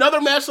have another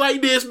match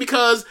like this,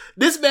 because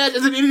this match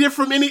isn't any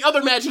different from any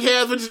other match he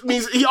has, which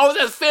means he always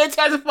has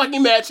fantastic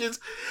fucking matches.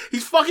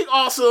 He's fucking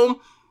awesome.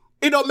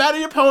 It don't matter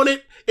the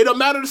opponent. It don't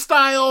matter the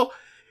style.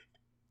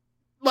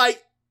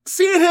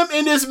 Seeing him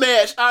in this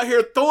match out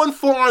here throwing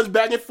forearms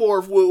back and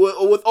forth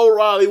with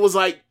O'Reilly was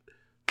I'm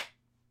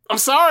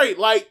sorry.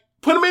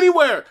 Put him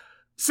anywhere.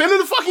 Send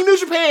him to fucking New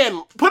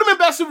Japan. Put him in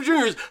Best Super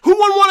Juniors. Who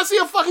wouldn't want to see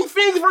a fucking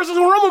Phoenix versus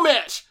a Rumble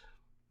match?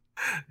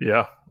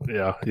 Yeah. What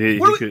are we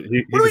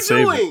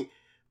doing?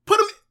 Put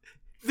him.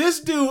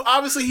 This dude,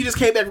 obviously, he just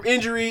came back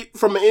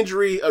from an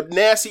injury, a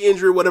nasty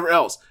injury, whatever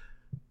else.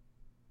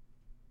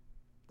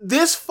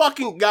 This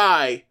fucking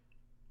guy.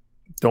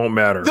 Don't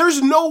matter.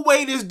 There's no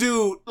way this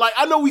dude,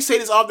 I know we say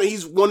this often,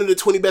 he's one of the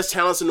 20 best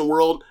talents in the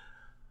world.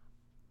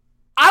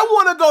 I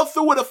want to go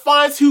through with a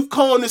fine-tooth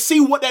comb to see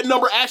what that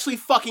number actually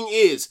fucking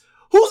is.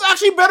 Who's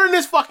actually better than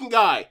this fucking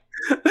guy?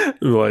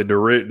 Like the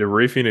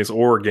Rey Fenix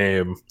Aura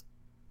game.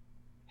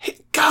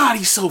 God,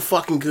 he's so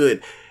fucking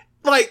good.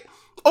 Like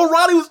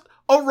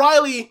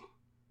O'Reilly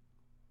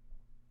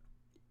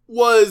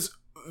was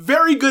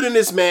very good in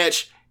this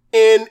match,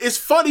 and it's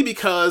funny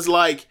because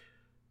like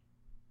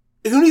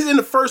when he's in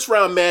the first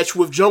round match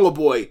with Jungle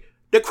Boy,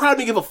 the crowd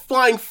didn't give a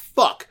flying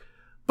fuck.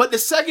 But the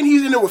second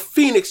he's in there with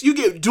Phoenix, you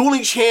get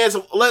dueling chants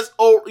of let's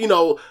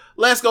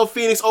go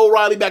Phoenix,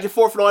 O'Reilly, back and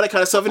forth and all that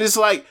kind of stuff. And it's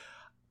like,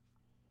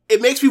 it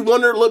makes me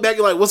wonder, look back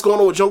and like, what's going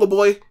on with Jungle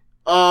Boy?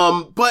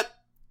 But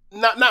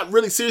not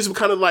really serious, but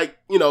kind of like,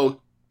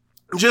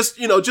 just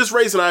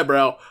raise an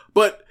eyebrow.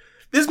 But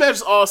this match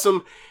is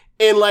awesome.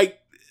 And like,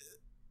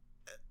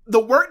 the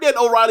work that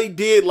O'Reilly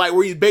did, like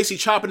where he's basically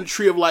chopping the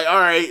tree of like, all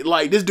right,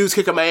 like this dude's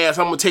kicking my ass,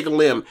 I'm gonna take a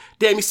limb.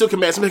 Damn, he still can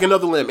match, I'm taking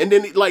another limb. And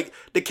then like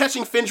the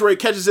catching Finch where he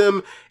catches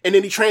him, and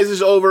then he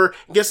transitions over,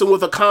 gets him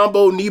with a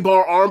combo knee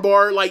bar, arm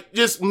bar, like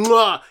just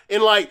mwah.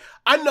 And like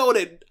I know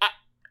that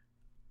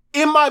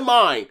in my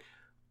mind,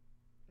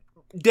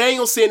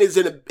 Danielson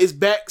is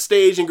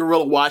backstage in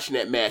Gorilla watching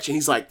that match, and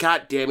he's like,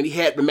 God damn it, he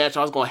had the match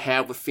I was gonna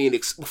have with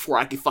Phoenix before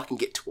I could fucking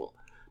get to him.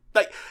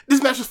 Like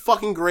this match was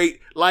fucking great.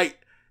 Like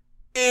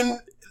and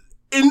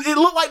it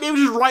looked like they were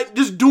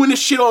just doing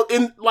this shit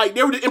like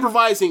they were just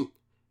improvising.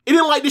 It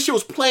didn't like this shit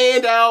was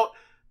planned out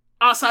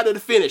outside of the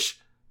finish.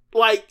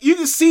 Like you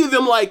can see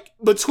them like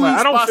between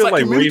I don't spots feel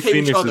like Rey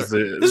communicating Fenix each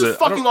other. This is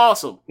fucking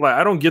awesome. Like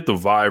I don't get the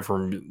vibe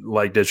from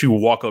like that you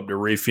walk up to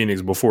Rey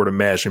Fenix before the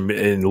match and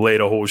lay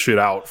the whole shit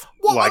out.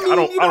 Well, like I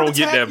don't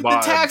get that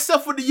vibe. The tag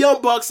stuff with the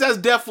Young Bucks, that's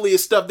definitely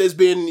stuff that's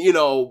been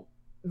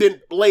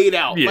been laid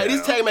out. Yeah. Like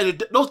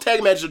those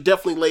tag matches are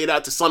definitely laid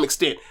out to some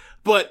extent.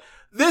 But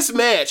this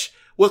match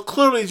was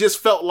clearly just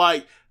felt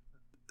like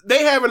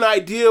they have an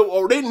idea,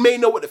 or they may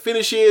know what the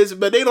finish is,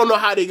 but they don't know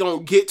how they're going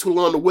to get to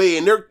along the way.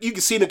 And you can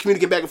see them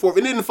communicating back and forth.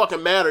 It didn't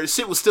fucking matter. The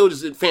shit was still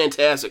just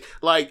fantastic.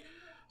 Like,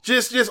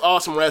 just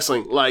awesome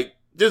wrestling. Like,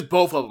 just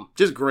both of them.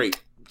 Just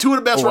great. Two of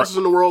the best wrestlers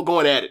in the world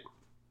going at it.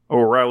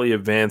 O'Reilly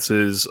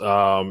advances,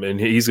 and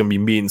he's going to be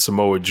meeting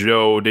Samoa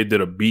Joe. They did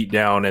a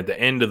beatdown at the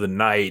end of the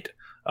night,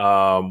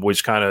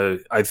 which kind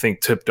of, I think,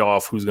 tipped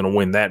off who's going to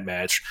win that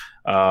match.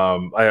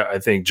 I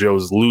think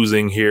Joe's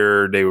losing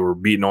here. They were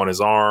beating on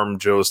his arm.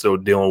 Joe's still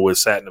dealing with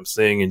Satnam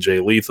Singh and Jay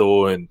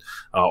Lethal and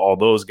all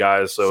those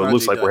guys. So it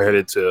looks like we're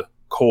headed to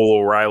Cole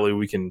O'Reilly.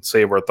 We can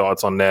save our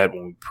thoughts on that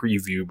when we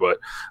preview. But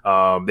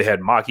they had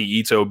Maki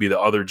Ito be the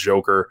other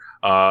Joker.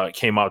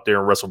 Came out there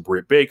and wrestled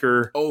Britt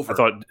Baker. Over. I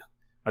thought,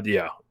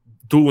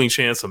 dueling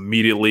chants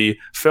immediately.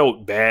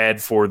 Felt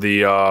bad for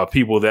the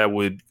people that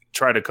would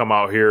try to come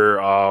out here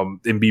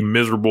and be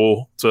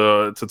miserable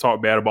to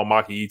talk bad about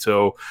Maki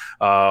Ito.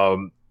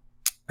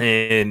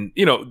 And,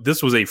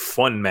 this was a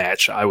fun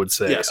match, I would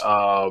say. Yes.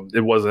 It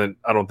wasn't,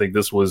 I don't think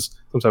this was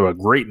some type of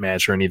great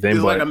match or anything. It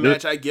was like a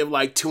match I give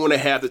like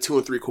 2.5 to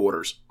 2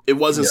 3/4. It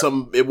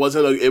wasn't it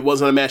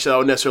wasn't a match that I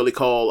would necessarily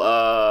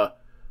call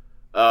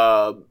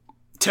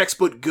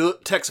textbook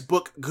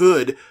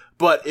good,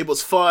 but it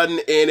was fun,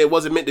 and it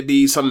wasn't meant to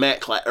be some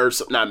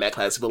not Matt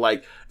class, but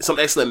like some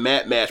excellent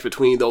mat match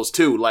between those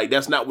two. Like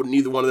that's not what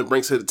neither one of them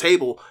brings to the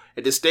table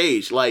at this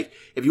stage. Like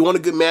if you want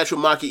a good match with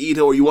Maki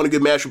Ito or you want a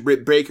good match with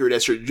Britt Baker,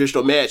 that's your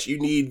traditional match. You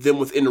need them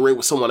within the ring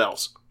with someone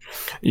else.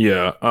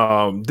 Yeah,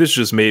 this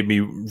just made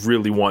me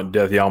really want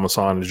Death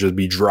Yamasan to just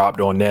be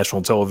dropped on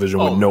national television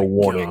with no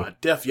warning. God,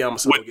 Death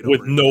Yamasan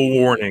with no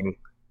warning.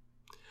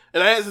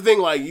 And that's the thing,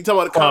 like, you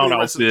talking about the comedy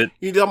wrestlers,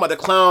 you talking about the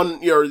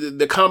clown,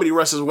 the comedy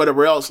wrestlers,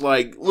 whatever else,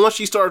 like, once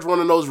she starts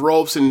running those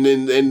ropes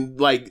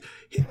and like,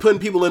 putting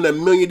people in a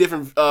million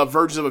different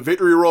versions of a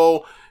victory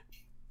roll,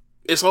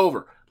 it's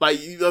over.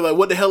 Like, you're like,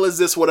 what the hell is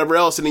this, whatever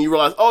else, and then you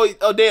realize,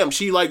 oh damn,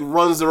 she, like,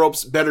 runs the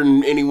ropes better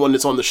than anyone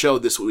that's on the show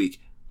this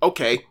week.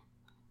 Okay.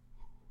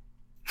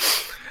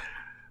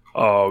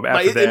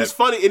 After that.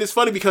 And it's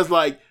funny because,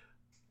 like,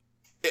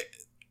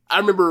 I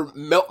remember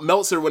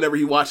Meltzer, whenever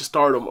he watches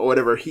Stardom or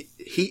whatever, he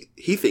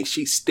thinks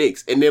she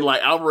stinks. And then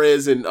like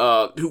Alvarez and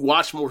who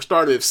watch more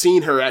Stardom have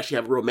seen her actually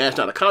have a real match,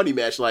 not a comedy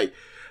match. Like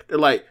they're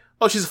like,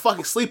 oh, she's a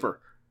fucking sleeper.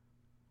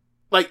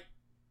 Like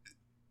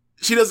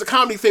she does a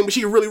comedy thing, but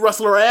she can really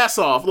wrestle her ass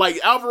off. Like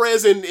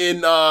Alvarez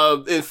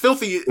and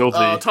Filthy.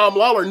 Tom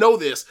Lawler know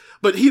this,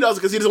 but he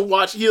doesn't because he doesn't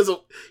watch. He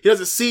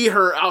doesn't see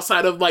her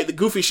outside of like the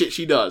goofy shit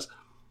she does.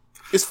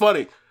 It's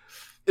funny.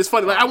 It's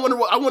funny. Like I wonder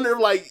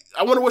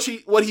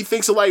what he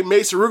thinks of like Mei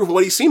Suruga from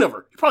what he's seen of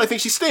her. He probably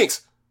thinks she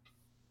stinks.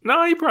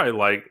 No, he probably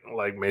like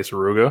Mei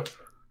Suruga.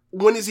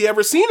 When has he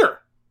ever seen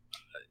her?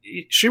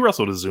 She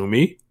wrestled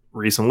Azumi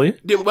recently.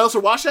 Did Meltzer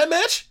watch that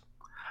match?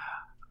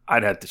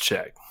 I'd have to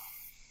check.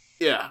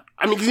 Yeah,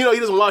 I mean, because he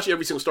doesn't watch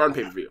every single Stardom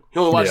pay-per-view. He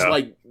only watches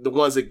like the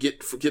ones that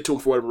get to him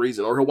for whatever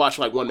reason, or he'll watch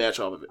like one match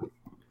off of it.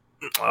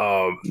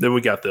 Then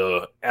we got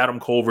the Adam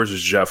Cole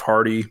versus Jeff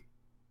Hardy.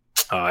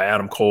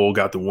 Adam Cole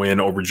got the win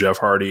over Jeff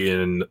Hardy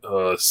in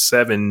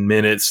 7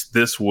 minutes.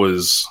 This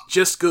was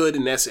just good,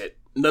 and that's it.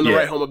 Nothing to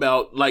write home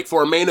about. Like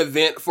for a main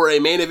event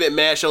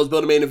match, I was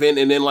building a main event,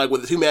 and then like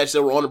with the 2 matches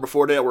that were on it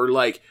before that were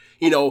like,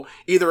 you know,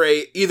 either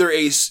a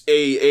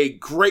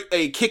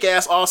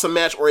kick-ass awesome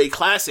match or a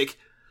classic.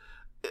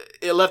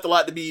 It left a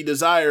lot to be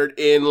desired,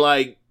 and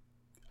like,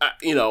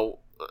 you know,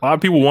 a lot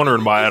of people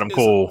wondering about Adam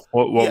Cole.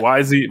 Why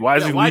is he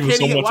leaving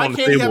so much on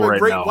the table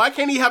right now? Why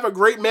can't he have a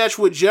great match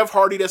with Jeff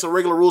Hardy that's a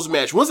regular rules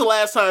match? When's the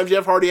last time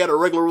Jeff Hardy had a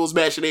regular rules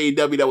match in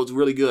AEW that was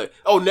really good?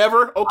 Oh,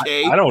 never?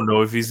 Okay. I don't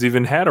know if he's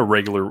even had a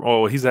regular...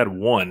 Oh, he's had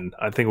one.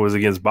 I think it was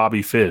against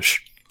Bobby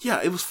Fish.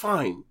 Yeah, it was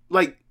fine.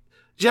 Like,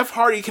 Jeff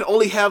Hardy can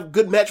only have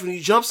good match when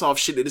he jumps off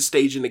shit at this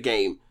stage in the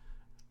game.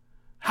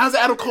 How's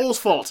Adam Cole's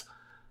fault?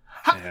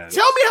 Tell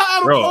me how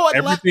Adam Cole...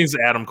 Everything's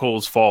Adam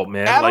Cole's fault,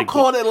 man. Adam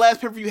Cole in that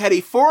last pay-per-view had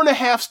a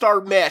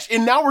 4.5-star match,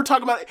 and now we're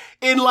talking about it,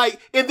 and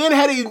then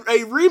had a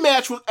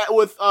rematch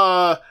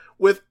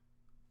with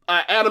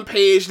Adam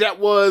Page that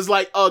was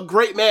like a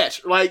great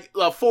match, like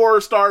a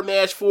 4-star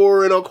match,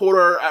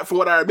 4.25 from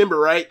what I remember,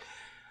 right?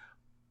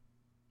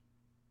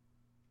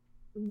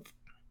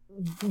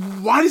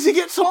 Why does he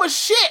get so much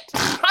shit?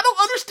 I don't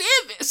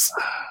understand this.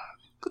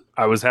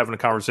 I was having a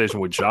conversation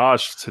with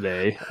Josh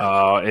today,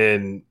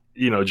 and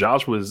you know,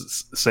 Josh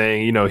was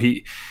saying, you know,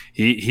 he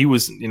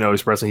was, you know,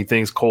 expressing he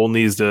thinks Cole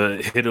needs to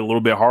hit it a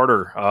little bit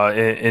harder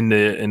in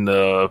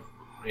the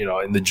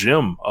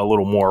gym a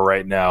little more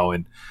right now,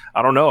 and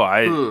I don't know,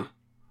 I don't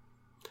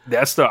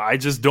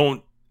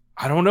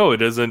know. It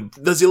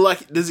doesn't. Does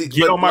he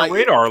get on my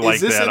radar like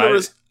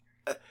that?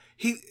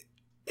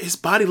 His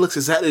body looks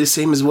exactly the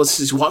same as once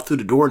he's walked through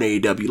the door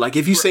in AEW. Like,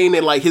 if you're saying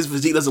that like his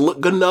physique doesn't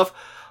look good enough,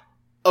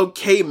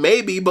 okay,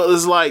 maybe, but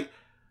it's like,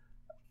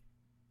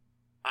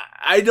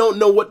 I don't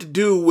know what to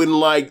do when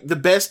like the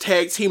best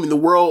tag team in the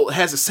world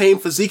has the same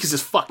physique as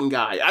this fucking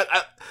guy.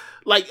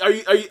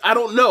 I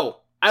don't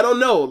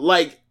know.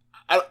 Like,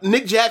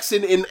 Nick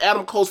Jackson and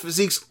Adam Cole's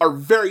physiques are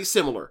very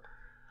similar.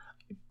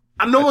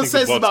 No one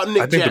says about Nick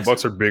Jackson. I think the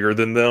Bucks are bigger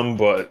than them,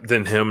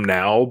 than him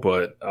now.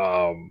 But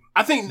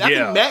I think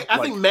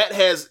Matt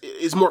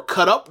is more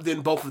cut up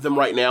than both of them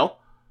right now.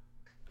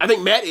 I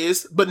think Matt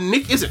is, but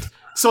Nick isn't.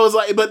 So it's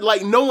like, but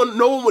like no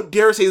one would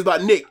dare say it's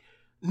about Nick.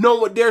 No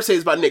one would dare say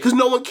it's about Nick because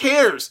no one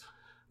cares.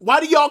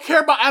 Why do y'all care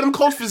about Adam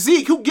Cole's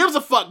physique? Who gives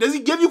a fuck? Does he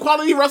give you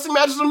quality wrestling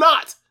matches or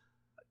not?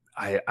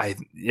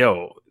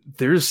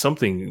 There's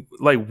something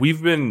like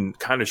we've been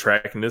kind of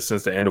tracking this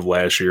since the end of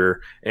last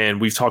year, and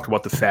we've talked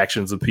about the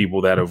factions of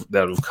people that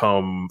have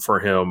come for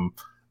him.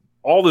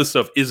 All this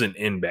stuff isn't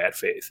in bad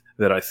faith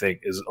that I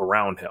think is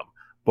around him,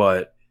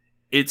 but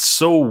it's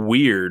so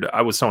weird.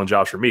 I was telling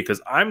Josh for me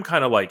because I'm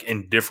kind of like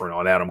indifferent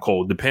on Adam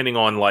Cole, depending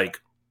on like,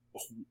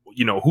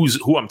 you know,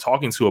 who I'm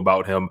talking to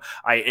about him.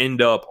 I end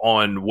up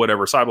on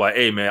whatever side, like,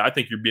 hey man, I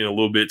think you're being a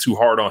little bit too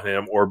hard on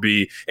him, or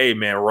be, hey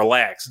man,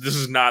 relax. This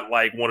is not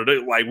like one of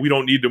the, like, we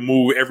don't need to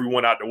move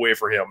everyone out the way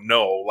for him.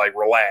 No, like,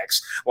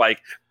 relax.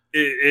 Like,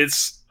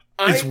 it's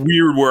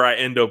weird where I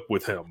end up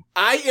with him.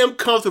 I am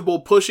comfortable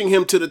pushing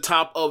him to the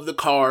top of the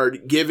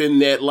card, given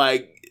that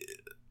like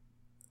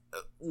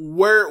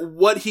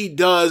what he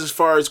does as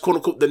far as quote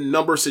unquote the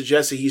number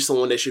suggests that he's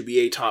someone that should be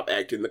a top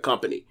act in the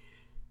company,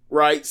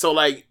 right? So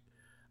like,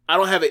 I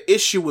don't have an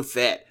issue with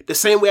that. The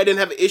same way I didn't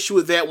have an issue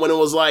with that when it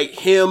was like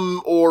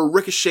him or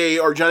Ricochet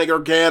or Johnny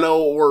Gargano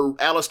or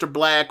Aleister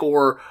Black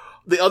or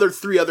the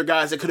three other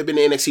guys that could have been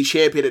the NXT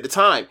champion at the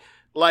time.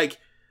 Like,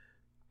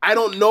 I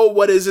don't know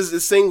what is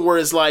this thing where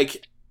it's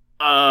like,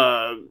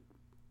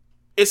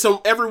 it's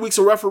every week's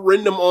a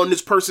referendum on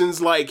this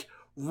person's like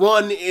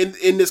run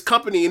in this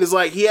company, and it's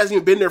like he hasn't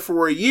even been there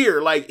for a year.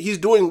 Like, he's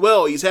doing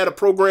well. He's had one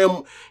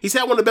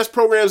of the best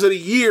programs of the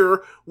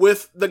year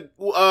with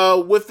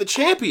the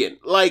champion.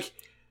 Like,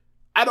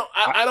 I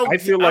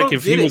feel like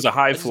if he was a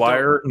high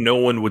flyer, no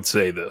one would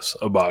say this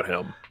about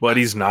him, but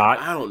he's not.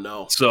 I don't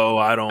know. So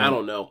I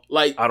don't know.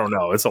 Like, I don't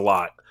know. It's a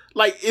lot.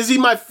 Like, is he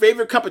my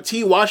favorite cup of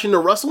tea watching the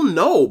wrestle?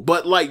 No.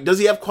 But like, does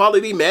he have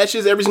quality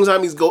matches every single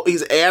time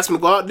he's asked him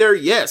to go out there?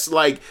 Yes.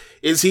 Like,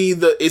 is he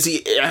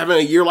having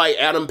a year like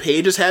Adam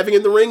Page is having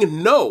in the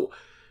ring? No.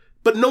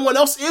 But no one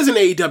else is in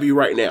AEW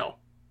right now.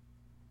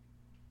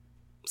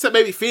 Except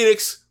maybe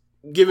Phoenix,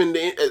 given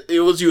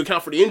it was you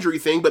account for the injury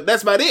thing, but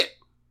that's about it.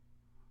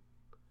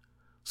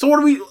 So what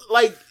do we,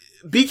 like,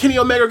 beat Kenny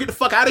Omega or get the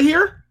fuck out of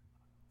here?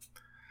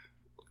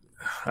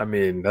 I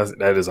mean,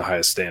 that is the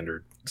highest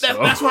standard.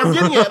 That's what I'm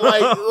getting at.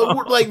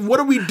 Like, what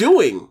are we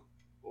doing?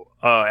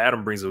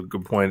 Adam brings a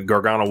good point.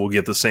 Gargano will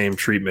get the same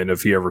treatment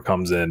if he ever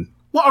comes in.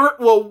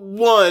 Well,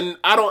 one,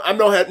 I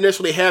don't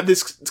necessarily have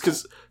this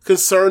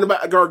concern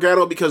about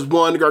Gargano because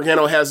one,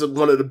 Gargano has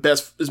one of the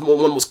best, is one of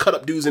the most cut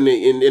up dudes in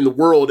the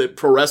world at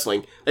pro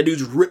wrestling. That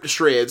dude's ripped to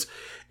shreds.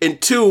 And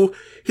two,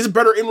 he's a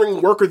better in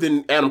ring worker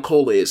than Adam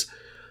Cole is.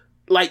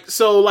 Like,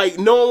 so, like,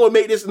 no one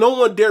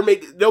would dare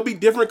make, there'll be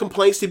different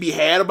complaints to be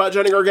had about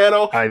Johnny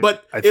Gargano,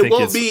 but it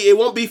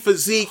won't be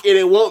physique and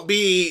it won't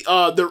be,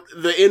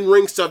 the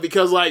in-ring stuff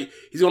because, like,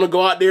 he's gonna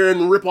go out there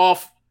and rip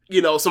off,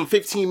 you know, some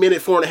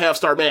 15-minute,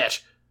 4.5-star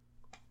match.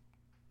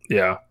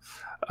 Yeah.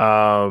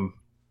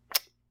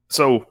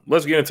 So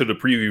let's get into the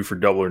preview for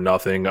Double or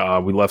Nothing.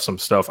 We left some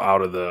stuff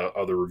out of the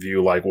other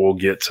review, like we'll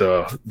get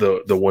to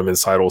the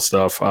women's title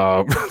stuff.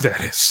 That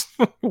is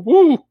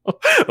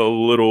a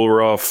little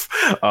rough.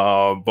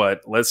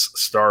 But let's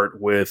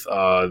start with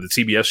the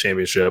TBS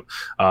Championship.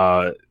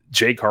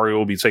 Jade Cargill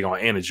will be taking on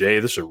Anna Jay.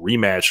 This is a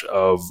rematch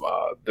of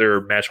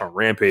their match on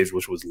Rampage,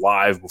 which was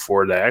live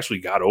before that actually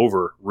got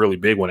over really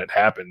big when it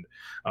happened.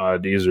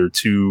 These are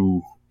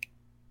two,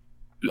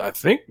 I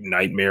think,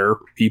 Nightmare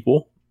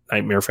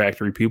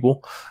Factory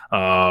people.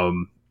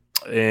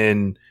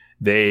 And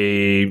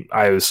they,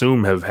 I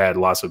assume, have had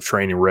lots of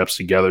training reps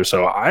together.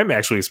 So I'm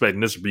actually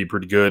expecting this to be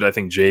pretty good. I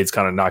think Jade's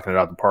kind of knocking it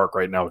out the park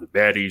right now with the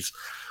baddies.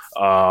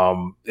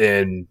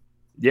 And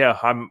yeah,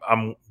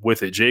 I'm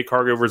with it. Jade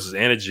Cargill versus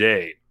Anna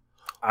Jay.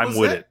 I'm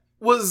with it.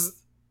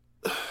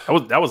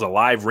 That was a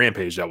live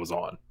Rampage that was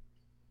on.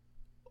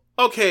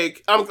 Okay,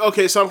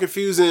 so I'm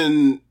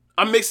confusing.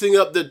 I'm mixing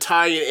up the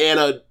Ty and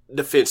Anna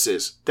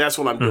defenses. That's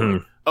what I'm doing.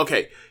 Mm-hmm.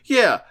 Okay,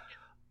 yeah.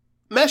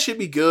 Match should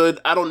be good.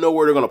 I don't know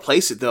where they're going to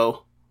place it,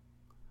 though.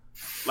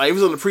 Like, if it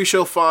was on the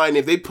pre-show, fine.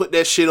 If they put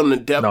that shit on the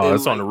depth... No,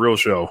 it's on the real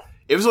show.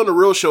 If it's on the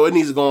real show, it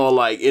needs to go on,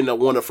 like, in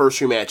one of the first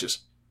 3 matches.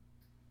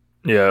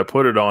 Yeah,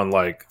 put it on,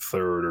 like,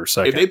 third or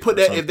second. If they put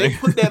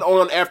that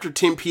on after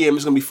 10 p.m.,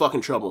 it's going to be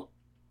fucking trouble.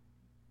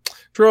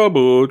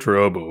 Trouble.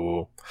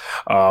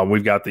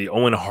 We've got the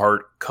Owen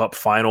Hart Cup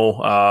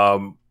final.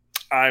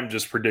 I'm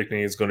just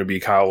predicting it's going to be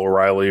Kyle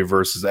O'Reilly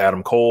versus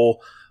Adam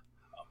Cole.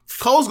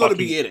 Cole's going to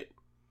be in it.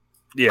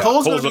 Yeah,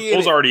 Cole's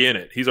already in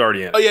it. He's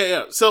already in it. Oh,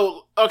 yeah.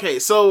 So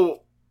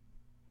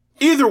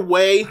either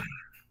way,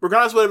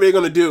 regardless of whatever they're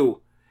going to do,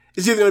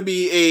 it's either going to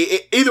be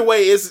either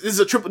way, this is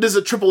a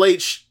Triple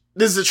H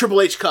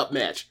Cup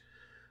match.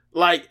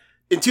 Like,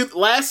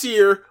 last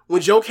year,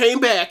 when Joe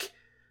came back,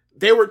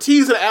 they were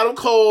teasing Adam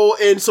Cole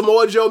and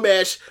Samoa Joe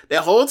match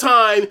that whole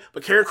time,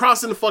 but Karrion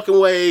Kross in the fucking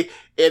way,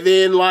 and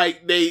then,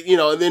 like, they,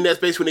 and then that's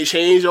basically when they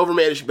changed over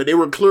management, but they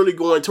were clearly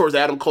going towards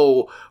Adam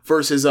Cole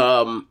versus,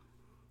 Samoa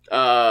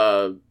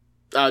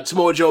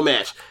Joe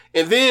match.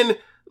 And then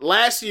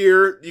last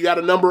year, you got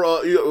a number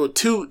of,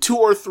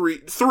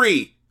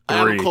 three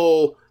Adam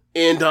Cole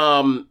and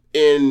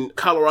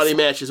Kyle O'Reilly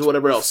matches or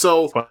whatever else.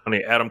 So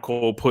funny, Adam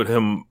Cole put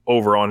him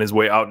over on his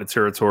way out in the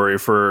territory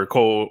for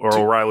Cole or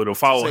O'Reilly to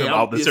follow him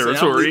out the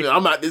territory.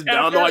 I'm out this. I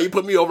don't know how you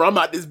put me over. I'm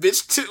out this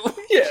bitch too.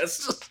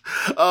 Yes.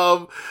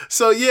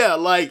 So yeah,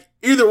 like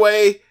either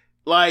way,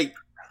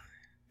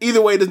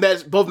 this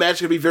match, both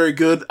matches are gonna be very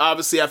good.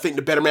 Obviously, I think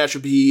the better match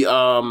would be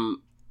more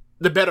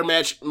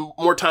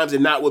times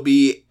than not would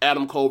be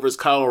Adam Cole versus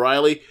Kyle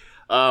O'Reilly.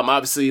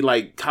 Obviously,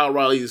 like Kyle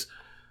O'Reilly's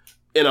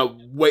in a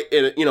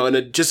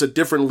just a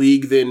different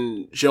league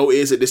than Joe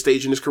is at this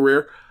stage in his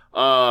career,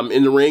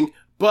 in the ring.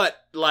 But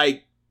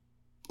like,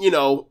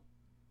 I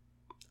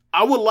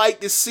would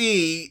like to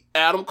see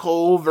Adam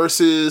Cole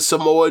versus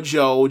Samoa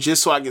Joe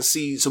just so I can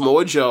see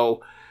Samoa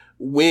Joe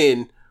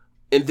win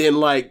and then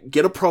like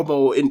get a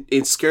promo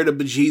and scare the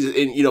bejesus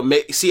and,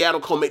 see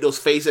Adam Cole make those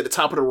faces at the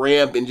top of the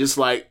ramp and just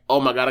like, oh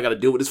my God, I got to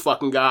deal with this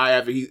fucking guy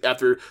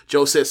after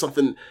Joe said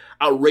something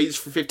outrageous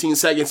for 15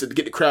 seconds to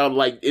get the crowd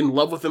like in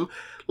love with him.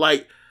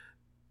 Like,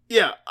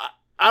 yeah,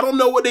 I don't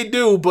know what they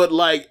do, but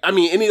like, I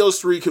mean, any of those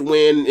 3 could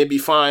win. It'd be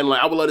fine.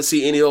 Like, I would love to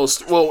see any of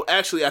those. Well,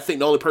 actually, I think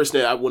the only person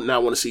that I would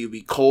not want to see would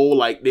be Cole.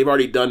 Like, they've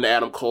already done the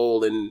Adam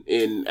Cole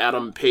and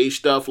Adam Page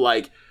stuff.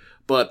 Like,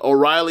 but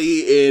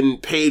O'Reilly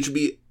and Page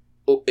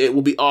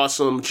will be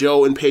awesome.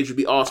 Joe and Page would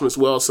be awesome as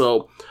well.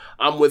 So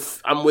I'm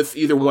with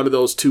either one of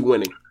those 2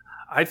 winning.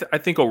 I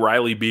think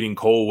O'Reilly beating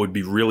Cole would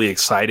be really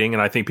exciting,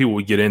 and I think people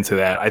would get into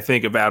that. I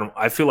think of Adam.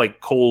 I feel like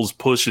Cole's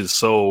push is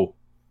so,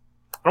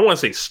 I don't want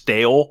to say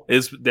stale,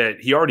 is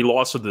that he already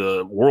lost to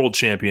the world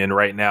champion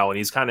right now, and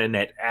he's kind of in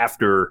that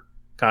after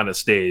kind of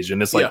stage.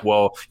 And it's like,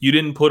 well, you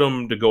didn't put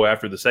him to go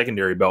after the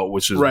secondary belt,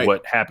 which is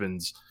what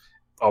happens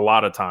a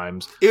lot of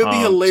times. It would be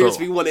hilarious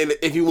if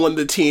he won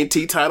the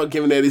TNT title,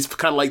 given that he's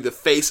kind of like the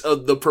face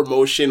of the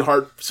promotion,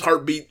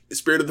 heartbeat,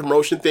 spirit of the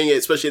promotion thing,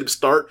 especially at the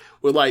start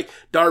with like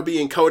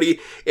Darby and Cody,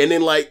 and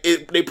then like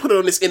they put it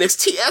on this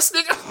NXTS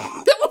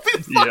nigga. That would be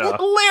fucking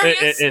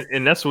hilarious.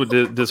 And that's what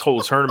this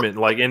whole tournament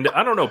like. And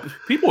I don't know,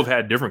 people have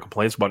had different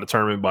complaints about the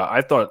tournament, but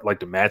I thought like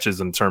the matches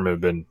in the tournament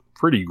have been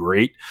pretty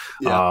great.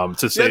 To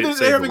say,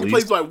 they're having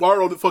complaints like, why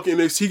are all the fucking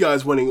NXT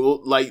guys winning?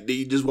 Well, like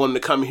they just wanted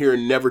to come here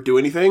and never do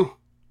anything.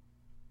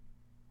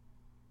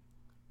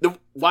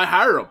 Why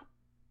hire them?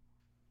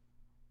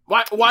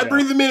 Why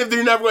bring them in if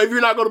you're not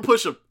going to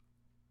push them?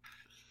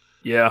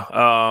 Yeah,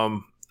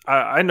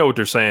 I know what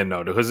they're saying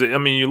though, because I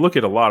mean, you look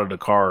at a lot of the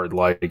card,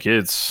 like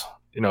it's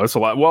a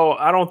lot. Well,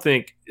 I don't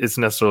think it's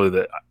necessarily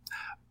that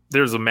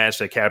there's a match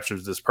that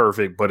captures this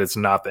perfect, but it's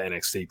not the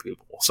NXT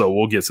people. So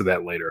we'll get to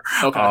that later.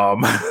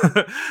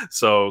 Okay.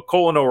 So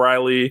Cole and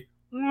O'Reilly.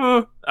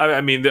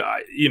 I mean,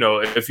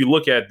 if you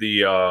look at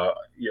the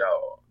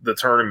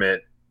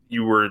tournament,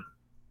 you were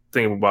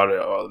thinking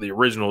about the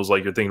originals,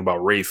 like you're thinking about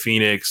Rey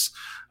Fenix.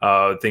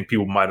 I think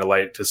people might have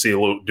liked to see do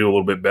a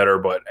little bit better,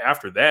 but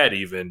after that,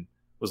 even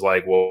was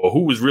like, well,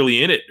 who was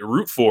really in it to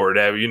root for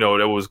that?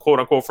 That was quote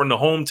unquote from the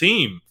home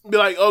team. Be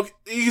like, oh,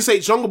 you can say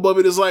Jungle Boy,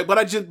 but it's like,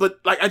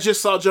 I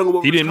just saw Jungle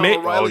Boy. He didn't make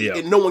O'Reilly,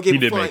 and no one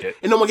gave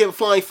a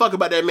flying fuck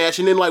about that match.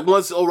 And then like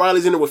once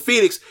O'Reilly's in there with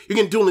Phoenix, you're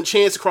getting dueling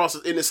chants across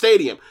in the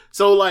stadium.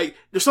 So like,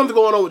 there's something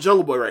going on with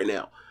Jungle Boy right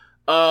now.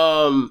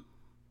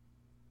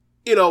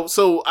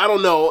 So I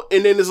don't know.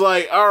 And then it's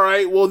like, all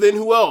right, well then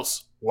who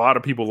else? A lot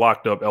of people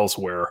locked up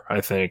elsewhere,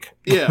 I think.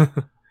 Yeah.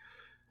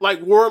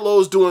 Like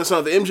Wardlow's doing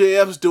something,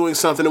 MJF's doing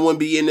something that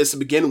wouldn't be in this to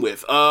begin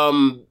with.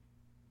 There's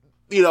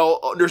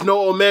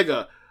no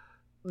Omega.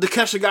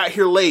 Takeshita got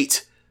here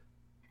late.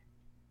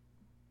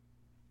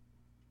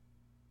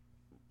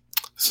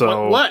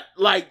 So what?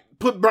 Like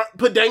put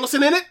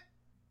Danielson in it?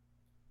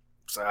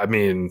 I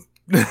mean,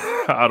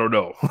 I don't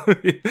know.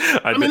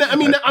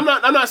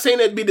 I'm not saying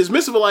that to be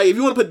dismissive. Like if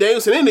you want to put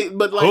Danielson in it,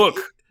 but like Hook,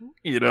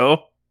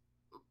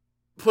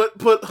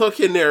 Put Hook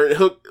in there.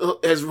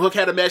 Has Hook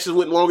had a match that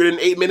went longer than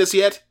 8 minutes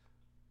yet?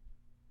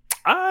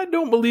 I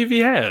don't believe he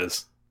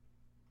has.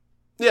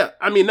 Yeah,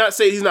 I mean, not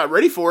saying he's not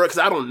ready for it because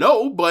I don't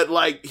know, but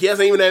like he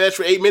hasn't even had an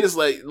extra 8 minutes.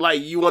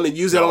 Like you want to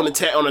use that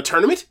on a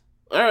tournament?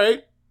 All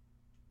right.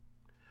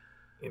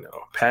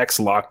 Pac's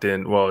locked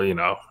in. Well,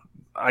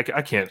 I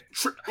can't.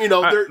 They're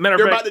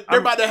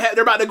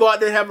about to go out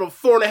there and have a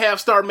 4.5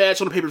 star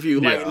match on the pay per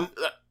view. Like.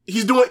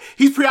 He's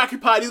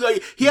preoccupied. He's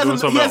like he has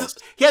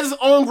his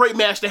own great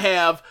match to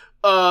have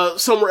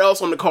somewhere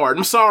else on the card.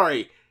 I'm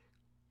sorry.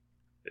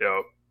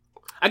 Yeah.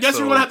 I guess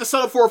you're gonna have to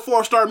settle for a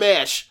 4-star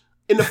match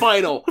in the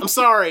final. I'm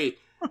sorry.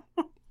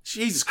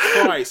 Jesus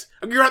Christ.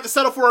 You're gonna have to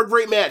settle for a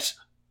great match.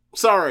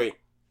 Sorry.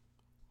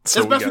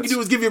 The best we can do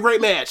is give you a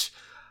great match.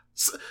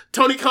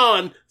 Tony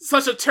Khan,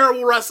 such a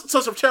terrible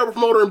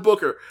promoter and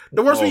booker.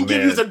 The worst we can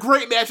give you is a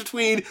great match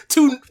between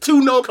two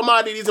known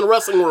commodities in the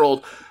wrestling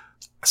world.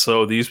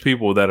 So these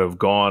people that have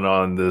gone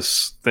on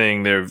this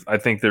thing, I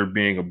think they're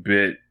being a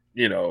bit,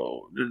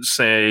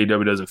 saying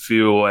AEW doesn't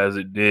feel as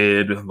it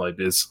did. Like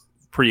it's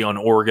pretty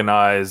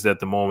unorganized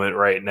at the moment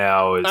right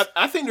now.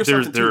 I think there's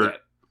something to that.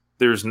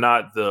 There's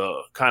not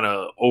the kind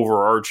of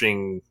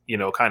overarching,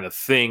 kind of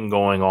thing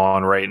going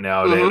on right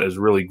now that is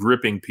really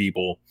gripping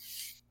people.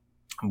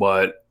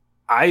 But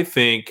I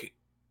think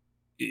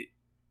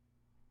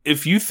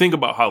if you think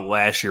about how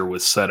last year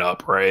was set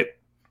up, right?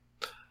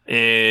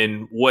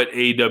 And what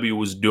AEW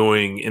was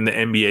doing in the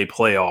NBA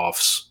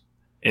playoffs,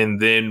 and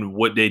then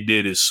what they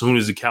did as soon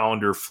as the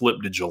calendar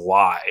flipped to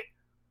July.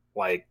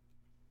 Like,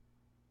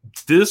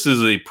 this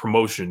is a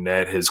promotion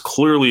that has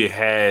clearly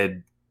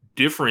had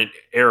different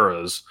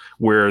eras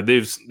where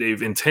they've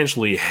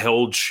intentionally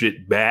held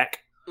shit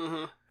back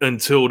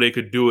until they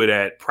could do it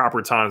at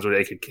proper times where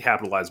they could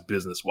capitalize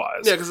business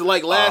wise. Yeah, because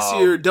like last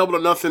year, Double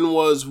or Nothing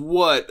was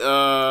what?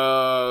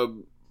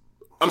 I'm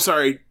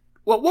sorry.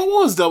 What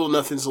was Double or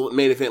Nothing's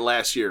main event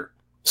last year?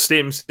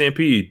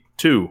 Stampede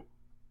 2.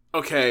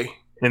 Okay.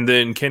 And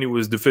then Kenny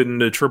was defending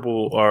the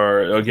triple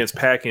against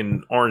Pac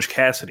and Orange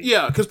Cassidy.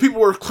 Yeah, because people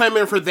were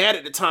clamoring for that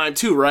at the time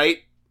too, right?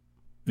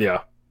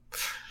 Yeah.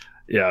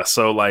 Yeah,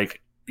 so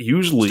like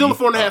usually still a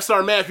 4.5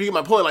 star match. You get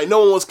my point. Like no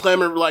one was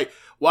clamoring like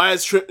why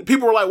is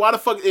people were like why the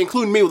fuck,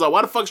 including me, was like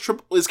why the fuck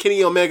is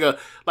Kenny Omega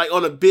like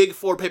on a big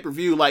 4 pay per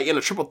view like in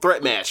a triple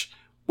threat match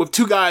with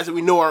 2 guys that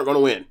we know aren't going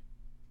to win.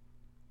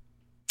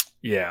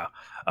 Yeah.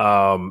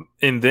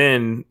 And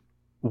then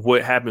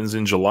what happens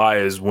in July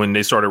is when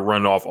they started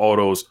running off all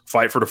those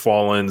Fight for the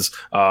Fallens,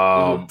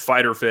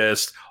 Fighter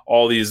Fest,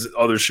 all these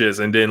other shits.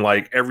 And then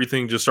like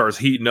everything just starts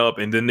heating up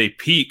and then they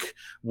peak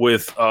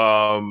with,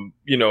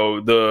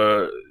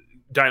 the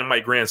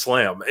Dynamite Grand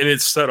Slam, and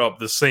it's set up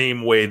the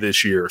same way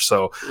this year.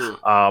 So,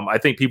 I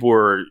think people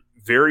are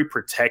very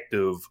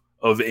protective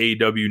of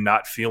AEW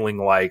not feeling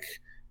like,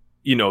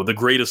 the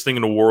greatest thing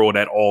in the world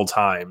at all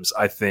times,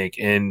 I think.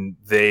 And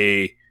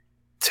they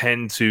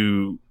tend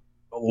to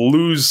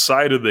lose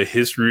sight of the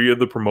history of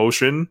the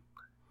promotion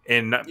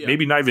and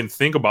maybe not even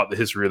think about the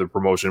history of the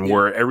promotion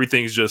where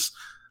everything's just,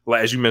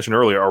 as you mentioned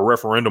earlier, a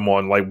referendum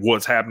on like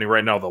what's happening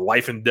right now, the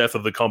life and death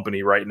of the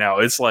company right now.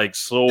 It's like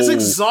it's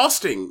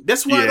exhausting.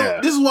 That's why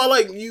this is why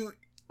like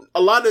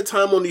a lot of the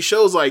time on these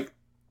shows, like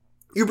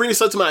you bring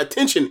stuff to my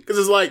attention because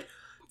it's like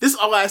this is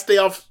all I stay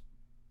off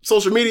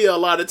social media a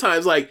lot of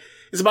times. Like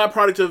it's a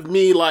byproduct of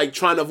me like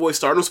trying to avoid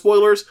Stardom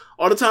spoilers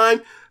all the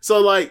time. So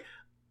like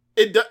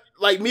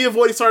me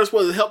avoiding Stardom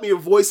spoilers helped me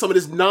avoid some of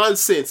this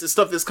nonsense and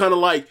stuff that's kind of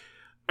like,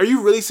 are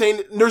you really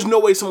saying? There's no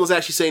way someone's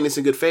actually saying this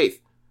in good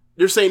faith.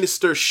 They're saying this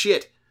stirs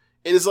shit,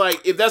 and it's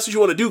like if that's what you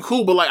want to do,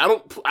 cool. But like I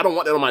don't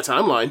want that on my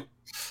timeline.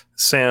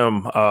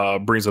 Sam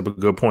brings up a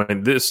good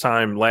point. This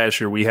time last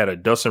year, we had a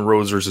Dustin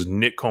Rhodes versus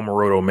Nick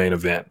Comoroto main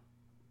event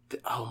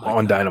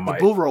on Dynamite.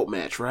 The bull rope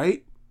match,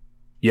 right?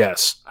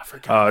 Yes. I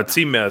forgot.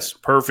 Team Mess,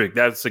 perfect.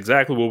 That's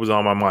exactly what was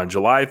on my mind.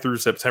 July through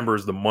September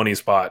is the money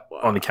spot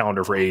on the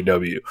calendar for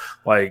AEW.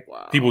 Like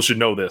people should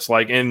know this.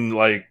 Like and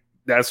like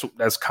that's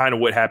kind of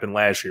what happened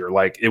last year.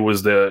 Like it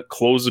was the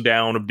close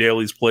down of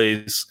Daly's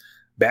Place,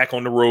 back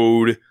on the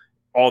road,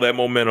 all that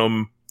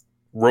momentum,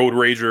 Road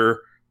Rager,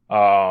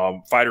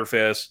 Fighter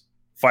Fest,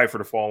 Fight for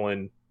the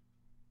Fallen,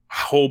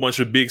 whole bunch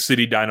of big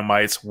city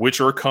dynamites, which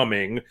are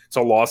coming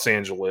to Los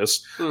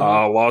Angeles,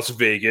 Las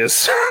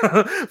Vegas,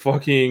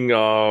 fucking,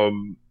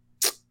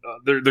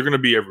 they're going to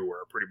be everywhere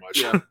pretty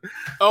much. Yeah.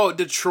 Oh,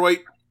 Detroit.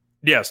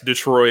 Yes,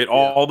 Detroit.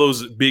 All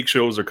those big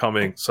shows are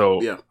coming.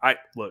 So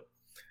look,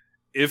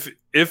 if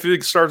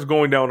it starts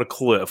going down a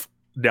cliff,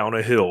 down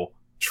a hill,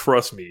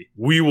 trust me,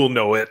 we will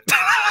know it.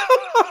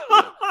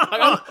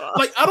 I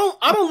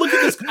don't look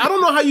at this. I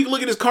don't know how you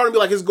look at this card and be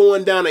like it's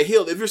going down a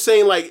hill. If you're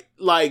saying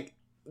like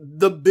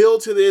the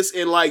build to this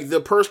and like the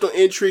personal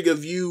intrigue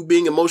of you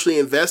being emotionally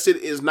invested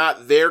is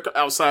not there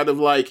outside of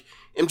like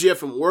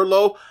MJF and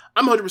Wardlow,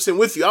 I'm 100%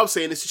 with you. I was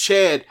saying this to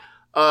Chad,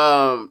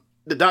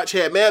 the Doc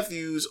Chad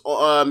Matthews,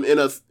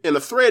 in a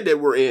thread that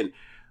we're in.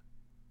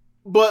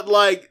 But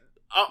like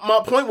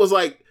my point was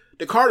like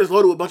the card is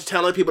loaded with a bunch of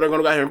talented people that are going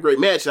to go out here and have great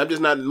matches. I'm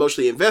just not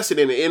emotionally invested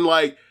in it. And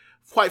like,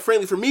 quite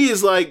frankly, for me,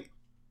 is like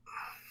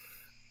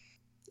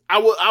I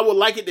would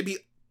like it to be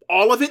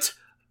all of it,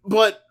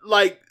 but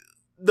like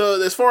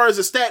as far as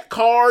the stat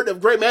card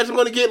of great matches I'm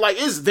going to get, like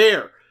it's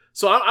there.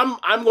 So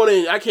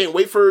I can't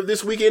wait for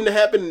this weekend to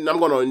happen. And I'm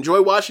going to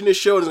enjoy watching this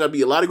show. There's going to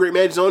be a lot of great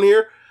matches on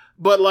here,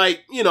 but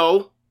like, you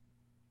know,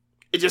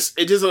 it just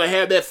doesn't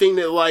have that thing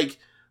that like,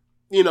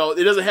 you know,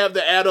 it doesn't have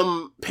the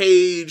Adam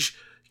Page,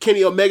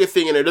 Kenny Omega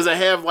thing in it. It doesn't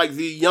have like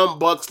the Young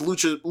Bucks,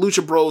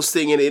 Lucha Bros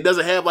thing in it. It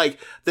doesn't have like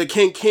the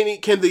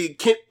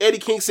Eddie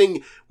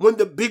Kingston win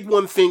the big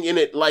one thing in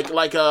it.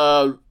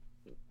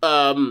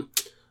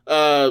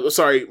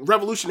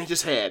 Revolution had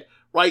just had,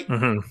 right?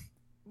 Mm-hmm.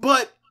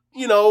 But,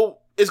 you know,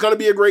 it's going to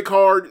be a great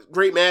card,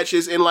 great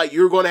matches, and like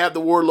you're going to have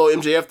the Wardlow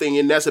MJF thing,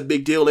 and that's a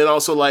big deal. And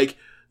also like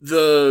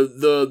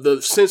the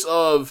sense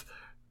of,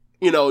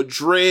 you know,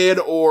 dread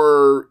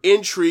or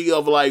intrigue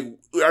of like,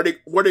 what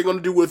are they going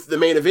to do with the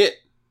main event?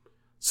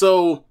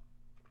 So,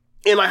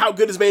 and like how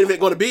good is main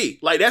event going to be?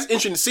 Like that's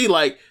interesting to see.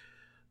 Like,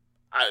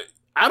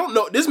 I don't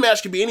know. This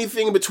match could be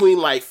anything between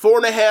like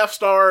 4.5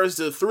 stars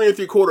to 3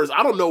 3/4.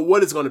 I don't know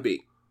what it's going to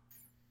be.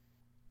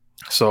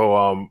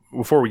 So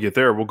before we get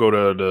there, we'll go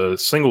to the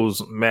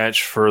singles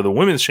match for the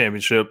women's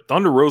championship.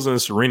 Thunder Rosa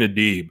and Serena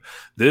Deeb.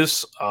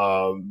 This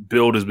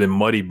build has been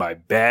muddied by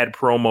bad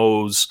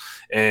promos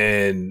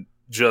and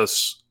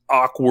just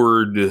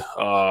awkward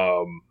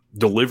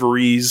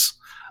deliveries.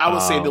 I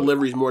would say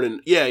deliveries more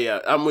than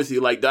I'm with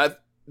you. Like that,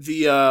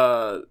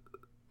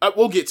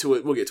 we'll get to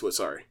it.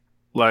 Sorry.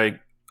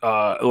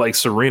 Like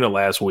Serena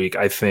last week,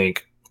 I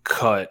think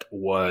cut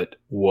what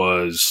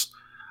was.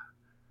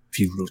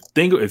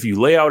 If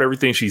you lay out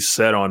everything she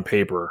said on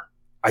paper,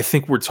 I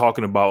think we're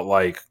talking about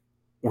a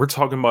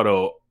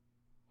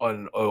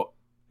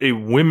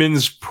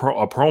women's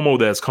promo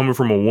that's coming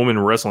from a woman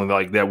wrestling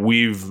like that.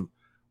 We've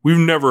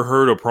never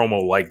heard a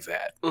promo like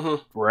that,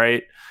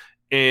 right?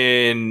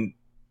 And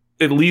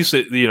at least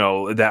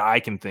that I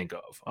can think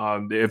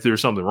of. If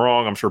there's something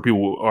wrong, I'm sure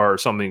people or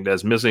something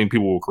that's missing,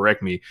 people will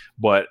correct me.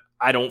 But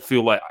I don't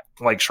feel like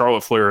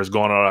Charlotte Flair has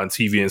gone out on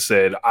TV and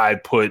said I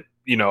put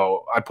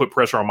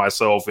pressure on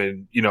myself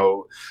and,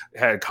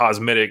 had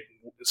cosmetic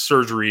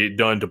surgery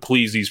done to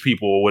please these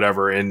people or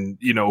whatever. And,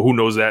 who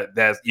knows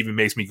that even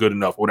makes me good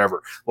enough,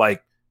 whatever.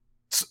 Like,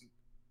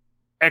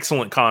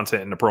 excellent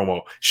content in the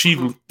promo.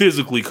 She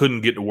physically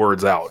couldn't get the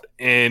words out.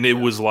 And it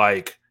was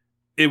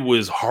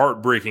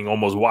heartbreaking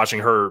almost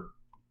watching her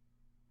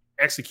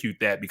execute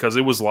that, because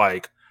it was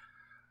like,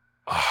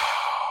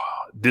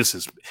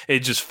 it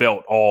just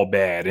felt all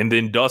bad. And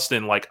then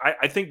Dustin, like,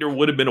 I think there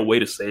would have been a way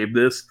to save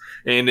this,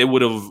 and it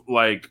would have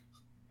like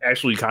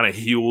actually kind of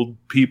healed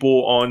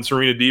people on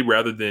Serena Deeb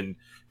rather than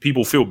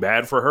people feel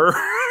bad for her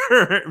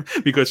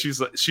because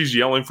she's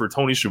yelling for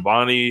Tony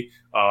Schiavone.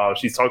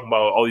 She's talking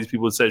about all these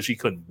people that said she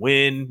couldn't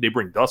win. They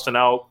bring Dustin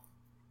out.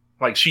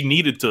 Like, she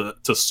needed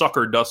to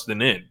sucker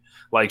Dustin in.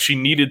 Like, she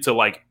needed to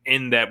like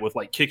end that with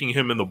like kicking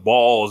him in the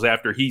balls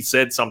after he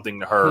said something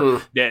to her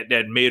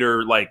that made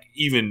her like,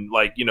 even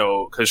like,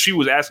 because she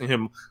was asking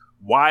him,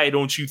 why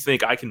don't you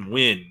think I can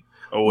win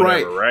or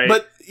whatever, right?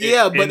 But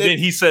then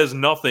he says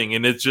nothing,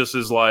 and it just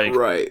is like,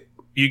 right.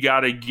 You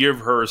got to give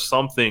her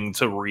something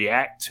to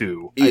react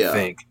to. I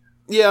think.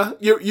 Yeah,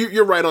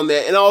 you're right on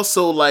that, and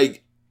also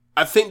like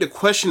I think the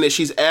question that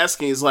she's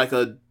asking is like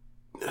on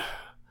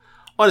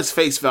its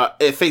face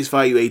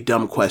value a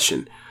dumb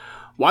question.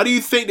 Why do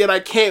you think that I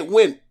can't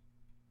win?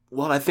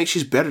 Well, I think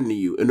she's better than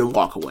you, and then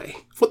walk away.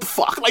 What the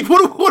fuck? Like,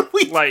 what are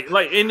we like?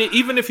 And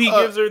even if he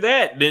gives her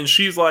that, then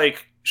she's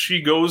like,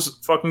 she goes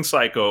fucking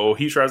psycho.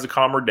 He tries to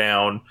calm her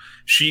down.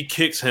 She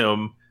kicks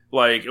him,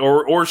 like,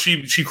 or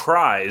she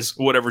cries,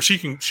 whatever. She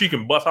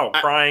can bust out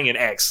crying and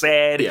act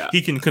sad. Yeah.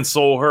 He can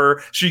console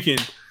her. She can,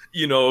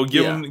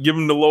 give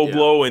him the low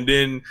blow, and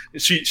then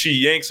she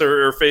yanks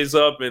her face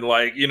up, and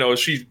like,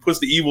 she puts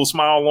the evil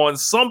smile on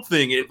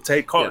something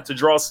to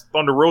draw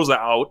Thunder Rosa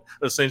out,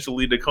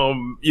 essentially, to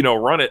come,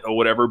 run it or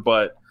whatever.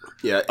 But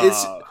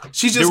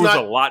she's just a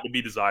lot to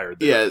be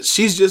desired there. Yeah,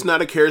 she's just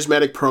not a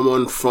charismatic promo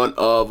in front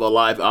of a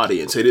live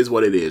audience. It is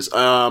what it is.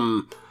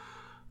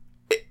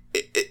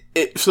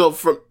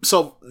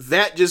 So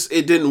that just,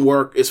 it didn't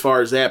work as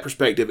far as that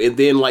perspective. And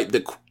then like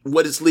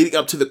what is leading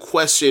up to the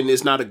question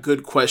is not a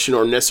good question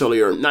or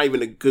not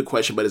even a good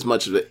question, but as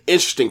much of an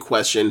interesting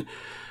question.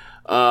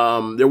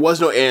 There was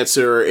no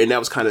answer, and that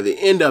was kind of the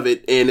end of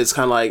it. And it's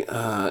kind of like,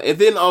 and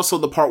then also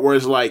the part where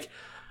it's like,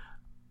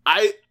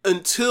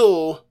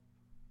 until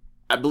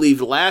I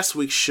believe last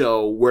week's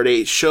show where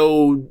they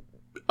showed,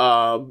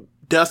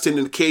 Dustin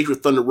in the cage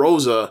with Thunder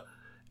Rosa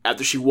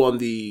after she won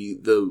the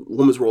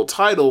women's world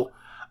title,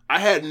 I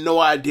had no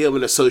idea of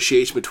an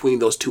association between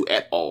those two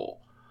at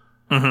all.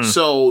 Mm-hmm.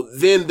 So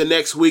then the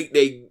next week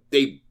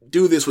they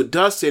do this with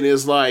Dustin.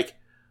 Is like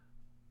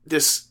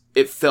this.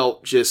 It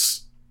felt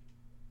just,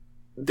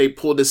 they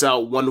pulled this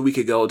out 1 week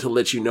ago to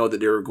let you know that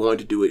they were going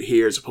to do it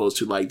here, as opposed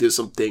to like this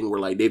something where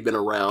like they've been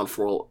around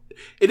for.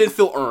 It didn't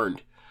feel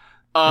earned.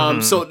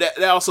 So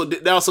that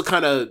also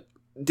kind of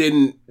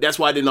didn't. That's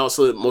why I didn't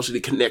also mostly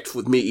connect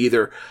with me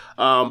either.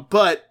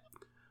 But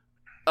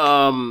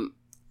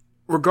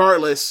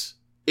regardless,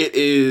 it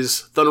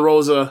is Thunder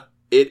Rosa.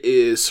 It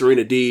is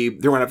Serena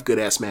Deeb. They're gonna have a good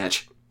ass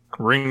match.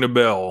 Ring the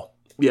bell.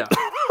 Yeah.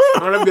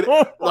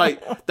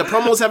 Like the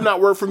promos have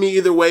not worked for me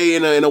either way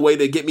in a way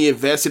to get me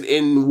invested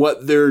in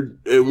what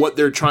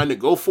they're trying to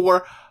go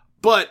for.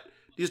 But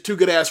these two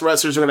good ass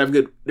wrestlers are gonna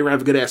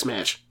have a good ass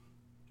match.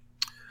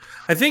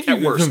 I think you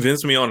can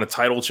convince me on a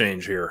title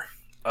change here.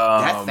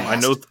 I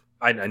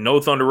know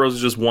Thunder Rosa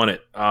just won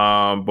it,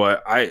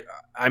 but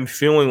I'm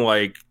feeling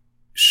like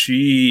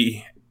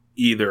she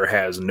either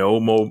has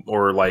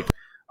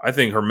I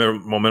think her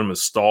momentum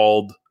is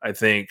stalled. I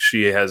think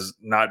she has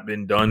not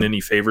been done any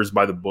favors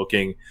by the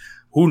booking.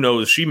 Who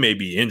knows? She may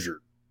be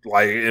injured.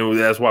 Like,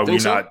 that's why we're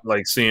not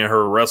like seeing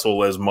her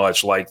wrestle as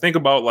much. Like, think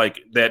about like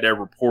that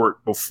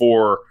report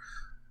before,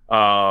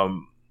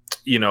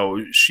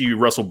 she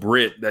wrestled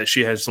Britt, that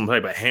she had some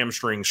type of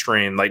hamstring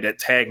strain, like that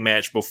tag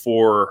match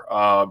before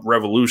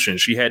Revolution.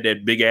 She had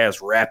that big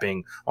ass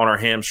wrapping on her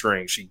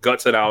hamstring. She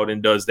guts it out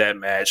and does that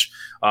match.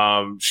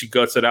 She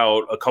guts it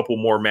out a couple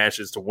more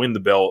matches to win the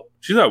belt.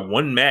 She's had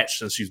one match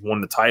since she's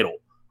won the title,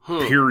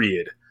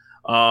 period.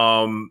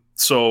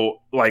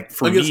 So like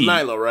for against me,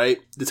 Nyla, right?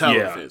 The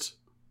title defense.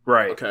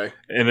 Right. Okay.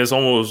 And it's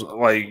almost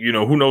like,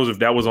 who knows if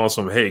that was on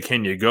some, hey,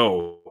 can you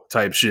go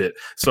type shit.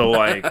 So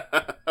like,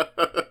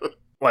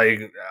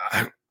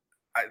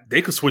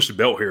 they could switch the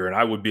belt here, and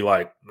I would be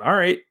like, all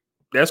right,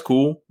 that's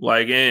cool.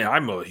 Like, and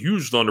I'm a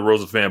huge Thunder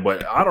Rosa fan,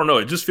 but I don't know.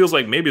 It just feels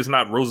like maybe it's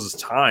not Rosa's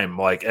time.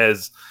 Like,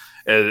 as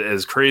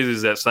crazy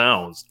as that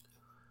sounds.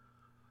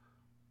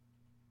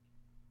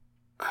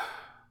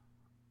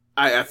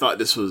 I thought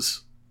this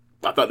was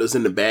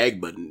in the bag,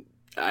 but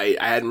I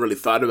hadn't really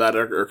thought about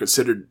it or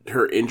considered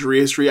her injury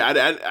history.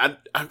 I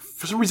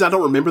for some reason I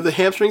don't remember the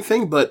hamstring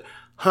thing, but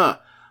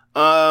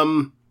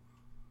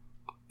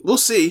we'll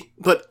see.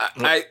 But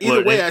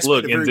either way, I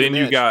expect a very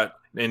good match.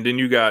 And then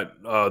you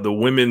got the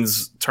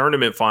women's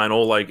tournament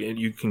final. Like, and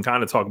you can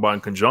kind of talk about in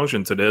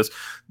conjunction to this,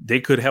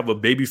 they could have a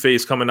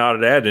babyface coming out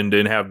of that, and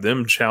then have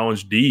them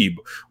challenge Deeb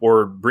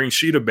or bring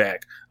Sheeta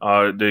back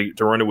to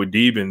run it with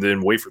Deeb, and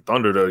then wait for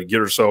Thunder to get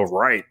herself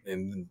right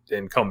and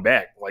come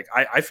back. Like,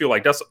 I feel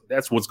like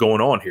that's what's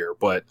going on here,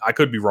 but I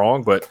could be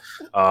wrong. But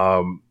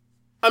I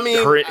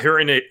mean, her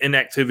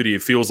inactivity,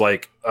 it feels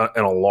like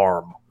an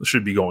alarm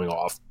should be going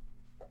off.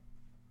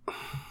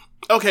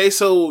 Okay,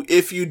 so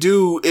if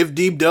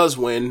Deeb does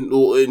win,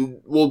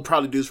 and we'll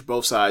probably do this for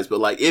both sides, but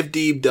like if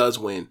Deeb does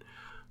win,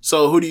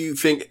 so who do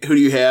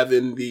you have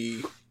in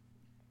the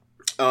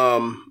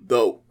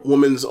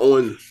women's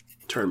Owen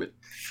tournament?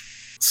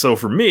 So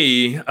for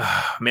me,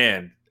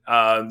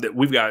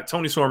 we've got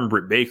Toni Storm and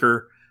Britt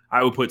Baker.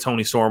 I would put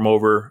Toni Storm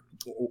over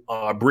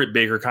Britt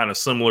Baker, kind of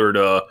similar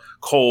to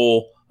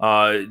Cole.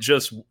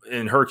 Just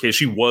in her case,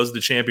 she was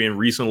the champion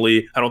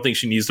recently. I don't think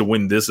she needs to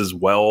win this as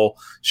well.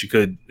 She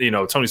could,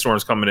 Toni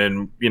Storm's coming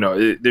in,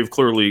 they've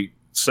clearly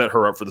set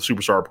her up for the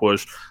superstar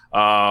push.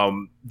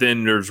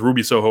 Then there's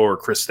Ruby Soho or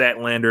Chris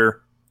Statlander.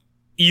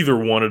 Either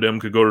one of them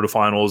could go to the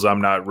finals.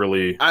 I'm not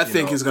really. I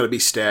think it's going to be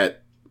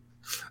Stat.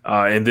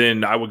 And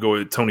then I would go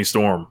with Toni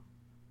Storm.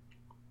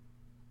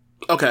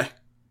 Okay.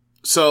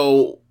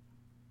 So,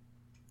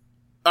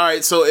 all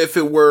right. So if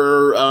it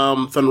were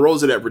Thunder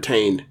Rosa that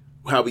retained,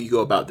 how would you go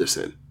about this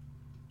then?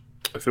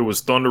 If it was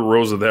Thunder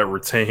Rosa that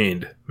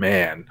retained,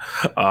 man,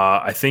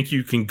 I think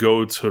you can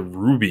go to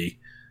Ruby.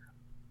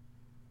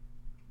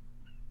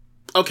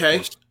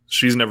 Okay.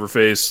 She's never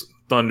faced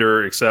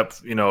Thunder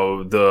except,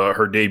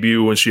 her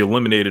debut when she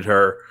eliminated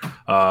her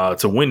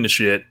to win the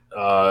shit,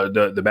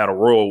 the Battle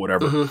Royal or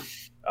whatever.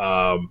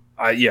 Mm-hmm.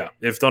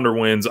 If Thunder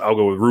wins, I'll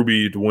go with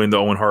Ruby to win the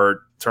Owen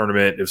Hart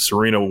tournament. If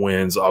Serena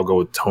wins, I'll go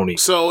with Toni.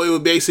 So it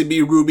would basically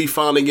be Ruby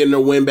finally getting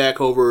her win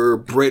back over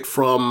Britt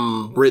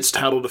from Britt's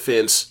title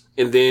defense,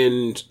 and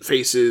then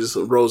faces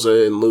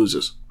Rosa and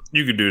loses.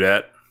 You could do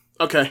that.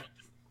 Okay,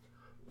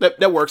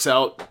 that works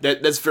out.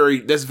 That's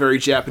very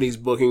Japanese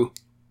booking.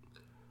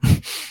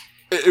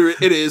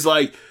 It is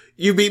like,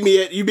 you beat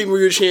me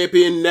when you're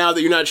champion. Now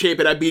that you're not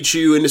champion, I beat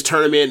you in this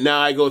tournament. Now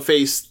I go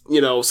face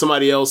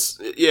somebody else.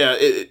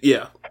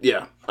 Yeah.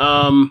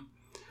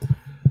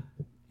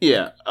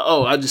 Yeah.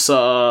 Oh, I just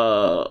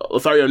saw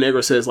Lothario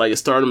Negro says like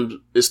it's starting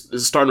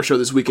to show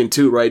this weekend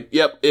too, right?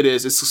 Yep, it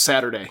is. It's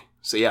Saturday.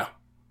 So yeah.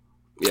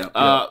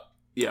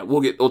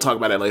 We'll talk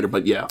about that later,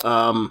 but yeah.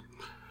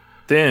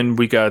 Then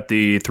we got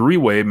the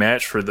 3-way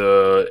match for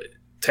the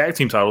tag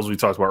team titles we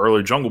talked about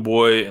earlier. Jungle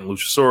Boy and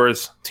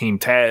Luchasaurus, Team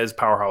Taz,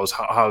 Powerhouse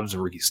Hobbs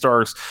and Ricky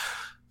Starks,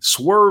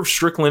 Swerve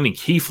Strickland and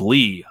Keith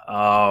Lee.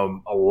 A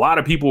lot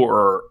of people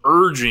are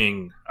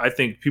urging, I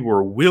think people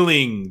are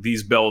willing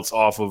these belts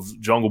off of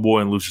Jungle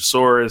Boy and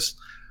Luchasaurus.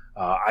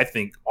 I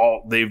think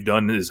all they've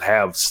done is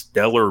have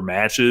stellar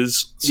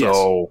matches.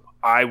 So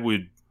I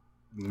would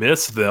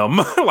miss them.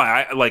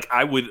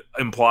 I would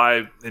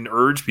imply and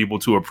urge people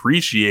to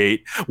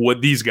appreciate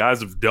what these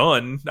guys have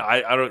done.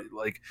 I don't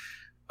like,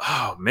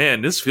 oh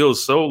man, this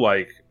feels so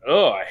like,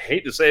 I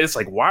hate to say it. It's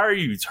like, why are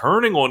you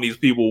turning on these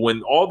people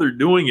when all they're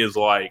doing is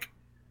like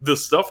the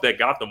stuff that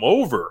got them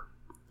over?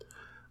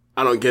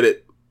 I don't get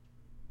it.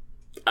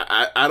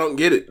 I don't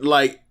get it.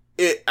 Like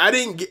I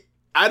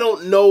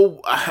don't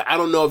know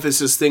if it's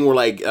this thing where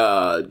like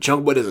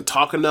Jungle Boy doesn't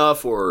talk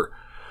enough or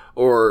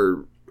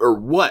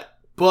what,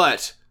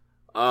 but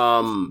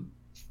I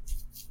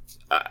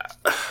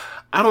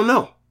don't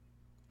know.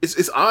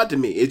 It's odd to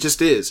me. It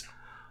just is.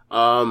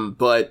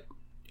 But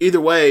either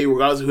way,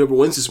 regardless of whoever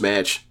wins this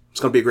match, it's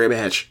gonna be a great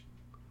match.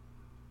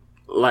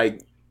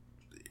 Like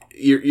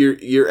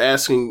you're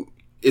asking,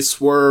 it's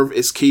Swerve,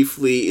 it's Keith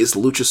Lee, it's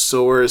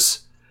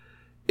Luchasaurus,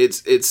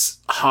 it's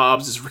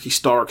Hobbs, it's Ricky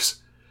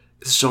Starks,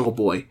 it's Jungle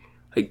Boy.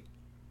 Like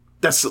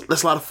that's a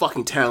lot of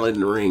fucking talent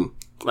in the ring.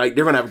 Like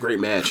they're gonna have a great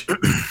match.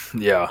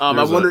 Yeah.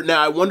 I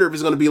wonder if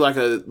it's gonna be like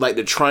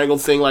the triangle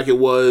thing like it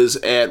was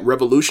at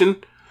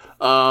Revolution.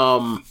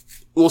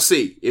 We'll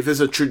see if it's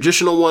a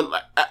traditional one.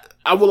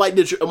 I would like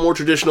a more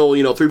traditional,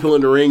 3 people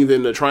in the ring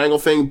than the triangle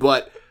thing,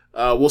 but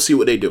we'll see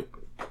what they do.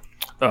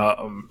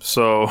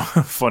 So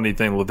funny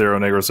thing, Lothario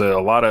Negro said a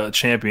lot of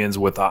champions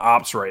with the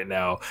ops right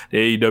now.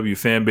 The AEW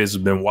fan base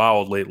has been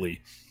wild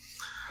lately.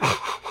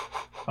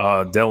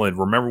 Dylan,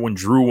 remember when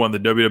Drew won the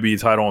WWE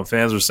title and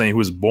fans were saying he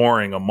was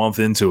boring a month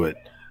into it?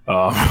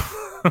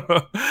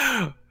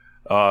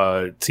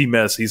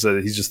 T-Mess, he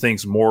said he just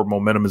thinks more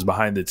momentum is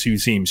behind the two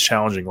teams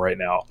challenging right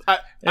now.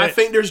 I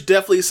think there's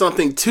definitely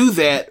something to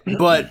that,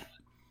 but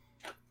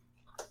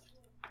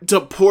to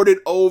port it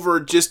over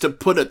just to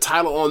put a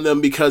title on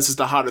them because it's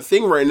the hotter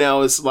thing right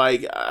now, it's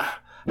like, how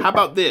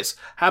about this?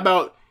 How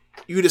about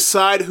you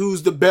decide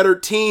who's the better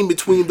team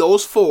between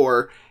those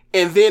four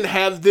and then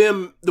have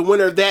them, the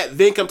winner of that,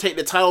 then come take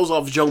the titles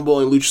off Jungle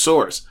Boy and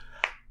Luchasaurus.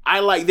 I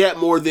like that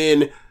more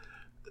than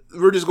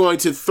we're just going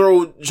to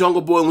throw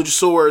Jungle Boy and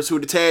Luchasaurus, who are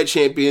the tag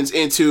champions,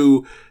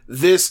 into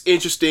this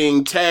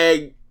interesting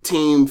tag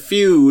team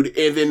feud,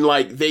 and then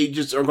like they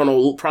just are going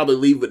to probably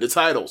leave with the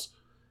titles.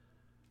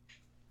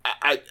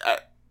 I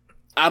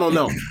don't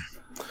know.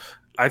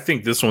 I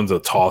think this one's a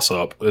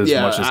toss-up as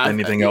much as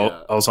anything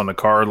else on the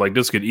card. Like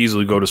this could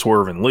easily go to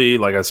Swerve and Lee.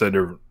 Like I said,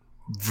 they're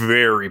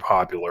very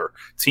popular.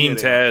 Team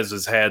Taz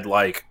has had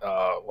like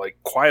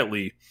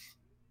quietly,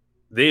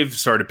 they've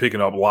started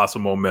picking up lots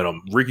of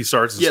momentum. Ricky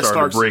Starks is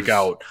starting to break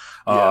out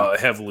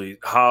heavily.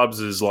 Hobbs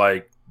is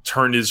like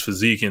turned his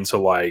physique into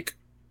like,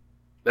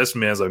 this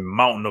man's a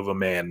mountain of a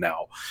man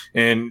now.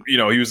 And he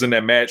was in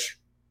that match,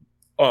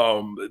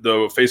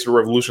 the Face of the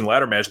Revolution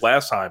ladder match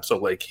last time. So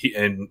like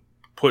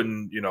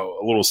putting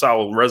a little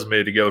solid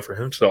resume together for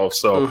himself.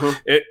 So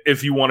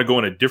if you want to go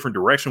in a different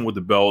direction with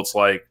the belts,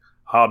 like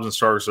Hobbs and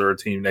Starks are a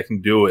team that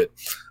can do it.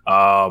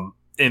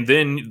 And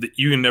then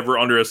you can never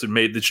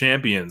underestimate the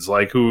champions,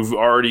 like who've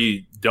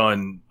already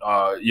done,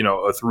 a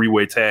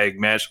 3-way tag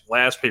match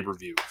last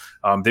pay-per-view.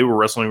 They were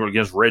wrestling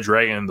against Red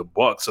Dragon and the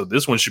Bucks, so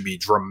this one should be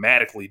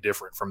dramatically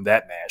different from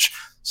that match.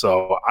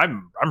 So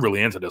I'm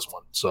really into this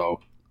one. So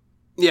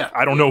yeah,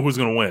 I don't know who's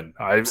going to win.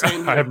 I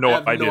have no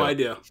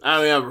idea. I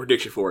don't have a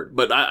prediction for it,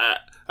 but I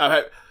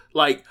have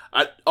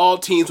all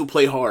teams will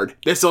play hard.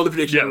 That's the only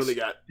prediction I really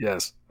got.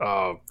 Yes.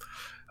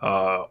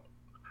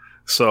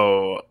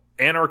 So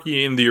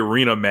Anarchy in the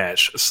Arena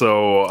match.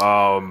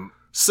 So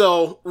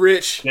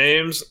Rich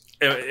James,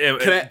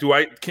 do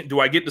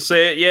I get to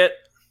say it yet?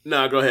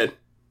 No, go ahead.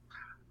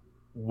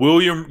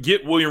 William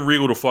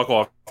Regal to fuck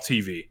off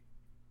TV.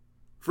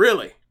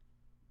 Really?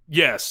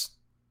 Yes.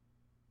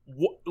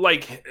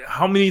 Like,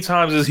 how many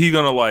times is he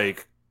gonna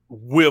like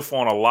whiff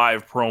on a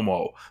live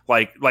promo?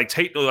 Like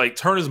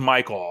turn his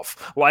mic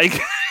off.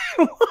 Like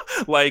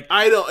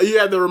I don't. You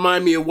have to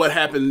remind me of what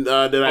happened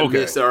that I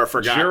missed or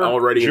forgot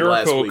already. Jericho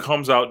last week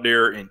comes out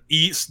there and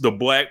eats the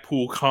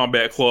Blackpool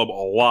Combat Club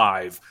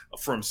alive,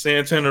 from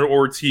Santana to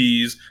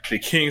Ortiz to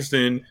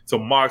Kingston to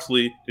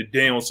Moxley to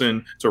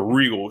Danielson to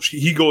Regal.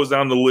 He goes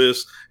down the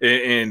list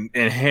and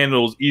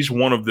handles each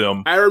one of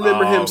them. I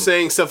remember him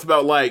saying stuff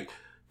about like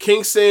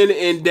Kingston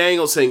and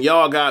Danielson,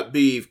 y'all got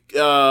beef.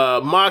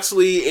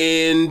 Moxley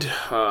and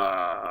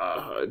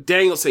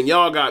Danielson,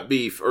 y'all got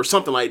beef, or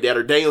something like that.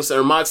 Or Danielson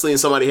or Moxley and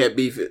somebody had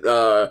beef.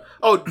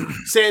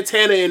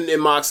 Santana and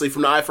Moxley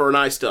from the Eye for an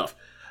Eye stuff.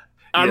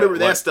 I remember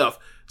that stuff.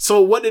 So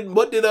what did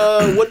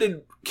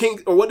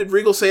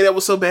Regal say that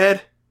was so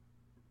bad?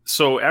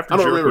 So after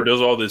Jericho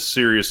does all this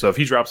serious stuff,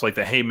 he drops like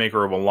the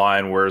haymaker of a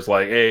line where it's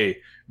like, "Hey,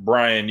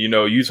 Brian, you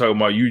talking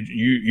about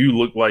you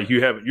look like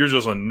you're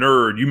just a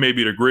nerd. You may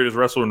be the greatest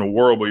wrestler in the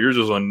world, but you're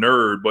just a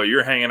nerd. But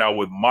you're hanging out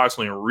with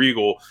Moxley and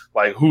Regal.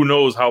 Like, who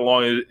knows how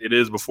long it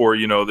is before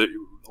that."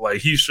 Like,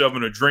 he's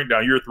shoving a drink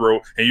down your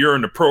throat and you're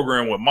in the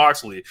program with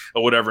Moxley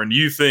or whatever. And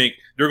you think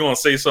they're going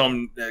to say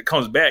something that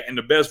comes back. And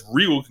the best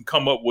Regal can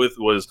come up with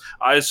was,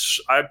 I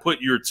put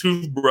your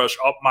toothbrush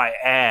up my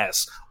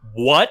ass.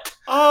 What?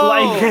 Oh,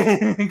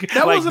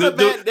 that wasn't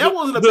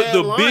a bad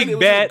line. Big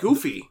bad,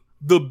 goofy.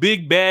 The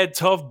big bad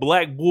tough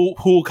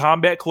Blackpool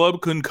Combat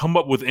Club couldn't come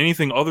up with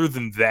anything other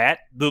than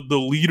that. The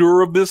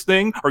leader of this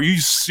thing. Are you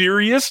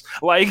serious?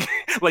 Like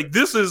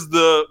this is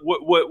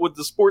what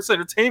the sports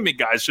entertainment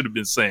guys should have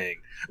been saying.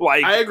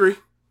 Like, I agree.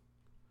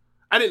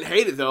 I didn't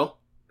hate it though.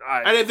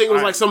 I didn't think it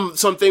was like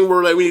something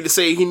where like we need to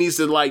say he needs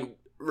to like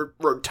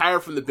retire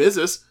from the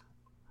business.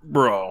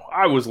 Bro,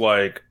 I was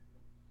like,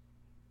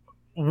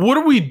 what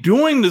are we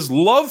doing this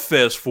love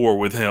fest for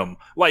with him?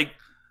 Like,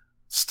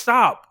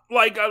 stop.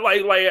 Like I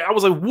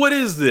was like, what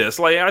is this?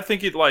 Like, I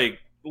think it like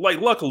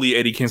luckily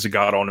Eddie Kingston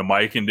got on the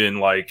mic and then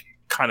like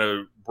kind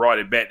of brought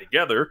it back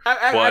together.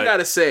 I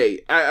gotta say,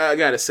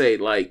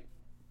 like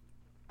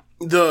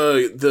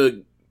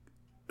the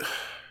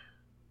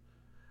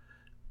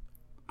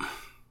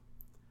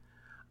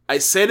I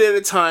said it at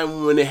a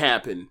time when it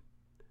happened,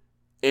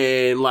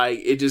 and like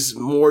it just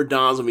more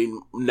dawns on me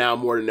now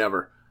more than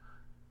ever.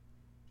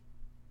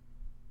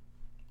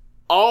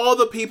 All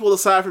the people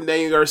aside from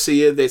Daniel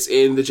Garcia that's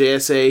in the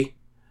JSA,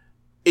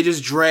 it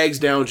just drags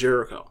down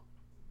Jericho.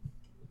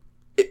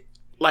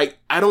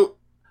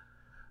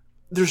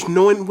 There's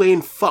no way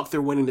in fuck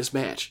they're winning this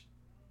match.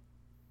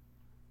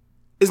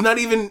 It's not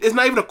even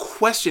a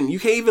question. You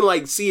can't even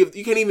like see if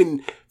you can't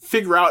even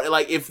figure out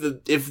like if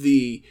the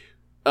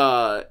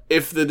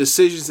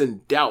decision's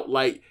in doubt.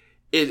 Like,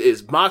 it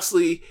is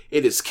Moxley,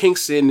 it is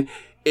Kingston,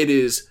 it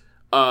is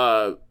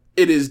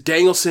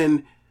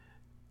Danielson.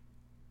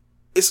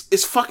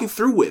 It's fucking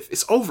through with.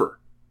 It's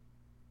over.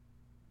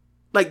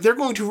 Like, they're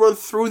going to run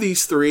through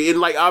these three, and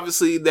like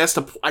obviously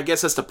I guess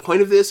that's the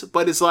point of this,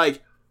 but it's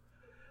like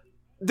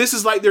this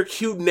is like their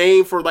cute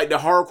name for like the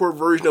hardcore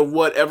version of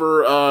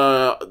whatever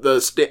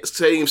the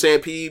Stadium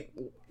Stampede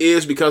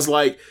is, because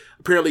like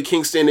apparently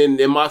Kingston and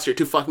Moxley are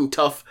too fucking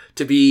tough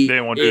to be.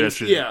 They won't do that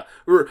shit. Yeah,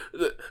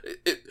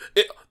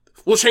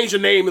 we'll change the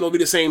name and it'll be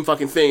the same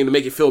fucking thing to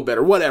make it feel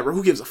better. Whatever.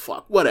 Who gives a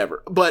fuck?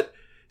 Whatever. But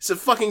it's a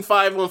fucking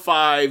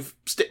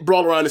 5-on-5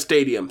 brawl around the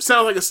stadium.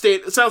 Sounds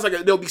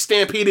like they'll be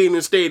stampeding in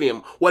the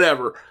stadium.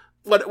 Whatever.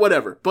 But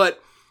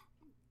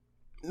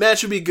match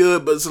should be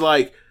good, but it's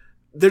like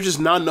there's just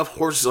not enough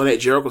horses on that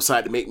Jericho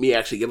side to make me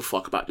actually give a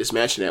fuck about this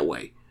match in that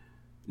way.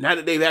 Now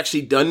that they've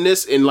actually done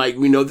this and like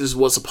we know this is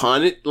what's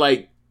upon it,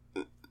 like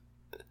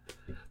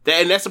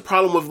that, and that's the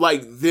problem with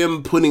like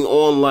them putting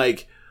on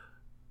like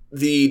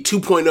the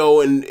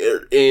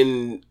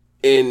 2.0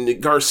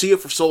 and Garcia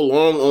for so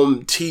long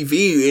on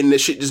TV, and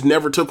this shit just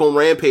never took on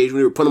Rampage when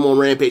we were putting them on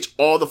Rampage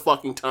all the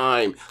fucking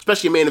time,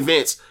 especially in main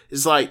events.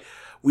 It's like,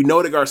 we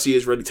know that Garcia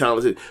is really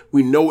talented.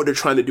 We know what they're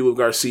trying to do with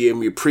Garcia and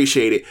we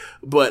appreciate it.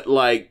 But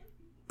like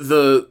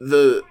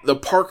the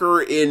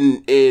Parker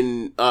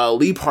in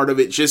Lee part of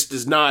it just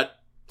does not.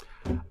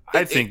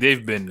 I think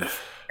they've been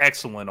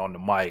excellent on the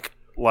mic.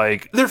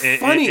 Like, they're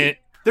funny.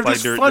 They're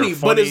just funny,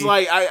 but it's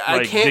like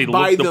I can't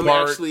buy them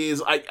actually.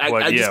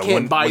 I just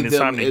can't buy them. When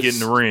it's time to get in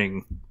the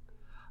ring.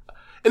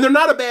 And they're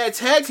not a bad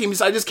tag team,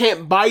 I just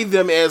can't buy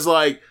them as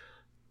like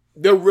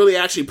they're really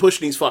actually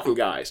pushing these fucking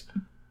guys.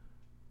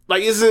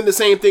 Like, isn't it the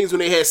same things when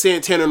they had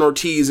Santana and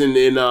Ortiz in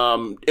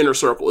Inner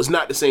Circle? It's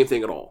not the same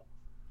thing at all.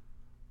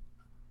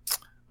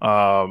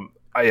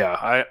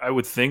 I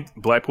would think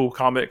Blackpool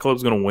Combat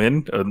Club's gonna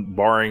win,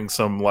 barring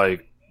some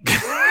like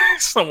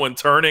someone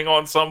turning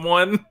on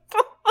someone.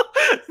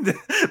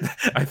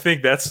 I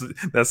think that's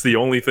the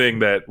only thing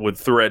that would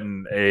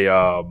threaten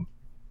a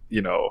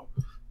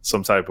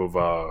some type of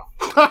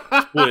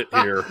split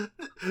here.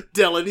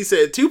 Dylan, he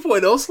said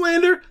 2.0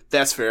 slander?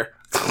 That's fair.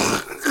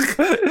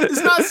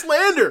 It's not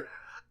slander.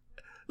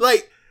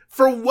 Like,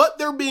 for what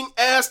they're being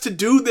asked to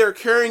do, they're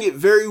carrying it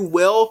very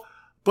well.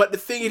 But the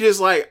thing is,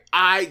 like,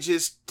 I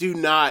just do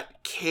not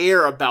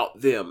care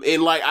about them.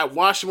 And like, I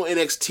watch them on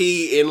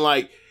NXT, and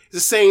like, it's the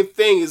same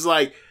thing. It's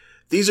like,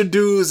 these are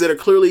dudes that are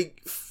clearly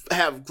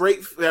have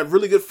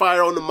really good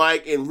fire on the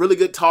mic and really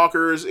good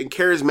talkers and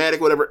charismatic,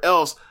 whatever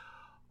else.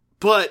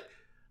 But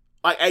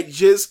like, I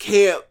just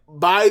can't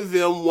buy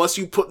them once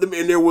you put them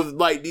in there with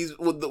like these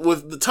with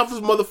the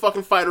toughest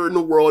motherfucking fighter in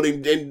the world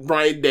and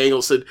Bryan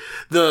Danielson,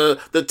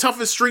 the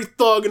toughest street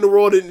thug in the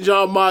world in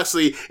Jon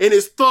Moxley, and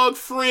his thug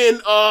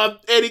friend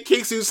Eddie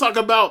Kingston, who's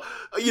talking about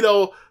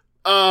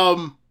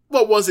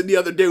what was it the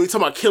other day when we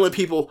talking about killing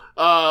people?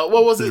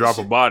 What was it?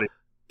 Dropping body.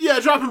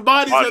 Yeah, dropping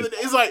bodies the other day.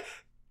 It's like,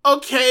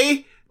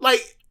 okay,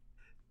 like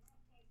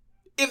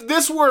if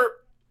this were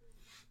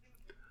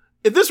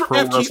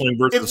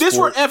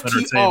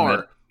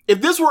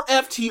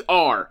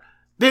FTR,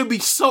 they'd be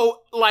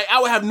so like,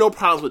 I would have no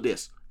problems with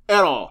this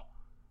at all.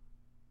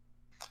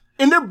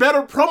 And they're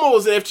better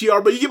promos than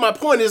FTR, but you get my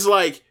point, is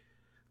like,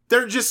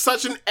 they're just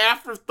such an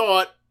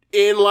afterthought,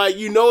 and like,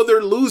 you know,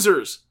 they're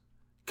losers.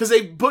 Because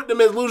they put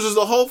them as losers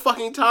the whole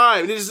fucking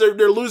time.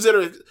 They're losers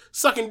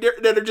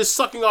that are just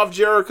sucking off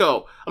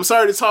Jericho. I'm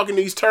sorry to talk in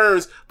these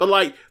terms, but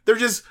like, they're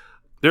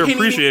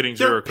appreciating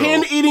Jericho.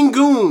 They're pin-eating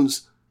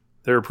goons.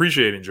 They're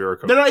appreciating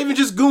Jericho. They're not even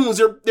just goons.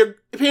 They're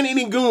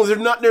pin-eating goons. They're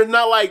not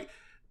like,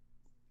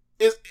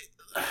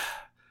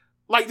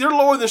 like, they're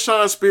lower than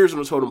Shawn Spears on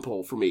the totem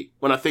pole for me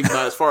when I think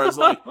about it, as far as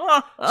like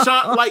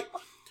Shawn, like,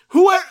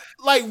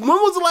 when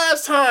was the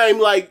last time,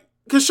 like,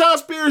 because Shawn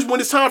Spears, when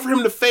it's time for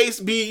him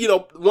to be, you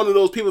know, one of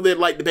those people that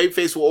like the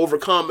babyface will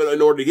overcome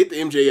in order to get the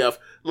MJF,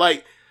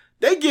 like,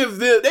 they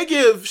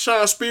give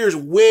Shawn Spears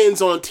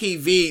wins on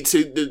TV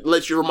to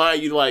let you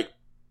remind you, like,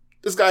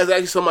 this guy's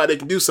actually somebody that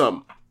can do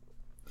something.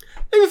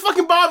 They didn't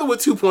fucking bother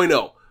with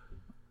 2.0.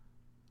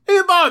 They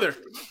didn't bother.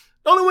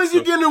 The only wins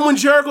you get are when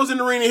Jericho's in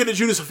the ring and hit a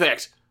Judas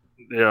effect.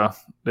 Yeah,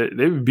 they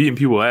be beating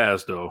people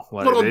ass though.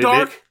 Like, Put on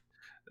dark.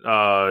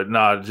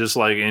 Nah, just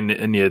like in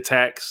the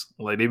attacks,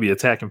 like they be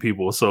attacking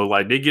people. So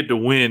like they get to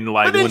win,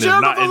 like when Jericho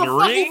they're not in the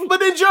ring. But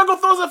then Jericho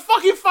throws a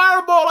fucking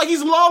fireball like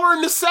he's Lawler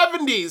in the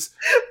 70s.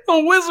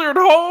 A wizard,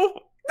 ho!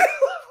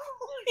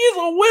 He's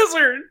a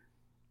wizard.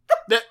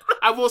 That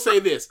I will say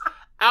this.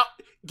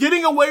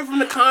 Getting away from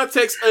the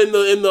context and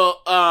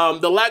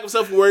the lack of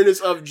self-awareness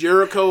of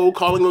Jericho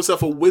calling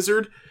himself a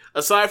wizard,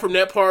 aside from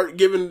that part,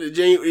 given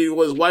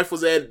his wife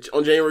was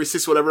on January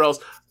 6th, whatever else,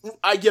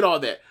 I get all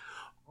that.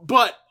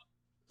 But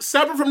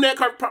separate from that,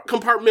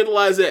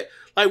 compartmentalize that.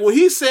 Like when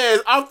he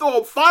says, "I'll throw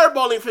a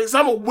fireball in your face,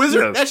 I'm a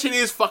wizard," yes. That shit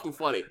is fucking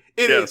funny.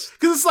 It is.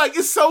 Because it's like,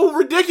 it's so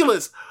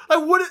ridiculous.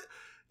 Like,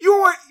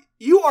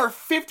 you are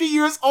 50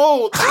 years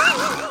old.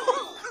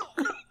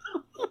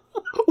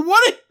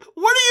 What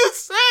are you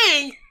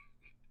saying?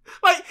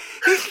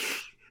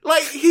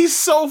 He's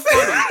so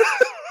funny.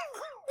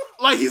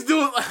 like he's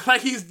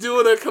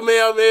doing a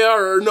Kamehameha,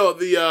 or no,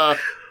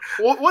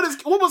 what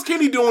was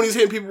Kenny doing when he's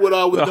hitting people with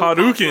the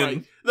Hadouken?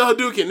 Right? The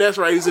Hadouken, that's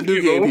right. He's a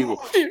Hadouken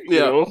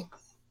people.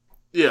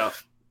 Yeah.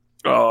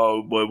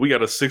 But we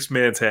got a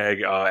 6-man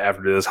tag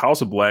after this.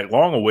 House of Black,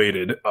 long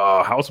awaited.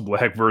 House of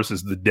Black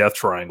versus the Death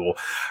Triangle.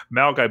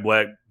 Malachi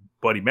Black,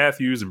 Buddy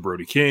Matthews, and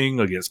Brody King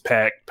against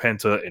Pac,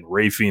 Penta, and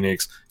Rey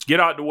Fenix.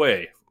 Get out the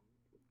way.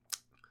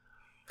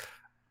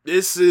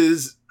 This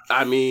is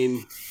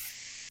probably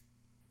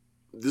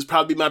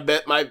my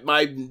bet.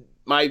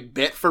 My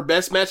bet for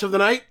best match of the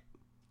night.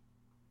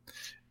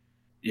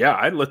 Yeah,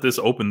 I'd let this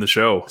open the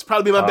show. It's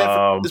probably my bet.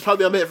 It's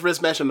probably my bet for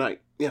best match of the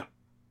night. Yeah,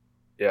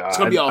 it's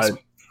gonna be awesome.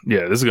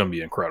 This is gonna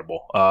be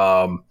incredible.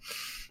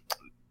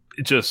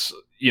 Just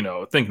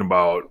thinking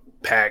about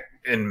Pac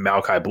and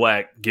Malachi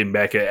Black getting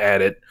back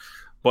at it,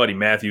 Buddy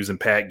Matthews and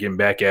Pac getting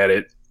back at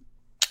it.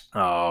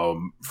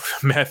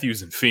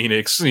 Matthews and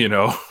Phoenix,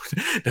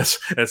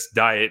 that's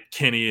Diet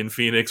Kenny and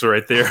Phoenix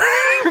right there.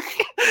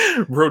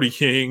 Brody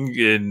King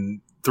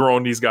and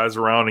throwing these guys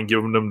around and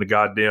giving them the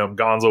goddamn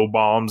Gonzo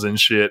bombs and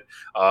shit.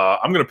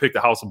 I'm gonna pick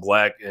the House of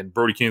Black, and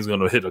Brody King's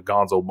gonna hit a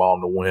Gonzo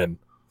bomb to win.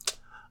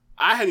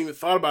 I hadn't even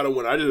thought about it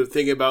when I just was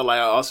thinking about like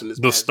how awesome this.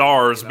 The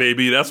stars,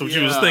 baby. That's what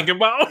you was thinking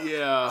about.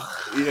 Yeah.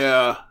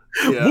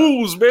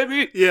 Moves,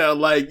 baby. Yeah,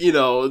 like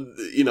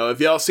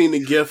if y'all seen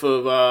the gif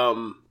of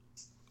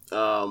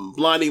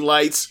Blinding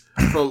Lights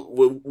from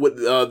with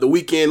the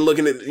Weeknd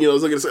looking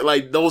at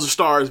like, those are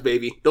stars,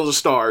 baby. Those are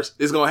stars.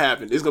 It's gonna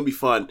happen. It's gonna be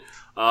fun.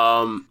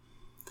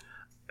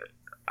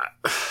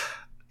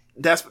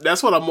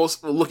 That's what I'm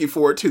most looking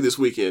forward to this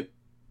weekend.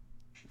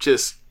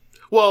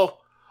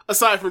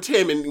 Aside from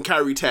Tim and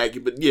Kyrie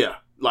tagging, but yeah,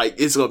 like,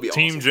 it's gonna be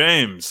Team awesome.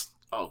 James.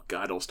 Oh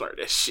God, don't start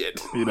that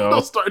shit.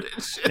 Don't start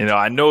that shit.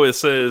 I know it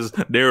says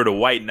they're the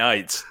White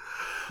Knights,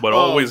 but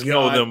always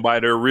know them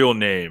by their real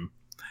name.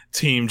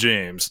 Team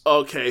James.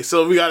 Okay,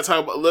 so we gotta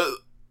talk about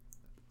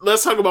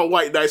let's talk about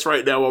White Knights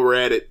right now while we're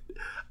at it.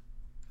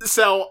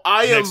 So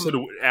right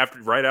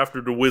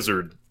after the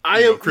Wizard.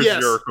 Chris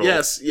Jericho.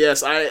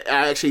 Yes. I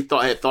actually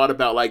had thought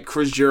about like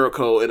Chris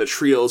Jericho in a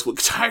trios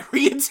with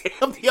Tyree and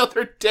Tam the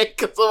other day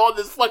because of all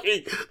this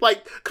fucking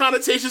like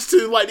connotations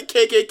to like the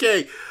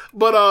KKK.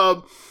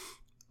 But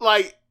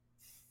like,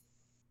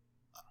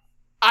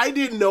 I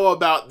didn't know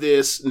about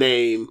this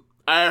name.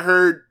 I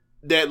heard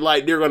that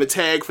like they're gonna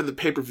tag for the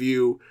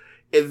pay-per-view,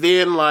 and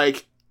then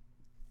like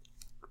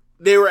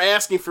they were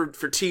asking for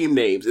team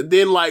names, and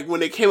then like when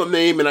they came up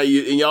name and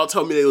y'all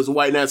told me that it was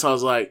White Knights, I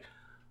was like,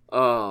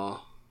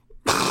 oh.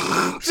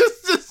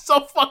 just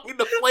so fucking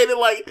deflated,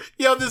 like,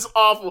 this is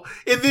awful.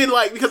 And then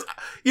like, because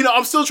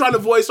I'm still trying to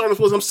voice Arnold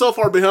Schwarzenegger, I'm so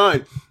far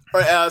behind.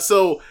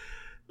 So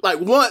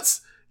like,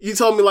 once you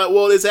told me like,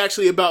 well, it's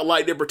actually about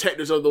like the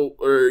protectors of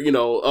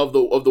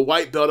the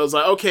white belt, I was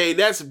like, okay,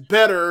 that's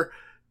better.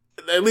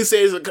 At least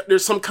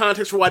there's some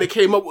context for why they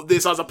came up with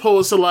this, as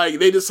opposed to like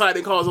they decided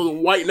to call us the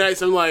White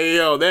Knights. I'm like,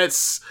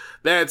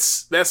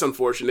 that's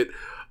unfortunate.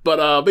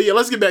 But yeah,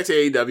 let's get back to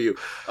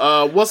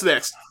AEW. What's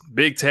next?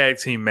 Big tag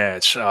team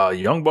match.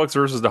 Young Bucks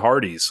versus the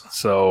Hardys.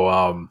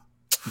 So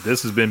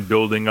this has been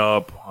building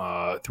up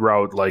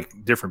throughout like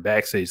different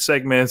backstage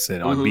segments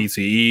and on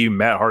BTE.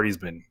 Matt Hardy's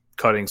been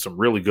cutting some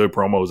really good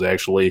promos,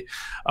 actually.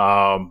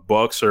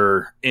 Bucks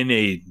are in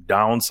a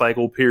down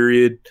cycle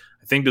period.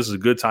 I think this is a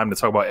good time to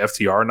talk about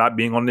FTR not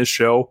being on this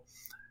show.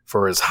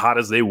 For as hot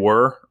as they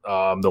were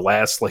the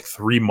last like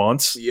 3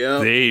 months,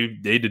 they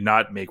did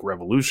not make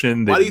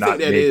Revolution. They did not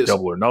make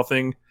Double or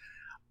Nothing.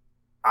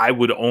 I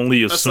would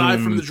only assume,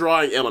 aside from the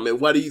drawing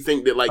element, why do you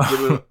think that like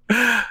giving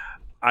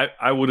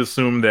I would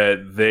assume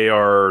that they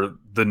are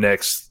the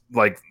next,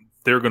 like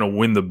they're going to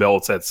win the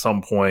belts at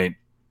some point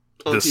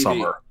this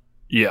summer.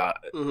 Yeah,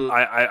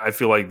 I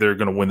feel like they're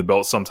going to win the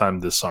belt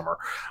sometime this summer,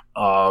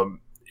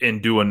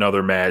 and do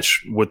another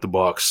match with the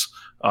Bucks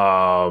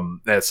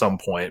at some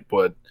point.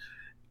 But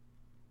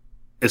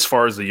as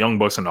far as the Young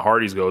Bucks and the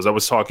Hardys goes, I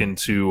was talking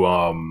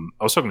to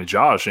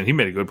Josh, and he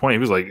made a good point. He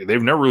was like,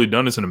 they've never really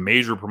done this in a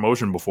major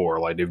promotion before.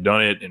 Like they've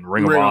done it in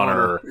Ring of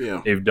Honor.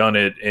 Yeah. They've done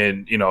it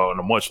in in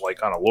a much like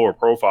kind of lower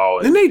profile.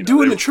 Didn't they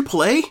do it in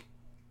AAA?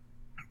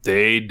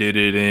 They did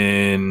it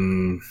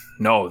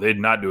no, they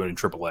did not do it in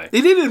AAA.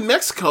 They did it in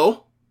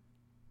Mexico.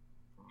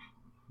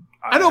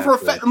 I know for a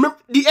fact. Remember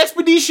the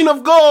Expedition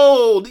of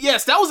Gold?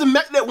 Yes, that was one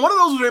of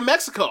those was in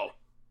Mexico.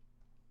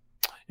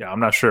 Yeah, I'm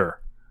not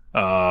sure.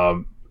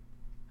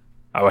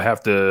 I would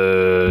have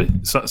to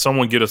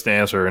someone get us the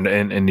answer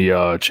in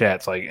the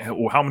chats. Like,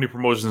 how many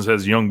promotions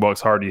has Young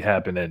Bucks Hardy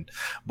happened in?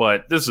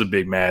 But this is a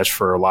big match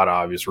for a lot of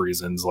obvious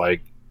reasons.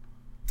 Like,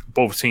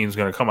 both teams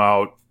going to come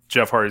out.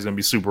 Jeff Hardy's going to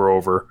be super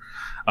over.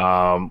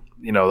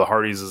 The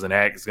Hardys as an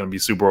act is going to be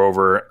super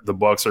over. The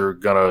Bucks are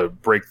going to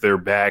break their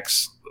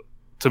backs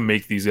to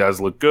make these guys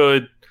look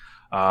good.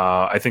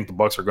 I think the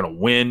Bucks are going to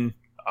win.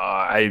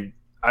 I'd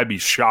be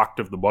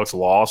shocked if the Bucks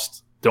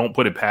lost. Don't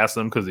put it past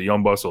them because the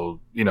Young Bucks will,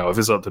 if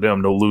it's up to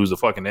them, they'll lose to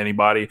fucking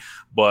anybody.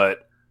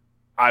 But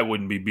I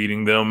wouldn't be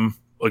beating them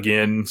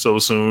again so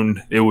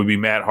soon. It would be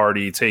Matt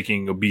Hardy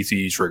taking a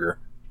BTE trigger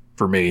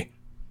for me.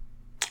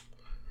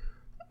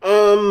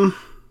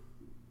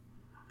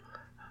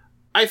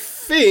 I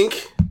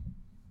think,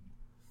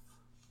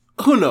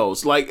 who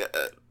knows? Like,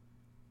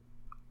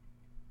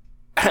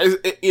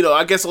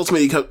 I guess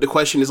ultimately the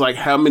question is like,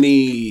 how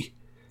many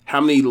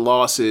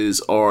losses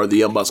are the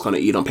Young Bucks going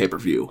to eat on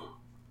pay-per-view?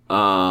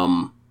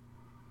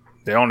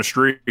 They're on a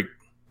streak,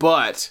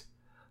 but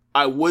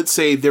I would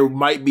say there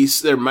might be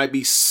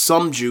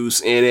some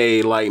juice in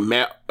a like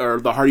Matt or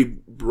the Hardy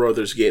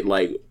brothers get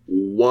like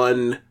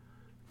one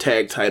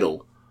tag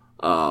title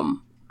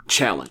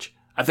challenge.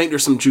 I think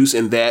there's some juice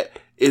in that.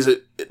 Is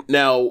it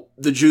now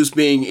the juice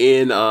being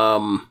in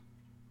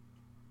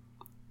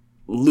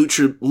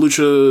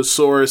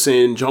Luchasaurus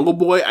and Jungle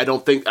Boy? I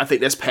think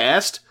that's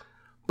past,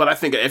 but I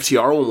think an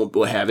FTR one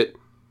will have it.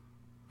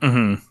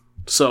 Mm-hmm.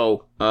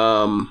 So,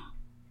 like,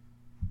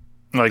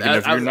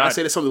 if you're not, I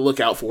say that's something to look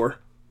out for.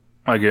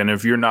 Again,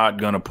 if you're not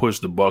going to push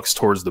the Bucks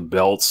towards the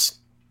belts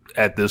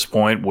at this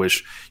point,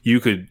 which you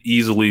could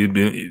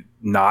easily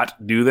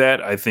not do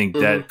that, I think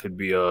that could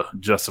be a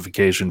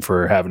justification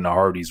for having the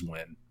Hardys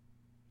win.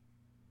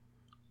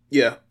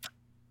 Yeah.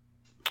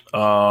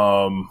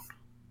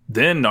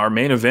 Then our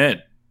main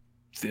event,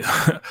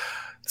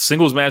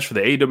 singles match for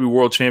the AEW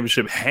World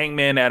Championship,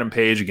 Hangman Adam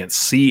Page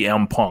against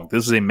CM Punk.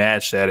 This is a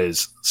match that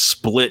is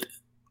split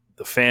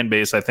the fan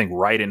base, I think,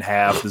 right in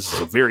half. This is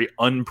a very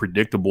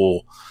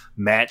unpredictable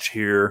match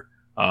here.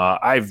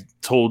 I've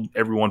told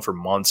everyone for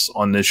months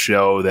on this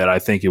show that I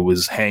think it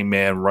was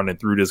Hangman running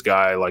through this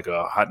guy like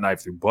a hot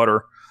knife through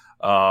butter.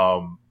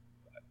 I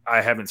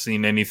haven't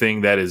seen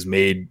anything that has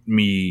made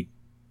me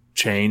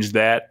change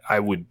that. I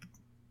would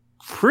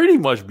pretty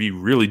much be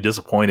really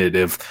disappointed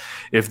if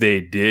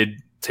they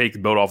did take the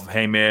belt off of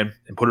Hangman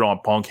and put it on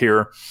Punk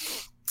here.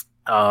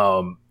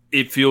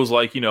 It feels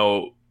like,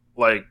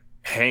 like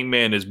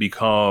Hangman has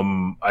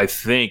become, I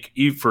think,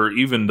 for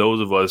even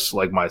those of us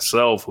like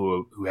myself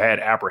who had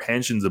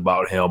apprehensions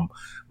about him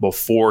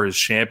before his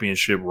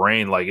championship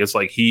reign, like it's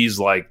like he's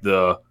like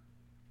the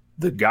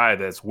guy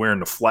that's wearing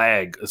the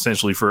flag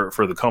essentially for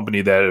the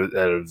company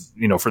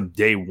that for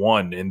day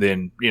one. And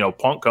then,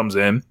 Punk comes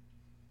in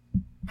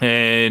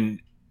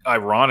and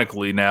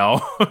ironically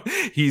now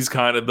he's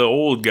kind of the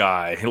old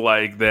guy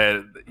like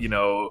that,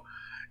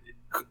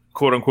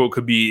 quote unquote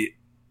could be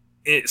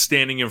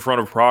standing in front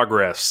of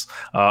progress,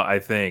 I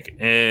think.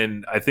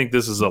 And I think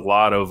this is a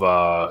lot of,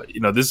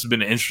 this has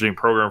been an interesting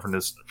program from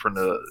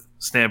the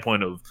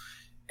standpoint of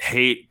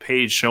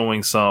Page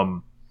showing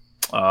some,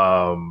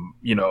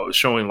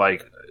 showing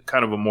like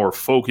kind of a more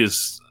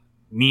focused,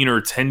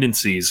 meaner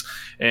tendencies.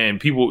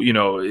 And people,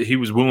 he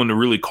was willing to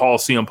really call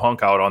CM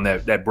Punk out on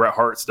that Bret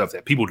Hart stuff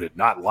that people did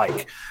not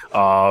like.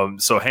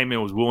 So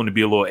Heyman was willing to be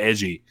a little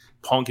edgy.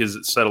 Punk has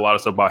said a lot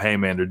of stuff about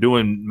Heyman. They're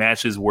doing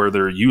matches where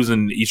they're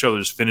using each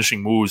other's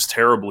finishing moves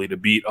terribly to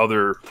beat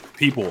other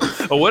people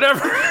or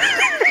whatever.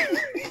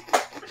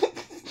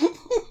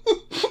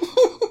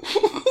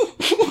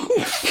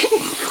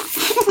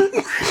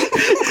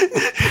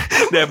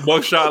 That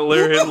buckshot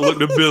lariat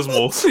looked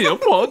abysmal.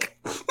 CM Punk.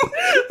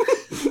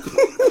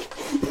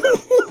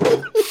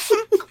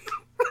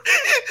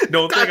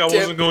 Don't think I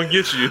wasn't going to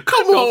get you.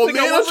 Come on,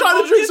 man. I'm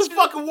trying to drink some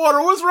fucking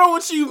water. What's wrong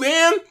with you,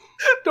 man?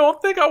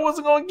 Don't think I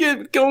wasn't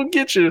gonna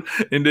get you.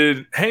 And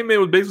then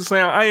Hangman was basically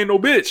saying, I ain't no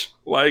bitch.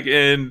 Like,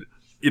 and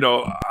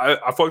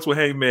I fucks with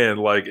Hangman.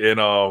 Like,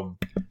 and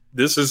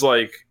this is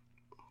like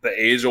the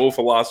age old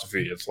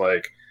philosophy. It's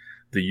like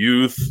the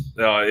youth.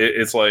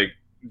 It's like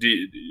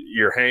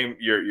your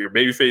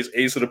babyface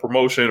ace of the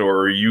promotion,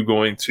 or are you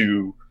going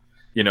to,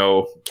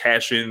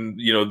 cash in,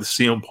 the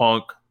CM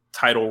Punk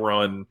title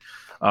run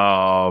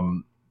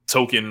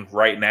token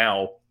right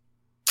now?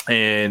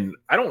 And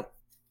I don't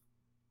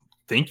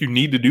think you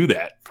need to do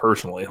that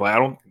personally. Like, I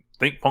don't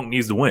think Punk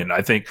needs to win.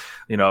 I think,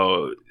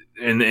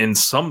 in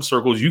some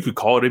circles you could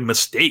call it a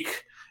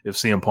mistake if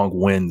CM Punk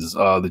wins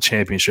the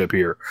championship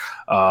here.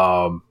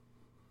 I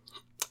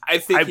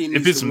think he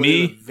needs to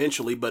win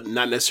eventually, but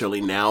not necessarily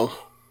now.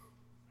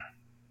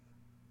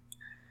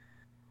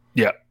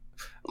 Yeah.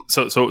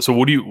 So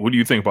what do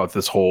you think about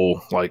this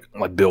whole like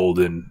build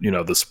and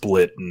the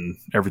split and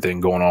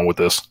everything going on with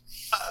this?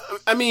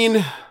 I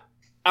mean,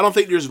 I don't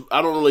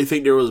really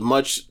think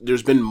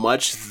there's been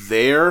much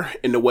there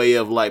in the way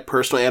of like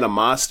personal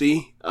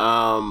animosity.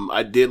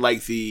 I did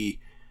like the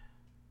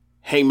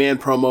Hangman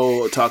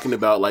promo talking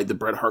about like the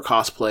Bret Hart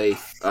cosplay.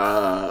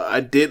 I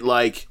did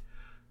like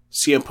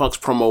CM Punk's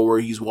promo where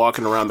he's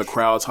walking around the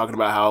crowd talking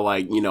about how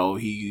like,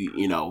 he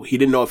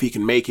didn't know if he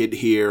can make it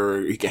here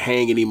or he can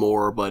hang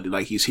anymore, but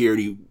like he's here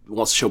and he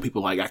wants to show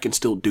people like I can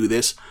still do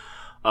this.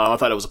 I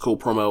thought it was a cool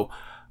promo.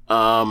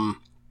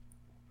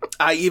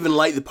 I even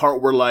like the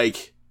part where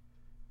like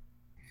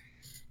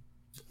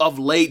of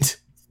late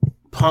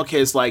Punk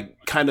has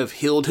like kind of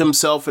healed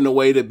himself in a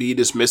way to be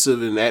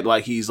dismissive and that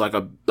like he's like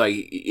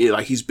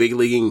he's big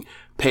leaguing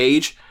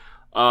Paige.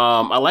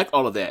 I like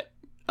all of that.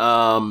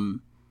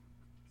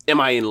 Am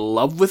I in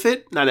love with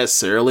it? Not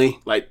necessarily.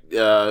 Like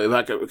if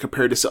I could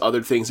compare this to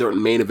other things that were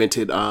main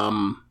evented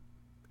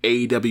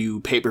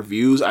AEW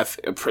pay-per-views,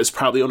 it's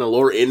probably on the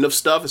lower end of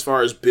stuff as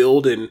far as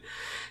build and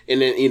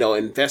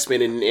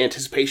investment and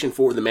anticipation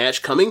for the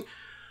match coming.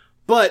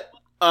 But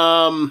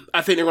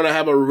I think they're going to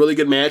have a really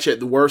good match at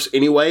the worst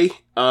anyway,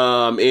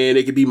 and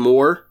it could be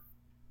more.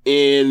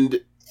 And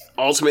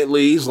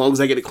ultimately, as long as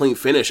I get a clean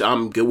finish,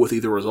 I'm good with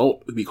either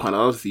result. To be quite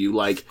honest with you,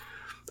 like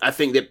I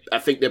think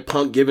that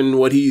Punk, given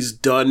what he's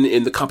done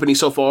in the company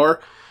so far,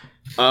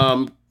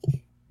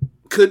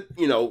 could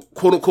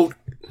quote unquote.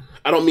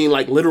 I don't mean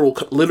like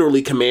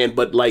literally command,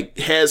 but like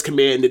has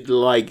commanded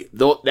like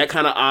that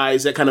kind of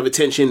eyes, that kind of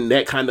attention,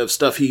 that kind of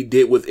stuff he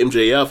did with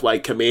MJF,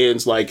 like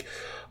commands like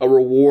a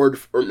reward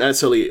or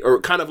necessarily, or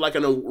kind of like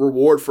a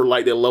reward for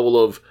like the level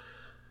of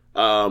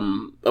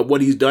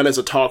what he's done as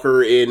a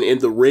talker in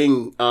the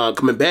ring,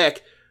 coming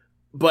back.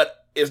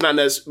 But it's not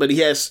necessarily, but he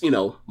has,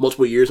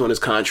 multiple years on his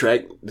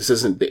contract. This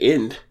isn't the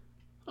end.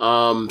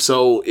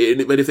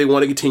 But if they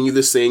want to continue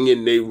this thing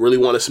and they really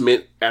want to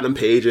cement Adam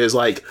Page as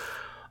like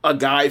a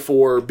guy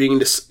for being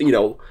this,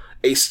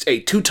 a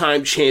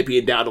two-time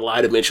champion down the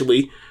line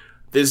eventually,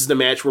 this is the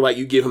match where like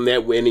you give him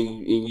that win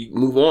and you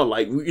move on.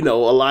 Like, a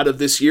lot of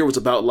this year was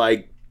about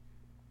like,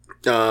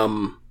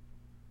 and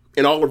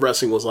all of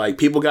wrestling was like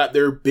people got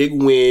their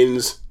big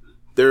wins,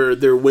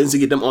 their wins to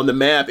get them on the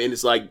map, and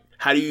it's like,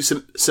 how do you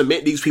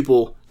submit these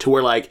people to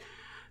where like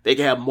they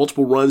can have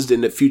multiple runs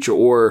in the future,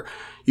 or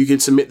you can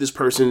submit this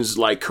person's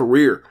like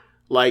career.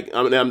 Like,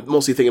 I'm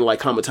mostly thinking like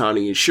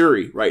Kamatani and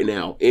Shuri right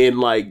now, and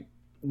like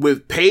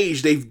with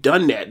Page, they've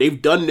done that. They've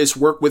done this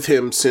work with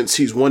him since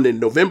he's won in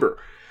November,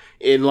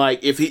 and like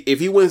if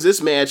he wins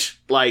this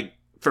match, like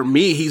for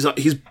me, he's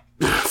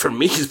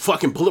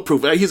fucking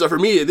bulletproof. For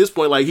me at this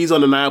point, like he's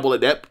undeniable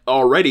at that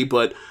already.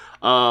 But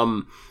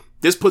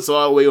this puts it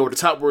all the way over the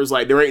top where it's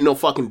like there ain't no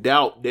fucking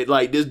doubt that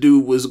like this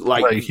dude was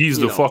like he's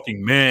the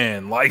fucking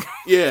man. Like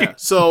yeah.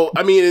 So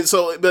I mean,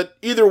 but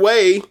either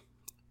way,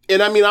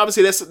 and I mean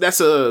obviously that's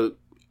a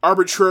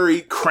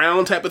arbitrary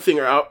crown type of thing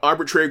or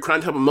arbitrary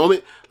crown type of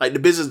moment. Like the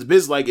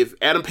business. Like if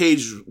Adam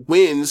Page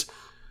wins,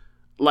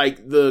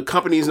 like the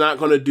company's not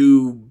going to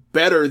do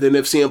better than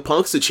if CM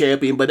Punk's the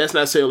champion, but that's not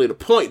necessarily the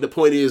point. The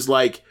point is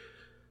like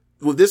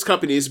with this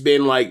company, it's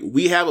been like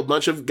we have a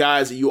bunch of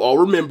guys that you all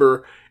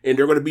remember, and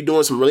they're going to be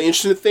doing some really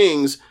interesting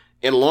things.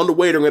 And along the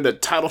way, they're going to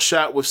title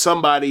shot with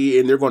somebody,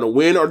 and they're going to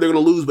win or they're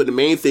going to lose. But the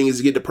main thing is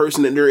to get the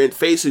person that they're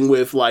facing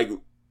with like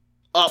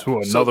up to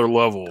another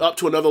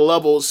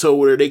level, so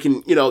where they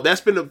can,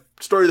 that's been the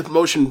story of the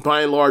promotion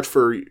by and large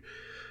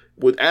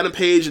with Adam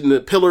Page and the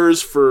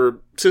Pillars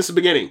since the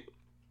beginning.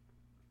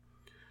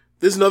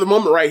 This is another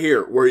moment right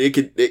here where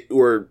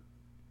where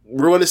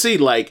we're going to see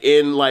like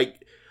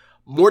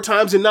more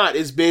times than not,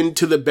 it's been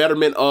to the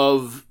betterment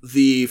of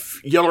the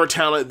younger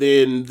talent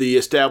than the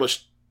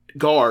established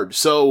guard.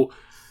 So,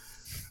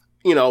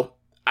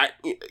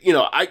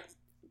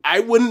 I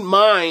wouldn't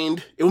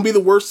mind. It wouldn't be the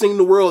worst thing in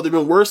the world. There've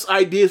been worse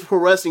ideas for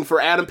wrestling for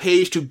Adam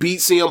Page to beat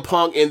CM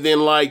Punk and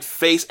then like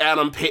face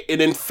and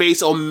then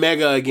face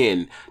Omega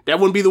again. That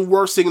wouldn't be the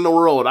worst thing in the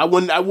world. I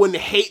wouldn't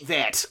hate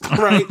that,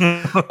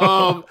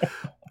 right?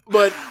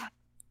 But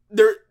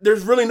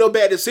there's really no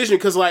bad decision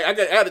because like I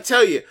got to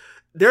tell you,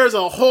 there's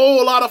a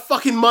whole lot of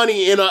fucking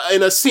money in a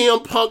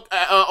CM Punk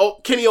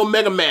Kenny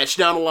Omega match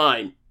down the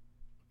line.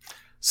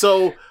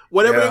 So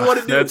whatever they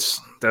want to do,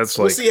 that's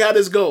we'll see how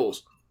this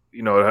goes.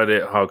 You know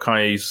how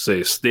Kanye used to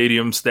say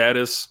stadium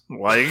status,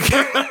 like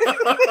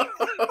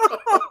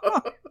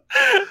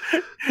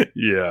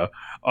yeah.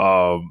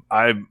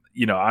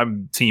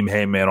 I'm Team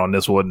Hangman on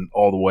this one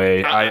all the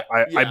way.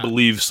 I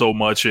believe so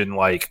much in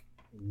like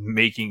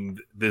making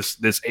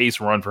this ace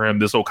run for him,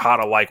 this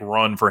Okada like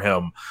run for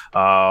him,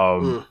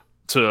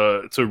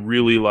 to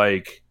really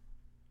like,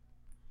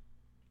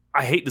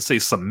 I hate to say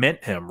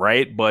cement him,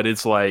 right? But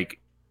it's like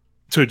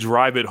to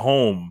drive it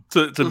home,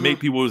 to make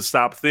people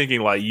stop thinking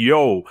like,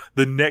 yo,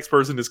 the next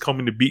person is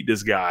coming to beat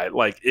this guy.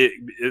 Like it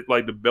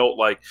like the belt,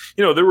 like,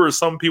 you know, there were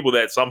some people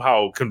that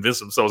somehow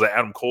convinced themselves that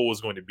Adam Cole was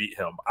going to beat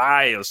him.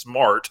 I, as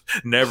smart,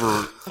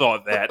 never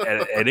thought that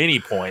at any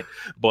point.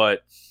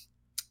 But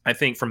I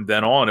think from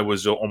then on, it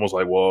was almost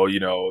like, well, you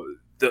know,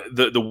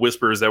 the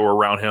whispers that were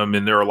around him,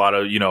 and there are a lot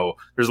of, you know,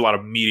 there's a lot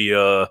of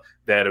media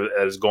that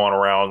has gone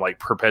around like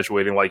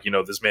perpetuating like, you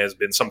know, this man's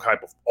been some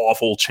type of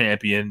awful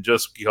champion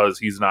just because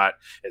he's not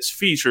as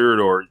featured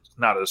or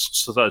not as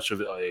such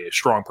of a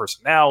strong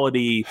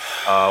personality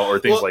or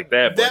things like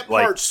that. That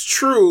but, part's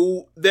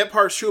true. That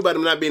part's true about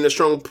him not being a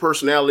strong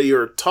personality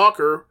or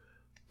talker,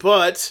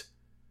 but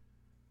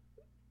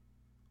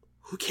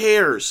who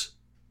cares?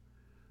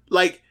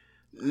 Like,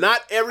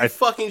 not every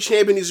fucking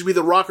champion needs to be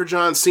The Rock or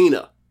John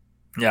Cena.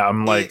 Yeah,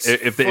 I'm like,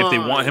 if they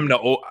want him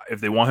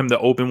to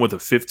open with a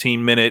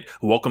 15-minute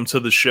welcome to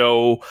the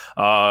show,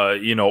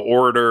 you know,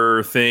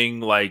 orator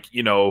thing, like,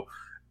 you know,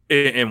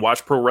 and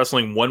watch pro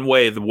wrestling one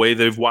way, the way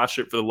they've watched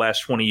it for the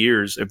last 20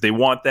 years. If they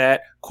want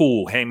that,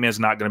 cool. Hangman's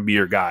not going to be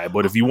your guy.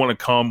 But if you want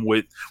to come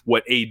with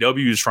what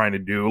AEW is trying to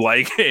do,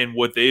 like, and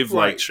what they've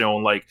like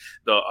shown, like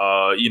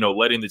the, you know,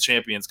 letting the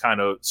champions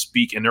kind of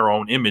speak in their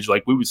own image,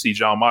 like we would see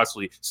Jon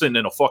Moxley sitting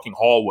in a fucking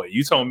hallway.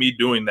 You telling me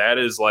doing that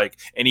is like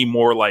any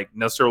more like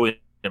necessarily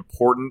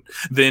important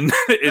than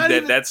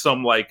that's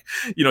some like,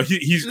 you know,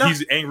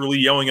 he's angrily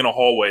yelling in a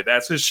hallway.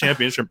 That's his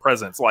championship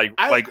presence, like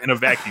in a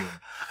vacuum.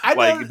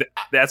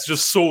 That's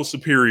just so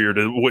superior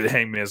to what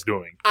Hangman's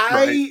doing.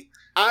 I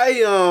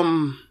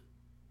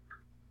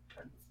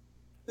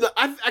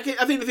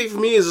think the thing for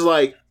me is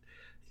like,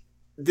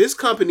 this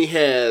company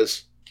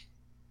has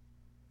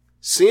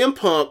CM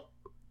Punk,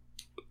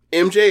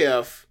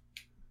 MJF,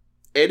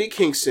 Eddie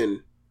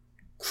Kingston,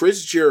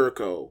 Chris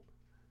Jericho,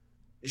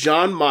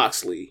 Jon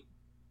Moxley.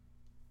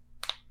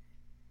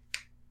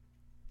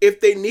 If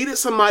they needed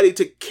somebody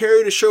to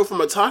carry the show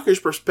from a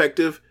talker's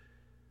perspective,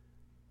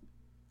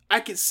 I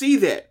could see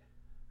that.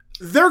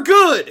 They're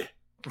good.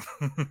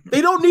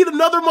 They don't need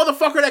another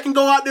motherfucker that can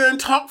go out there and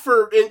talk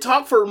for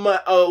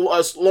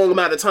a long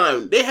amount of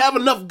time. They have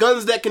enough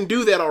guns that can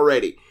do that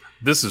already.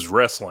 This is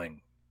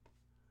wrestling.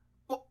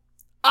 Well,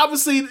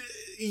 obviously,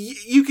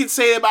 you could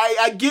say that, but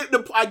I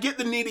get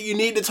the need that you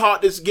need to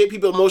talk to get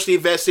people emotionally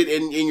invested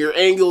in your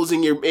angles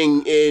and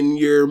in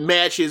your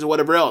matches or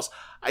whatever else.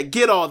 I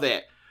get all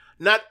that.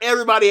 Not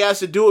everybody has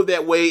to do it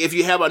that way if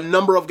you have a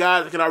number of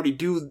guys that can already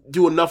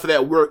do enough of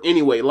that work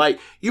anyway. Like,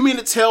 you mean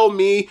to tell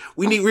me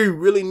we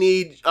really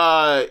need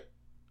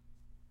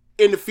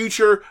in the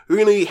future, we're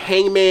gonna need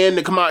Hangman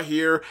to come out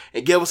here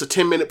and give us a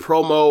 10-minute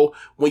promo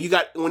when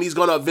he's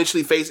gonna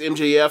eventually face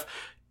MJF?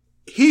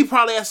 He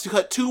probably has to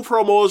cut 2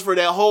 promos for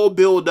that whole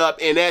build up,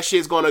 and that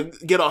shit's gonna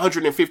get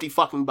 150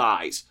 fucking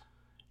buys.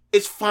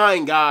 It's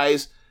fine,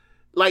 guys.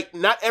 Like,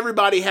 not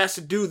everybody has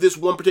to do this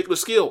one particular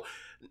skill.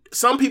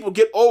 Some people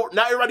get over,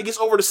 not everybody gets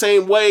over the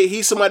same way.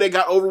 He's somebody that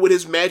got over with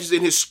his matches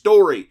and his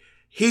story.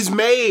 He's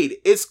made.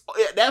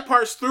 That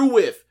part's through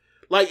with.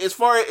 Like, as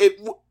far as,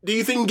 do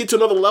you think he can get to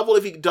another level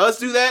if he does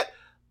do that?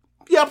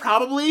 Yeah,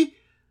 probably.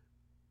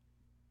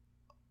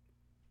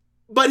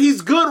 But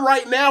he's good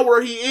right now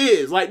where he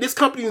is. Like, this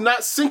company's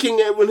not sinking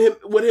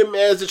with him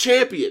as a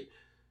champion.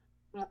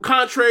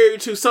 Contrary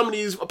to some of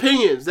these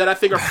opinions that I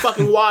think are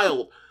fucking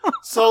wild.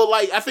 So,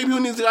 like, I think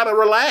people need to gotta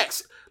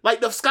relax. Like,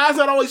 the sky's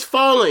not always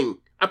falling.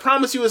 I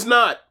promise you it's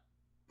not.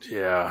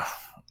 Yeah,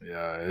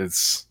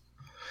 it's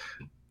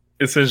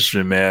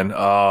interesting, man.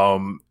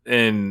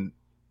 And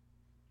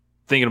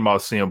thinking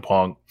about CM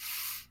Punk,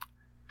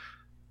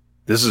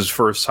 this is his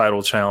first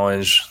title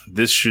challenge.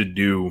 This should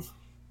do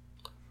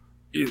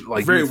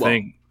like very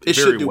well. It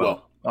should do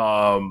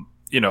well.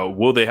 You know,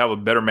 will they have a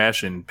better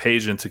match in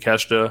Paige and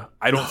Takeshita?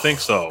 I don't think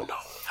so. No.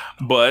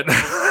 But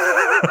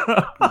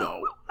no.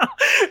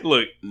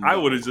 Look, no. I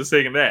would have just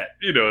taken that,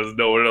 you know, as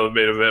no another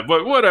main event.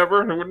 But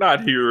whatever, we're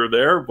not here or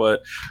there.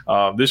 But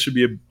this should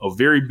be a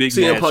very big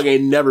match. CM Punk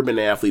ain't never been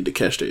the athlete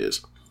Takeshita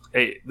is.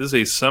 Hey, this is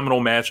a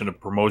seminal match in the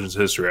promotion's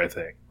history, I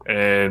think.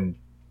 And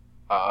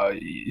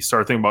you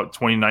start thinking about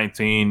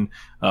 2019,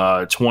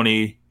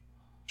 20,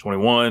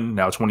 21,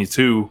 now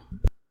 22.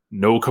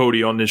 No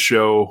Cody on this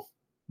show.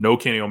 No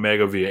Kenny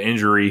Omega via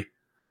injury.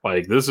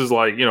 Like, this is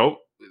like, you know,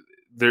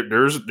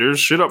 there's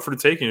shit up for the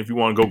taking if you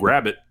want to go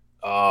grab it.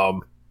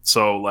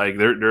 So like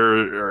there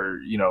are,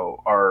 you know,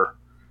 are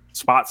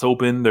spots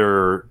open. There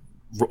are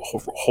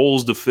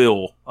holes to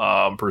fill,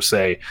 per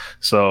se.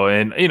 So,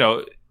 and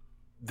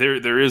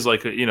there is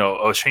like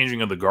a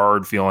changing of the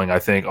guard feeling, I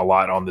think, a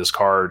lot on this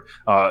card.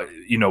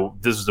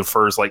 This is the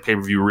first like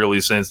pay-per-view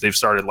really since they've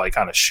started like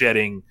kind of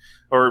shedding,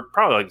 or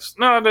probably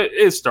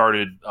it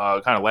started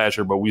kind of last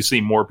year, but we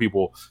see more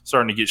people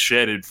starting to get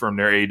shedded from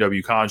their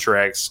AEW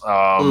contracts.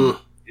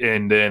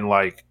 And then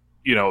like,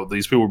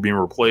 these people are being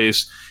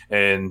replaced,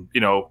 and,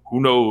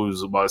 who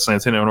knows about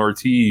Santana and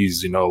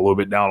Ortiz, a little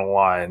bit down the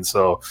line.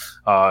 So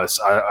I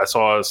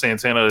saw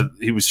Santana,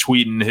 he was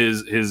tweeting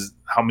his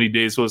how many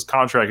days till his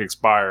contract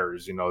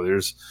expires.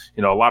 There's,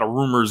 a lot of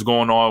rumors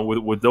going on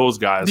with those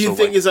guys. Do you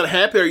think he's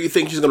unhappy, or you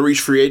think he's going to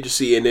reach free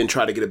agency and then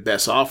try to get a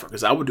best offer?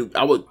 Because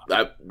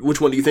which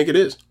one do you think it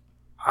is?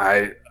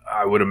 I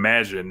would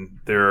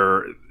imagine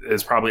there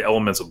is probably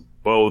elements of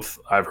both.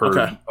 I've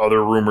heard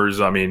other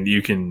rumors. I mean,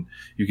 you can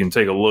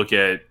take a look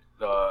at.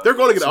 They're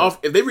going to get off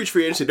if they reach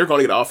free agency. They're going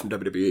to get off from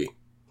WWE.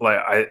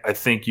 Like I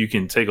think you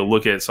can take a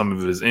look at some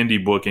of his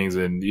indie bookings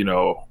and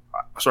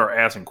start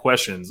asking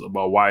questions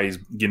about why he's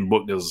getting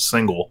booked as a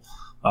single.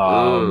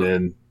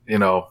 And I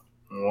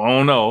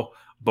don't know,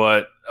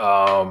 but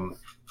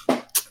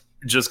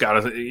just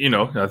gotta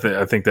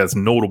I think that's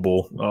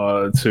notable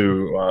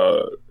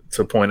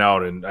to point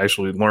out, and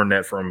actually learn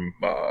that from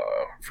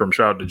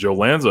shout out to Joe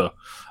Lanza.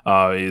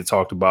 He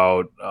talked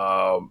about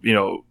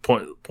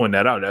point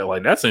that out, that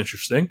like that's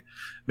interesting.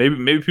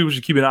 Maybe people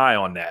should keep an eye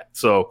on that.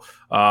 So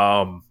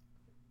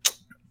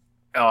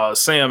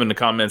Sam in the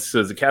comments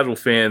says the casual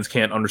fans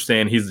can't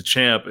understand he's the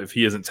champ if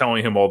he isn't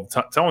telling them all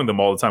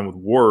the time with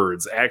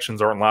words.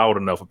 Actions aren't loud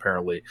enough,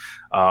 apparently.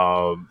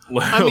 I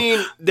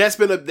mean, that's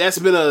been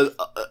a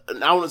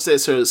I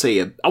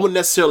wouldn't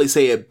necessarily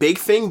say a big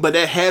thing, but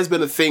that has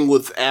been a thing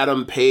with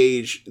Adam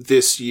Page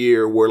this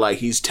year, where like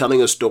he's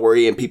telling a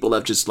story and people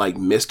have just like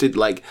missed it.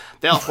 Like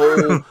that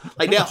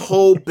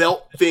whole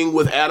belt thing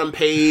with Adam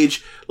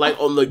Page, like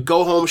on the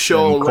Go Home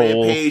show on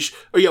Rampage,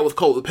 with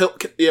Cole, with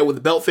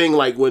the belt thing,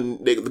 like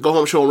when the Go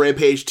Home show on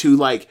Rampage, to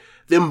like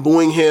them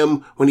booing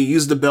him when he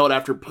used the belt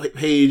after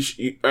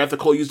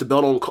Cole used the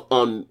belt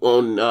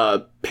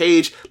on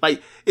Page.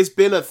 Like, it's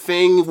been a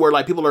thing where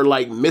like people are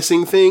like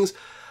missing things.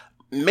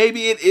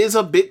 Maybe it is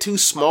a bit too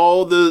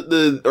small,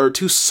 or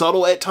too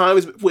subtle at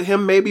times with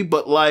him, maybe,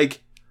 but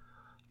like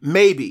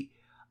maybe.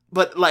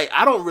 But like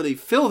I don't really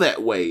feel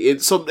that way.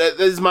 So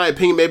that is my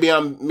opinion.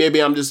 Maybe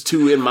I'm just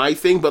too in my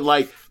thing. But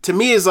like to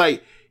me, it's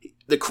like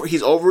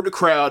he's over the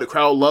crowd. The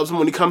crowd loves him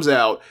when he comes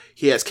out.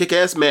 He has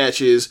kick-ass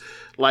matches.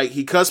 Like,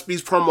 he cuts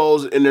these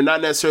promos, and they're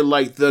not necessarily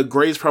like the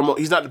greatest promo.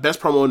 He's not the best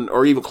promo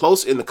or even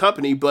close in the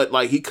company, but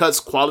like he cuts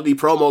quality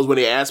promos when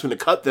they ask him to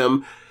cut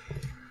them.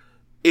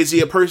 Is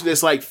he a person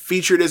that's like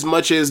featured as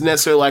much as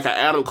necessarily like an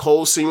Adam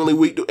Cole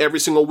seemingly every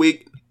single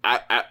week?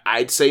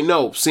 I'd say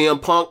no.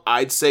 CM Punk,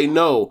 I'd say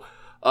no.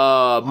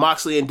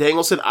 Moxley and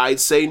Danielson,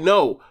 I'd say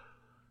no.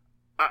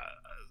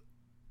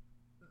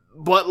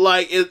 But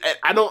like,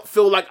 I don't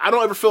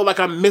ever feel like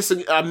I'm missing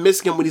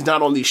him when he's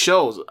not on these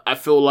shows. I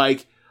feel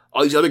like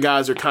all these other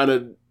guys are kind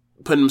of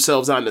putting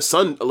themselves out in the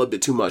sun a little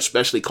bit too much,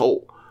 especially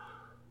Cole.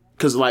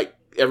 Because like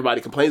everybody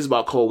complains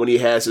about Cole when he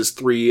has his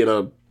 3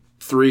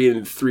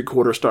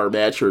 3.75 star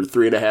match or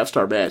 3.5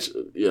 star match,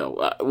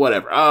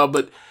 whatever.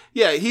 But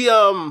yeah, he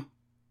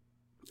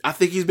I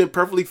think he's been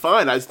perfectly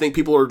fine. I just think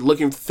people are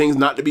looking for things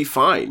not to be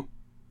fine.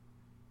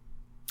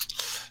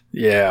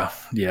 Yeah.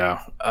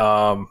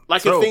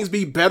 If things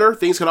be better,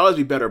 things can always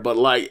be better. But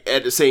like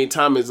at the same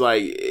time,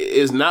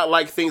 it's not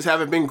like things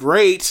haven't been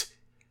great.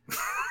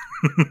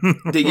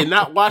 Did you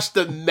not watch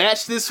the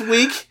match this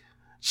week?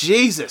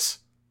 Jesus.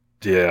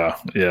 Yeah.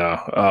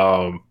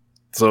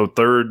 So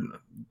third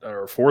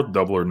or fourth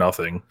Double or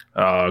Nothing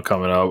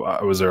coming up.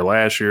 I was there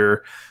last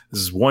year.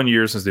 This is 1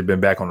 year since they've been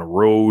back on the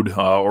road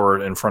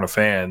or in front of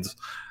fans.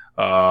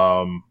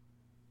 I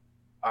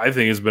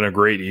think it's been a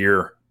great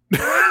year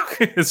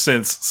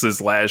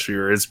since last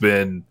year. It's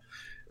been,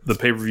 the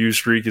pay-per-view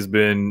streak has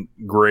been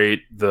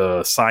great.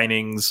 The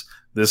signings,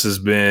 this has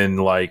been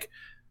like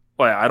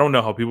I don't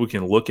know how people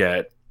can look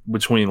at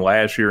between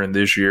last year and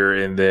this year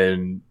and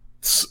then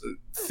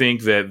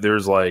think that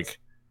there's like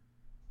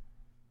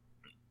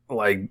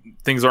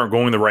things aren't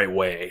going the right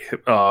way,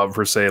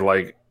 per se.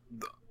 Like,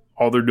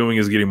 all they're doing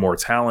is getting more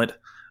talent.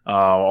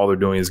 All they're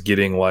doing is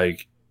getting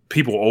like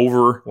people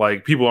over.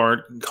 Like, people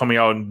aren't coming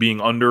out and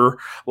being under.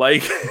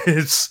 Like,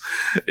 it's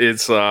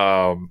people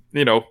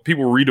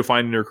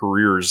redefining their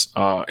careers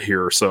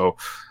here. So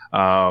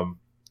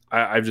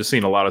I've just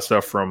seen a lot of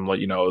stuff from like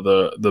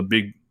the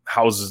big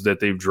houses that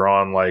they've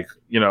drawn, like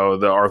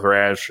the Arthur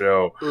Ashe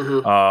show,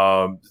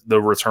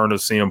 the return of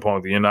CM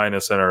Punk, the United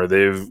Center.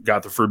 They've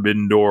got the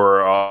Forbidden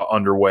Door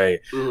underway.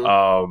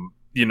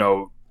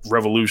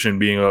 Revolution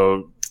being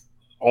a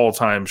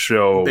all-time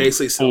show,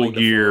 basically full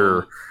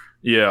gear.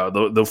 Yeah,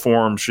 the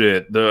Forum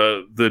shit,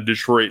 the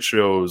Detroit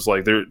shows,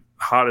 like they're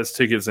hottest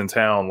tickets in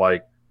town.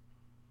 Like,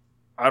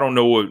 I don't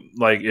know what,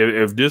 like,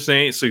 if this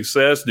ain't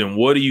success, then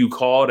what do you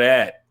call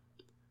that?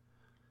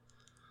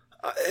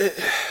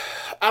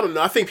 I don't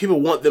know. I think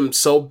people want them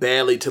so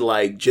badly to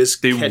like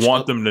just. They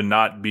want them to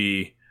not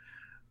be.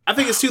 I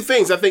think it's two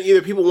things. I think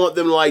either people want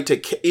them like to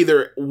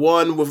either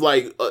one with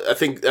like I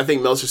think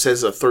Meltzer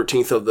says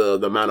 1/13 of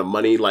the amount of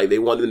money. Like they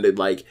want them to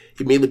like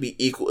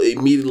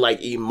immediately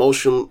like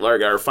emotional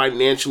like or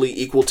financially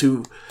equal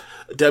to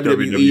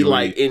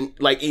WWE.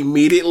 like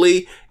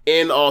immediately,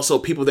 and also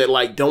people that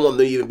like don't want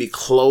them to even be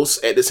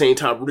close at the same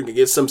time rooting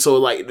against them. So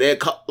like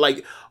that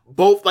like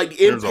both like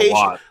the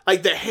impatient,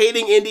 like the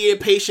hating Indian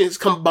impatience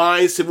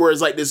combines to where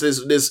it's like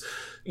this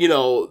you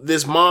know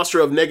this monster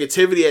of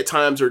negativity at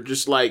times, or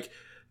just like.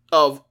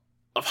 Of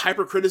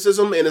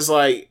hypercriticism, and it's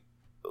like,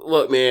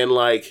 look, man,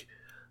 like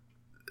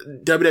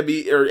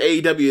WWE or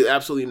AEW is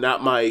absolutely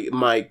not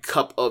my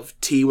cup of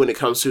tea when it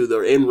comes to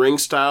their in-ring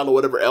style or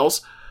whatever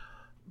else.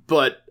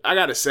 But I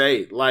gotta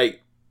say,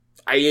 like,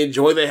 I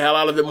enjoy the hell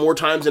out of it more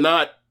times than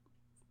not,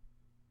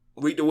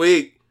 week to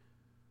week.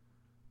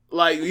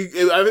 Like,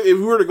 if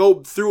we were to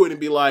go through it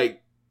and be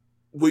like,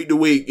 week to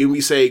week, and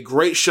we say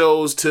great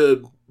shows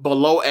to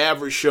below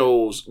average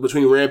shows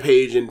between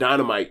Rampage and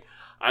Dynamite,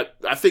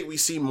 I think we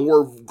see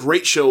more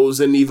great shows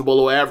than even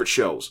below average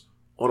shows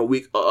on a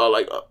week,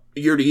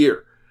 year to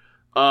year.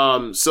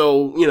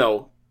 So, you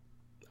know,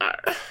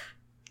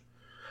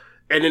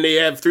 and then they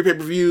have 3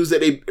 pay-per-views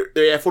that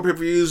they have 4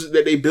 pay-per-views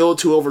that they build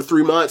to over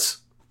 3 months,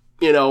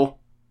 you know,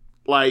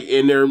 like,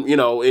 and they're, you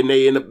know, and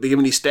they end up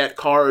giving these stat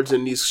cards,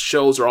 and these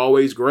shows are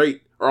always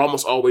great, or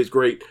almost always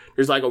great.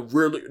 There's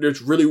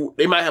really,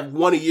 they might have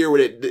one a year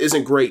where it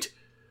isn't great.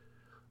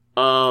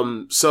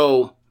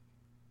 So,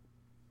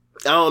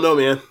 I don't know,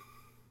 man.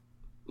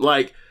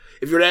 Like,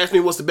 if you were to ask me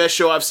what's the best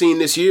show I've seen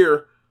this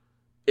year,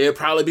 it'd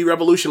probably be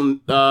Revolution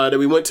that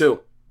we went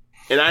to,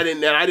 and I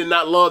did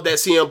not love that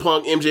CM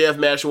Punk MJF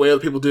match the way other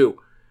people do.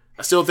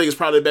 I still think it's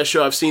probably the best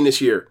show I've seen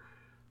this year.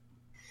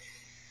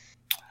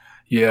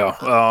 Yeah.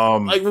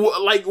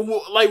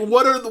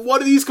 What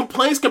are these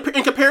complaints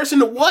in comparison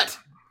to what?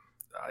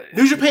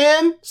 New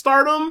Japan,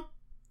 Stardom,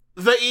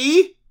 the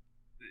E.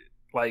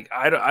 Like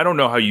I don't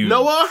know how you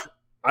Noah.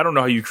 I don't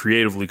know how you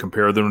creatively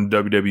compare them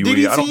to WWE.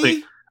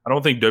 DDT? I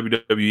don't think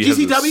WWE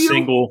GCW? has a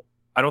single.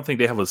 I don't think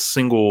they have a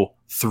single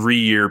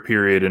 3-year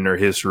period in their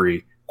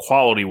history,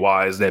 quality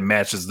wise, that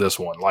matches this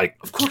one. Like,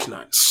 of course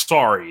not.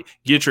 Sorry,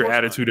 get your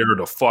attitude era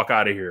the fuck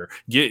out of here.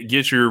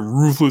 Get your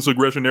ruthless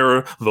aggression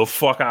era the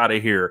fuck out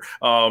of here.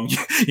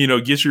 You know,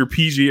 get your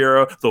PG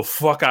era the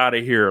fuck out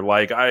of here.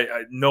 Like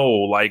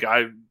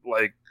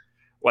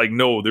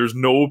no, there's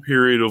no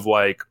period of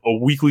like a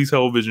weekly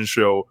television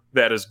show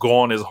that has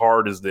gone as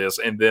hard as this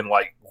and then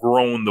like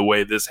grown the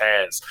way this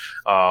has.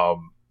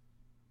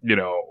 You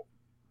know,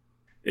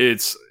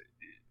 it's,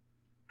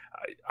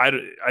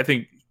 I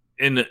think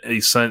in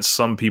a sense,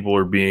 some people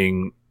are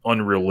being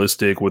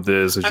unrealistic with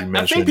this, as you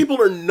mentioned. I think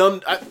people are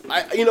numb.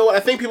 You know what?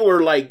 I think people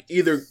are like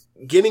either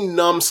getting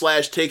numb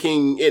 /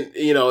 taking it,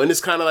 you know, and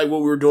it's kind of like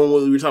what we were doing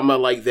when we were talking about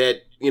like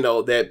that, you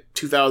know, that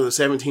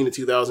 2017 to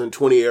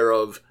 2020 era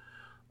of,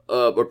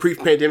 a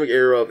pre-pandemic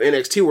era of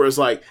NXT, where it's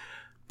like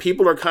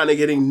people are kind of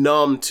getting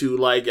numb to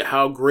like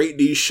how great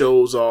these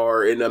shows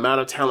are and the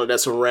amount of talent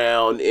that's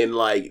around, and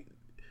like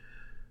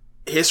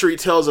history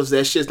tells us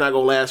that shit's not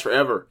gonna last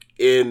forever.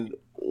 And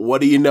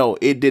what do you know?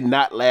 It did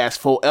not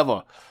last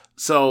forever.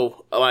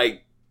 So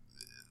like,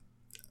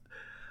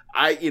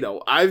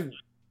 I'm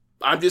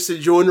just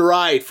enjoying the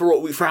ride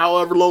for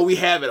however long we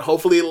have it.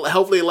 Hopefully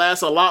it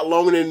lasts a lot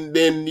longer than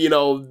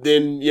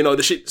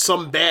the shit,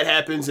 something bad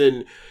happens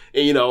and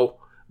you know.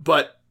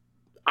 But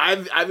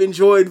I've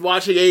enjoyed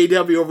watching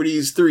AEW over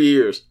these 3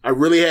 years. I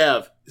really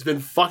have. It's been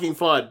fucking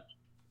fun.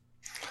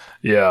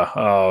 Yeah.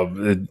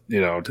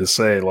 You know, to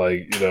say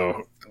like, you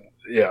know,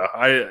 yeah,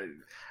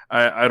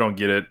 I don't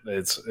get it.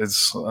 It's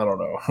I don't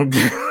know. I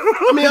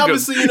mean,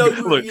 obviously,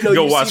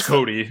 go watch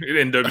Cody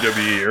in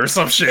WWE or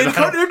some shit. And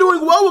they're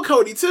doing well with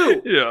Cody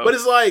too. Yeah. But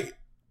it's like,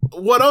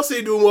 what else are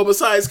they doing well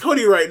besides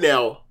Cody right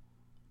now?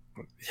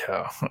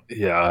 Yeah.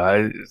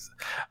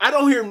 I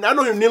don't hear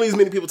nearly as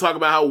many people talk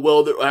about how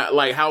well,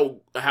 like how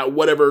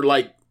whatever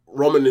like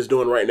Roman is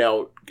doing right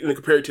now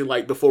compared to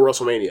like before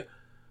WrestleMania.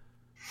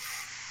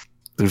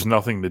 There's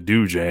nothing to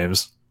do,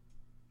 James.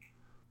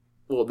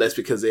 Well, that's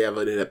because they have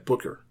an inept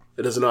booker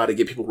that doesn't know how to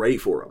get people ready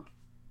for him.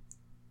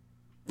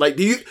 Like,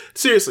 do you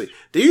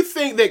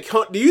think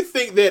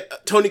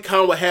that Tony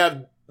Khan would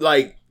have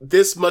like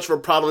this much of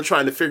a problem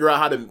trying to figure out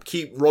how to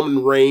keep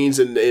Roman Reigns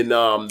and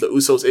the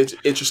Usos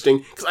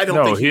interesting? Because I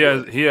don't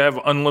think he have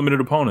unlimited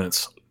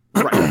opponents.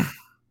 Right.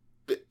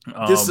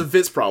 This is a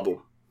Vince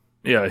problem.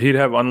 Yeah, he'd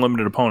have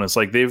unlimited opponents.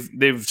 Like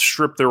they've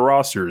stripped their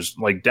rosters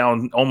like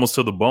down almost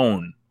to the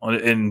bone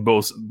in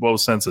both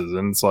senses,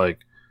 and it's like,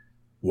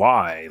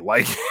 why?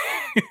 Like,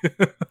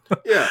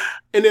 yeah,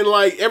 and then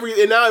like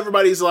now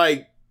everybody's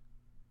like,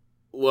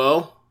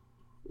 well,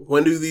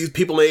 when do these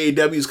people in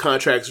AEW's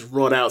contracts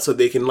run out so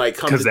they can like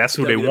come? Because that's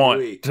who they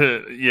want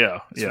to. Yeah,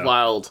 it's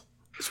wild.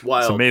 It's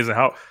wild. It's amazing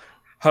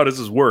how does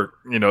this work?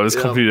 You know, this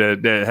company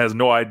that has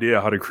no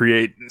idea how to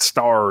create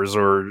stars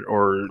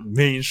or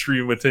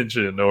mainstream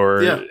attention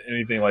or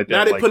anything like that.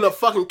 Now they're putting up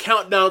fucking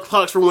countdown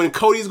clocks for when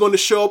Cody's going to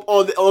show up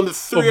on the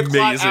 3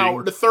 o'clock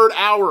hour, the third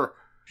hour.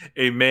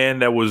 A man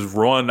that was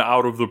run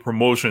out of the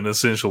promotion,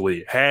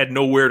 essentially, had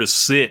nowhere to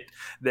sit.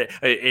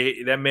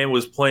 That man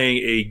was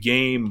playing a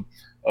game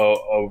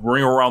of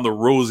Ring Around the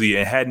Rosie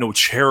and had no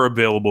chair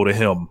available to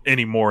him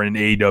anymore in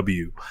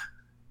AEW.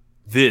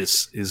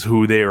 This is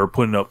who they are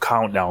putting up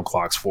countdown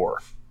clocks for.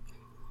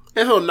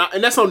 And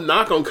that's no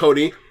knock on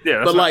Cody.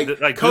 Yeah, but like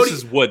Cody, this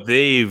is what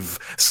they've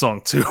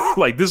sunk to.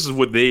 Like, this is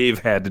what they've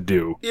had to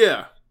do.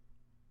 Yeah.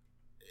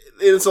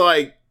 It's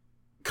like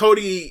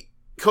Cody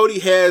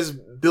has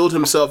built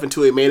himself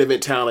into a main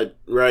event talent,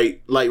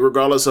 right? Like,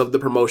 regardless of the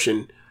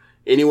promotion,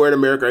 anywhere in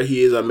America,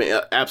 he is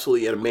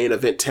absolutely a main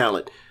event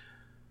talent.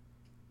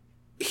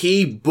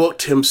 He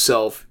booked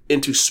himself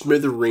into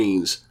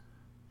smithereens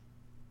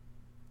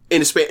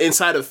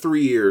inside of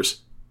 3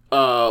 years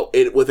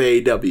with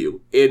AEW.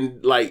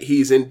 And like,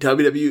 he's in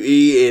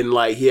WWE, and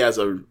like, he has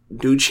a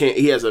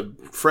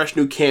fresh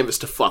new canvas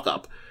to fuck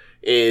up.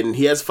 And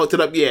he hasn't fucked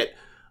it up yet,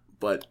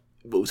 but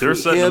they're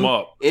setting him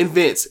up. And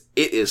Vince,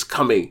 it is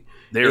coming.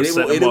 They're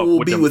setting him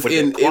up. It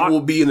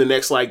will be in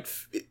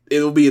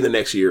the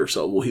next year or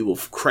so. He will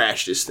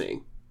crash this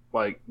thing.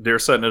 Like, they're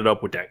setting it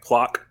up with that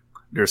clock.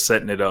 They're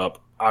setting it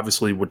up,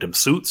 obviously, with them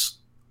suits.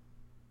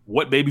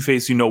 What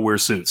babyface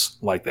wears suits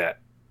like that?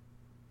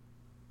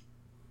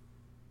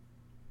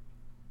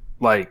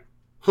 Like,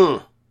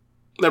 never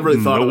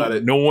really thought about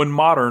it. No one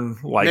modern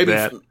like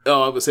that.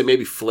 I would say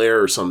maybe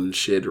Flair or some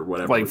shit or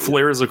whatever. Like,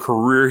 Flair is a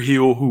career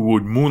heel who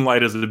would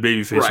moonlight as a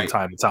babyface from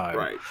time to time.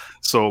 Right.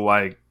 So,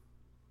 like,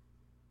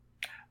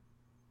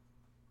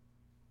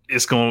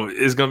 it's gonna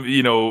it's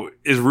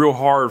real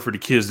hard for the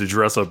kids to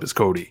dress up as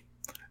Cody.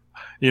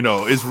 You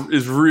know, it's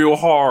real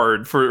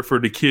hard for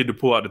the kid to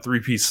pull out the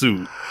 3-piece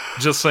suit.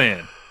 Just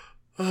saying.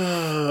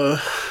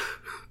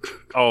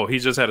 Oh, he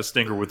just had a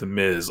stinker with the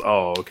Miz.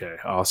 Oh, okay,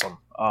 awesome.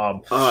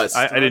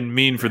 I didn't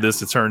mean for this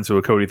to turn to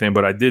a Cody thing,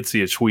 but I did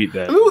see a tweet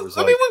that.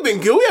 We've been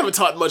good. We haven't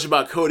talked much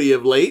about Cody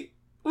of late.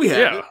 We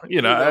haven't.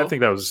 I think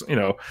that was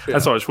I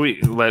saw a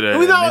tweet.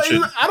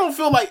 I don't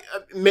feel like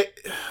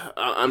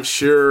I'm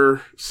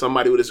sure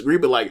somebody would disagree,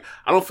 but like,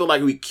 I don't feel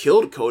like we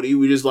killed Cody.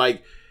 We just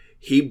like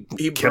he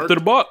kept it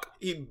a buck.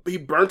 He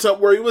burnt up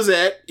where he was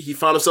at. He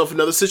found himself in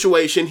another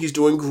situation. He's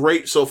doing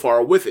great so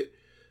far with it.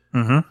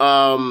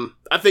 Mm-hmm.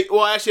 I think.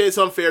 Well, actually, it's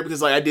unfair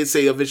because like I did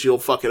say eventually he'll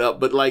fuck it up,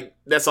 but like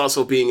that's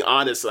also being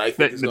honest. I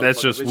think that's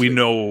just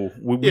eventually.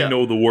 we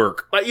know the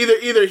work. Like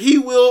either he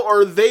will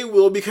or they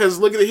will, because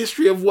look at the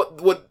history of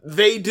what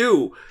they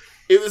do.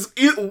 It was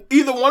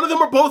either one of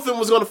them or both of them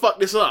was going to fuck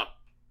this up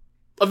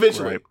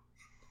eventually.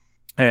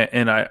 Right.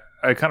 And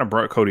I kind of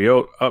brought Cody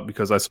up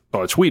because I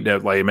saw a tweet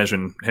that like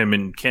mentioned him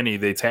and Kenny.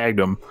 They tagged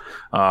him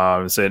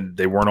and said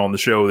they weren't on the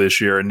show this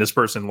year. And this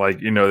person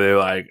they're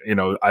like,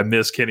 I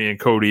miss Kenny and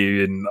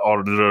Cody and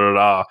all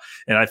da.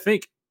 And I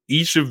think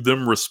each of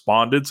them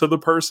responded to the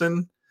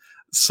person.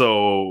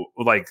 So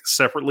like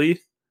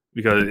separately,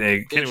 because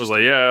Kenny was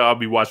like, yeah, I'll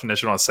be watching that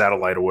shit on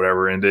satellite or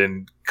whatever. And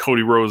then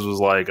Cody Rhodes was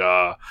like,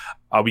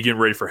 I'll be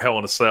getting ready for Hell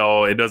in a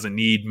Cell. It doesn't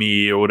need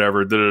me or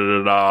whatever.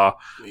 I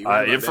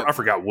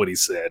forgot what he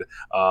said.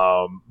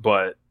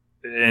 But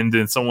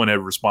then someone had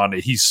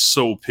responded, he's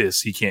so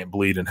pissed he can't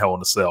bleed in Hell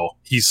in a Cell.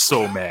 He's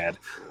so mad.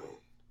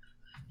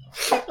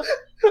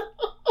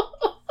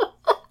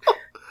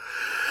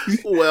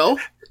 Well,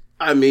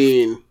 I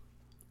mean,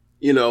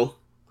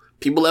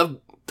 people have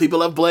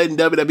bled in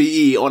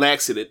WWE on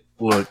accident.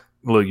 Look,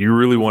 you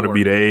really want to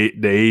be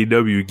the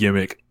AEW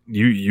gimmick.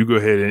 You go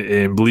ahead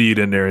and bleed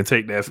in there and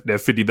take that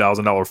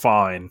 $50,000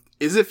 fine.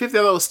 Is it $50?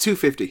 That was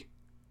 $250.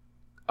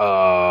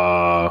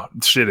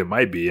 Shit, it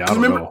might be. I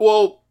don't know.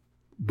 Well,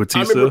 Batista?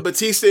 I remember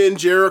Batista and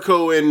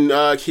Jericho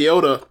and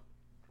Kyoto.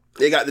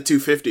 They got the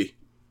 $250.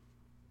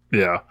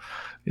 Yeah.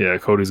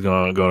 Cody's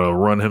gonna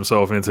run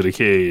himself into the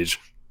cage.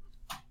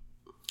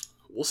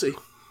 We'll see.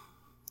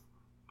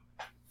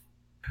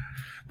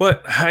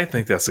 But I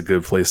think that's a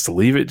good place to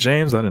leave it,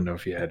 James. I didn't know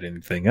if you had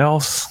anything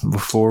else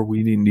before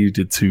we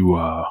needed to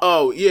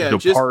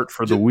depart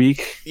for the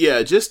week.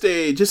 Yeah, just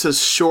a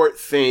short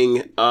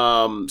thing.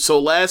 So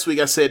last week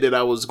I said that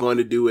I was going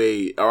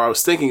to I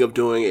was thinking of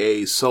doing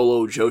a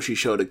solo Joshi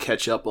show to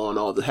catch up on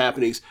all the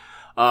happenings.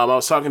 I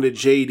was talking to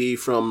JD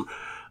from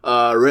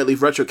Red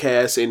Leaf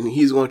Retrocast, and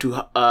he's going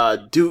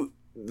to do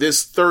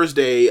this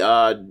Thursday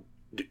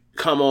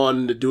come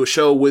on to do a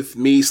show with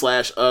me /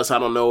 us. I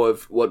don't know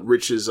what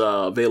Rich's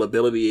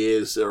availability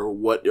is or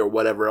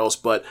whatever else,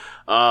 but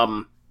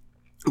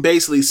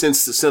basically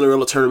since the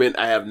Cinderella tournament,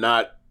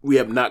 we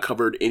have not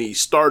covered any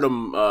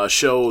Stardom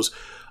shows.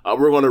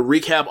 We're going to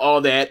recap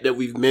all that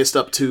we've missed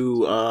up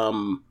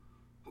to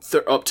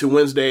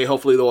Wednesday.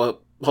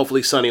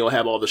 Hopefully Sonny will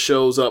have all the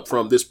shows up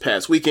from this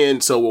past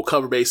weekend, so we'll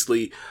cover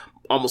basically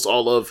almost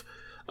all of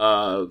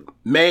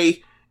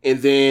May,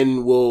 and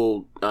then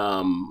we'll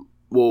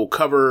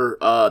cover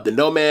the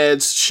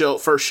Nomads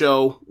first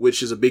show,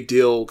 which is a big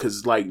deal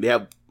because like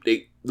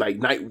like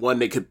night one,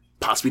 they could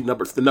possibly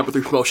the number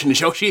 3 promotion in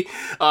Joshi,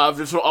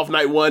 off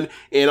night one,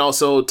 and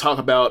also talk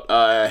about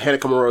Hana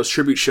Kimura's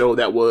tribute show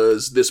that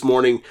was this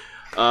morning.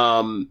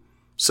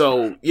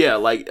 So yeah,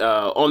 like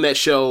on that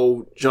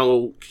show,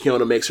 Jungle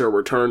Kyona makes her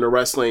return to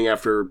wrestling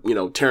after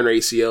tearing her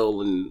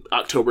ACL in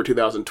October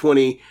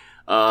 2020.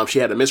 She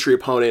had a mystery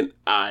opponent.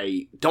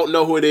 I don't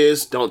know who it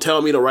is. Don't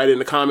tell me to write it in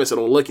the comments. I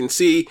don't look and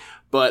see.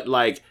 But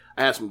like,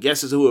 I have some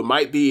guesses who it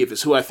might be. If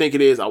it's who I think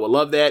it is, I would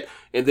love that.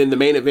 And then the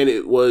main event,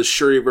 it was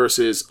Shuri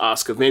versus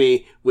Asuka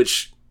Vinny,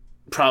 which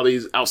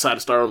probably outside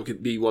of Stardom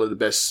could be one of the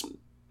best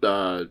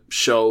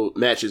show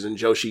matches in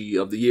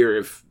Joshi of the year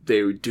if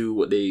they do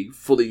what they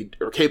fully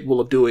are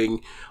capable of doing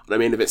on the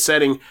main event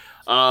setting.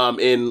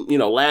 And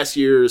last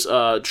year's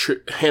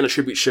Hana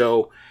tribute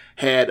show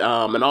had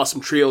an awesome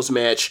trios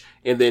match,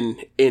 and then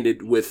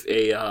ended with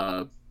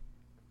a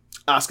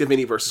Asuka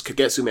Vinny versus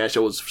Kagetsu match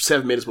that was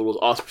 7 minutes, but it was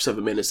awesome for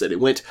 7 minutes that it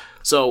went.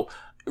 So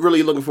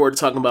really looking forward to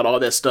talking about all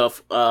that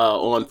stuff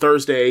on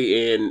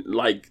Thursday, and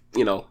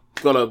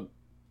gonna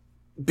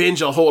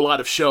binge a whole lot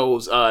of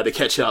shows to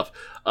catch up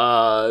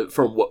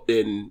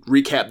and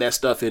recap that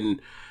stuff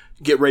and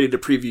get ready to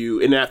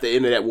preview. And at the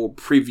end of that, we'll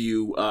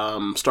preview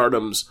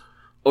Stardom's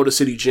Oda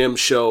City Gym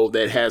show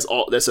that has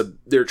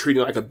they're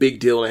treating like a big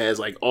deal, and has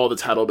like all the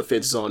title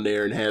defenses on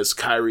there, and has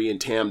Kairi and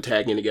Tam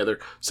tagging together.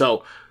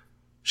 So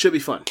should be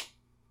fun.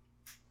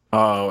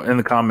 In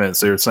the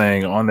comments, they're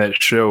saying on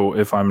that show,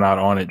 if I'm not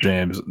on it,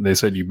 James, they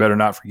said you better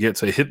not forget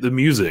to hit the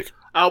music.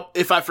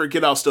 If I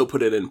forget, I'll still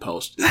put it in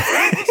post.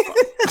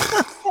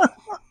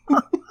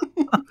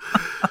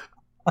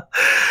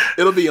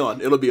 It'll be on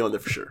there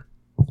for sure.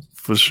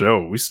 For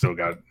sure. We still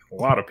got a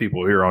lot of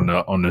people here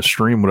on the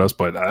stream with us,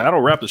 but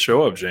that'll wrap the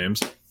show up,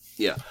 James.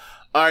 Yeah.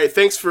 All right.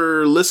 Thanks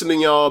for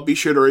listening, y'all. Be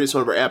sure to rate us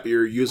on our app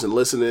you're using.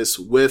 Listen to this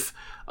with.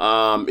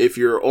 If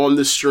you're on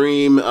the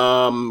stream,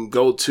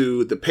 go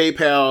to the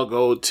PayPal,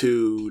 go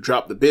to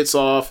Drop the Bits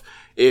Off.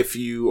 If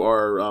you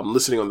are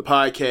listening on the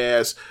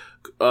podcast,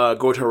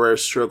 go to our Rare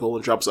Circle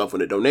and drop us off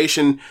with a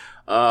donation.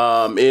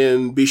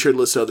 And be sure to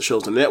listen to other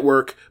shows on the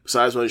network.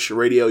 Besides One Nation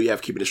Radio, you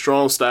have Keeping It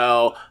Strong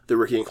Style, the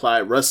Ricky and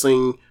Clyde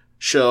Wrestling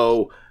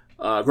Show,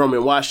 Grown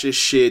Men Watch This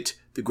Shit,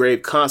 The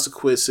Grave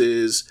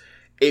Consequences,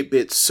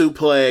 8-Bit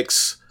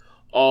Suplex,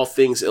 All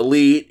Things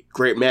Elite,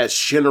 Great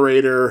Match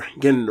Generator,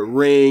 Get in the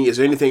Ring. Is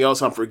there anything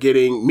else I'm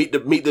forgetting? Meet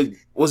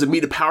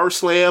the Power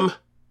Slam?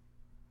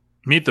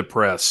 Meet the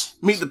Press.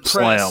 Meet the Press.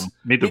 Slam.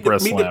 Meet the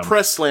Press Slam. Meet the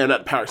Press Slam,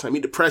 not Power Slam.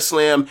 Meet the Press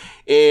Slam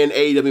and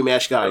AEW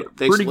Match Guide.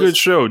 Pretty good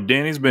show.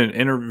 Danny's been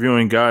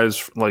interviewing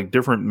guys, like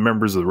different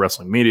members of the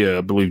wrestling media.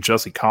 I believe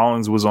Jesse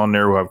Collins was on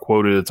there, who I've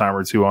quoted a time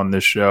or two on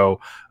this show.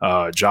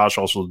 Josh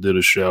also did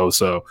a show.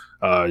 So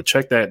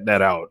check that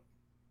out.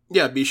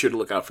 Yeah, be sure to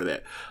look out for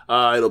that.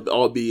 It'll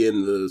all be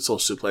in the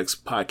Social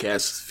Suplex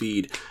podcast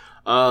feed.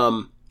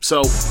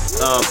 So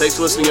thanks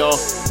for listening, y'all.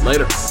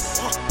 Later.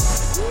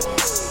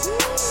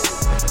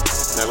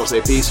 Not gonna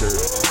say peace or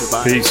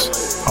goodbye.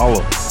 Peace.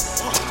 Holla.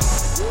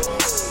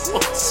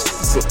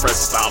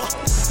 Suppress style.